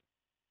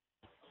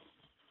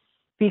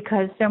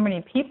because so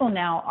many people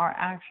now are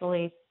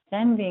actually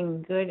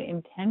sending good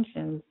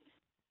intentions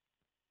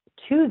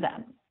to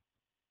them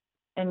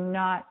and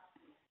not,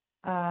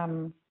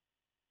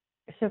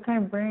 so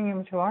kind of bringing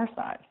them to our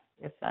side,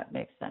 if that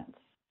makes sense.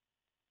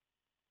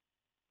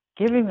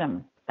 Giving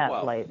them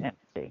that light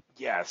energy.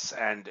 Yes,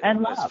 and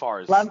love. as far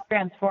as Love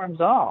transforms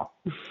all.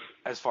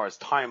 as far as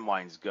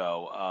timelines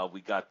go,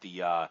 we got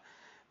the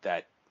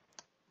that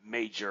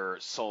major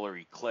solar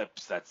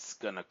eclipse that's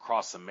going to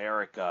cross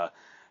America.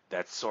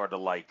 That's sort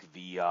of like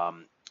the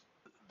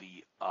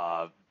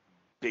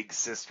big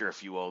sister,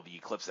 if you will, the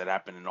eclipse that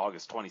happened in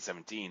August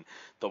 2017,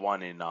 the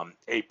one in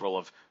April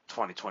of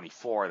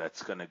 2024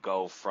 that's going to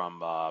go from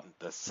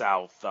the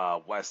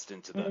southwest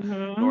into the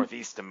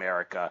northeast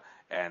America,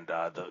 and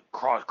the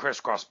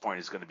crisscross point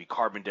is going to be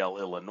Carbondale,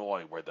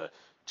 Illinois, where the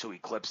two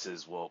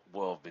eclipses will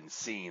have been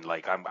seen.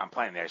 Like I'm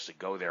planning to actually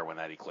go there when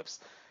that eclipse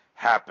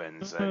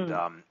happens, and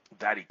Mm-hmm.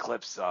 that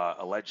eclipse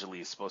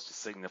allegedly is supposed to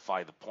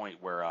signify the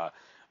point where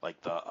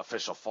like the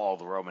official fall of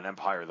the Roman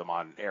Empire, the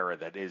modern era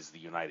that is the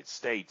United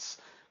States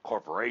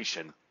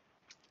corporation.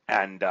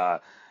 And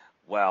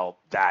well,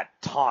 that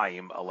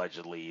time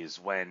allegedly is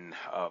when,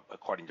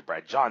 according to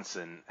Brad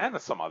Johnson and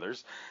some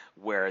others,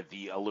 where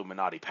the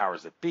Illuminati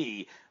powers that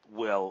be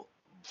will,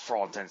 for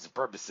all intents and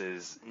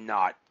purposes,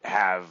 not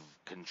have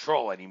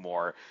control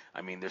anymore.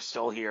 I mean, they're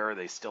still here.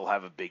 They still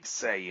have a big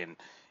say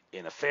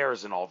in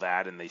affairs and all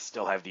that, and they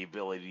still have the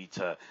ability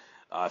to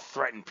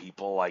threaten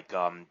people, like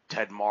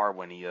Ted Marr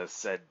when he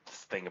said this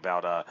thing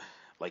about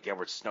like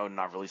Edward Snowden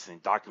not releasing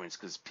documents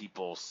because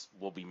people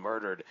will be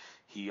murdered.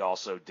 He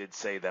also did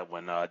say that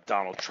when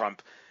Donald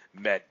Trump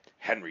met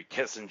Henry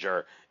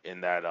Kissinger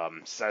in that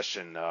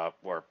session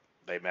where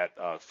they met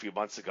a few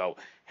months ago,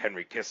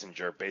 Henry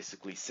Kissinger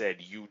basically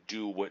said, "You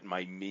do what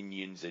my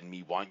minions and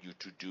me want you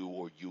to do,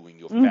 or you and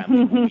your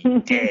family will be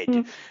dead."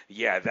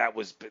 Yeah,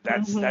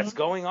 that's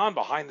going on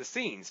behind the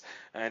scenes,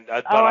 and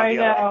Oh, but on I the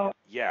other, know.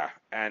 yeah,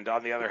 and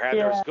on the other hand,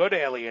 there's Yeah, good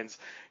aliens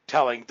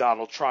telling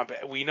Donald Trump,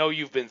 "We know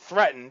you've been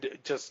threatened.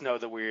 Just know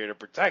that we're here to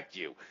protect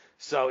you."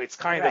 So it's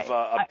kind of right.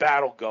 a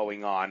battle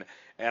going on,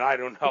 and I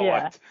don't know Yeah.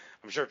 what.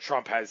 I'm sure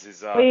Trump has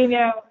his Well,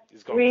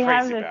 he's going we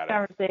have crazy this about it.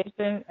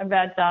 conversation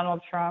about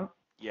Donald Trump,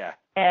 Yeah.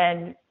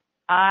 and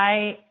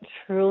I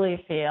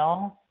truly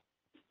feel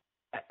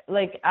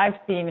like I've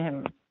seen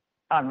him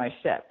on my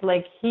ship.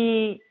 Like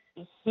he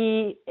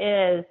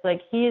is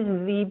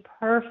the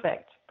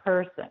perfect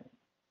person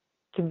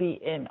to be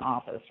in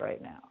office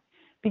right now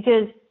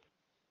because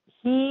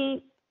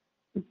he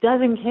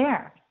doesn't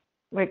care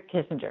what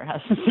Kissinger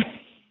has to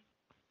say.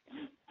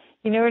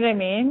 You know what I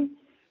mean?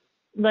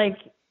 Like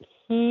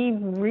he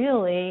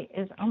really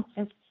is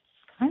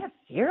kind of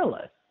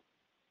fearless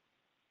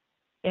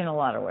in a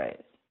lot of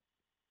ways.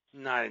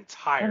 Not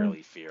And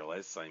entirely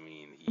fearless. I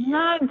mean, he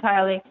not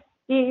entirely.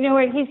 You know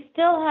what? He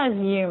still has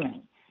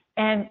human.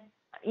 And,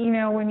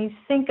 when you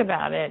think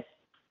about it,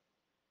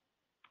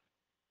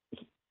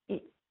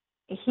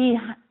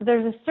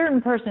 there's a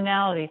certain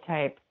personality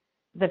type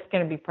that's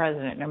going to be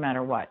president no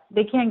matter what.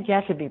 They can't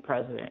get to be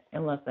president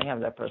unless they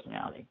have that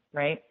personality,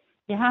 right?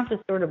 You have to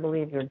sort of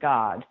believe you're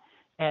God.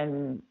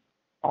 And,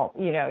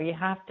 you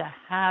have to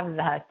have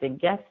that to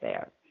get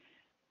there.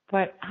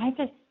 But I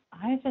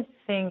just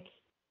think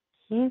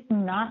he's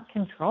not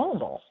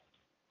controllable.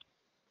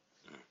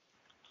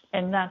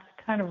 And that's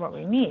kind of what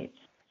we need.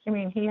 I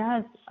mean, he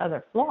has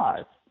other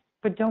flaws,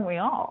 but don't we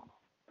all?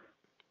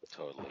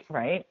 totally,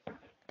 Right?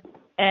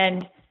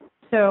 And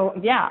so,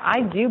 yeah,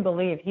 I do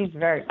believe he's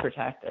very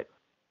protected.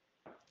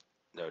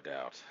 no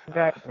doubt.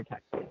 Very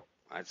protected.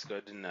 That's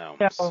good to know.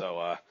 So,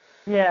 So,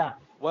 yeah.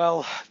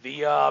 well,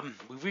 the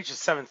we've reached the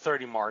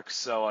 7:30 mark,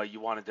 so you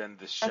wanted to end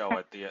this show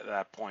at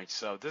that point.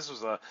 So this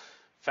was a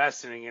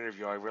fascinating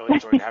interview. I really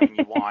enjoyed having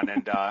you on,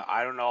 and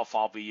I don't know if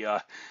I'll be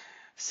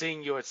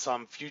seeing you at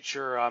some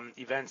future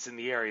events in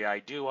the area. I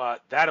do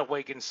that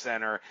Awaken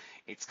Center.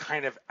 It's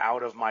kind of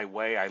out of my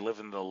way. I live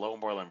in the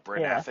Lowermoreland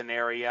Yeah. Bryn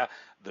area.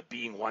 The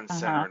Being One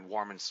Center Uh-huh. in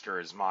Warminster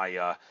is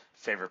my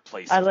favorite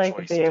place I of like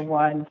the choice to big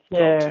one,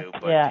 go too. to.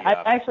 But Yeah. the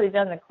I've actually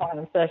done the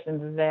quantum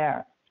sessions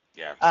there.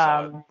 yeah,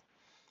 so Um,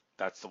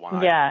 that's the one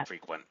I yeah.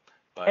 frequent.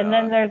 But And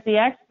then there's the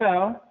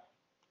expo,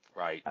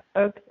 right.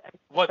 Oaks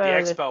What, the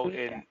Expo this expo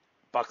weekend. in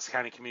Bucks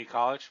County Community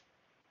College?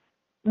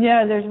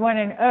 Yeah, there's one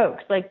in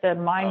Oaks, like the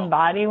Oh, Mind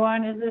Body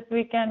one is this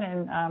weekend,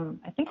 and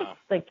I think it's oh,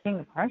 like King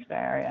of Prussia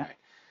area. okay.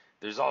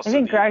 There's I also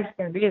think the Greg's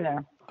going to be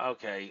there.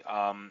 okay,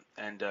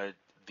 and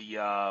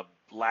the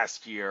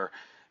last year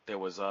there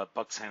was a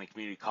Bucks County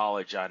Community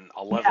College on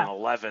Yeah.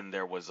 11/11.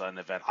 There was an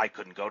event. I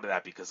couldn't go to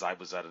that because I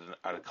was at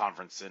a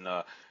conference in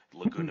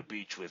Laguna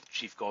Beach with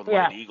Chief Golden Yeah,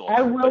 White Eagle.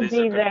 I But will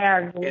be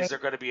there is there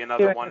going to be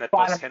another doing one the at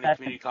Bucks quantum County session.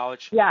 Community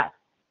College? Yeah,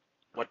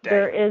 What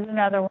there day? is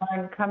another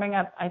one coming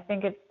up. I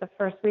think it's the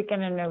first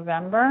weekend in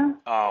November,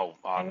 Oh,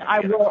 I'm and going to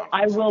be at a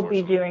I conference, will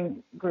be unfortunately.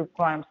 doing group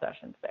quantum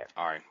sessions there.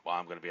 All right. Well,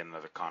 I'm going to be at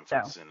another So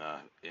conference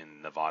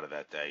in Nevada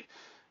that day,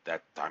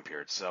 that time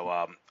period.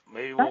 So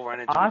maybe that's we'll run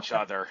into each awesome.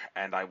 other,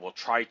 and I will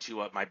try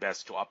to my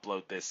best to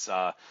upload this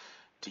to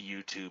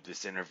YouTube,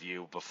 this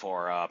interview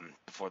before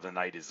the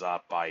night is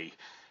up. I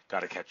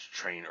got to catch a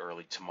train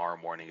early tomorrow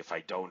morning. If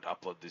I don't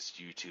upload this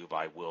to YouTube,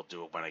 I will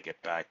do it when I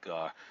get back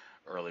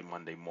early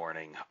Monday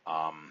morning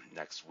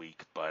next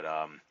week. But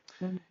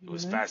it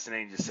was Mm-hmm.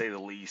 fascinating to say the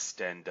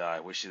least, and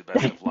I wish you the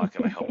best of luck,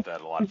 and I hope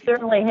that a lot You of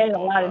people certainly will be hit a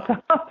able lot of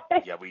to.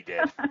 topics. Yeah, we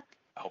did.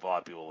 I hope a lot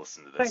of people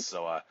listen to this. But,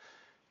 So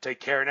take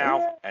care now,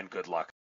 yeah. and good luck.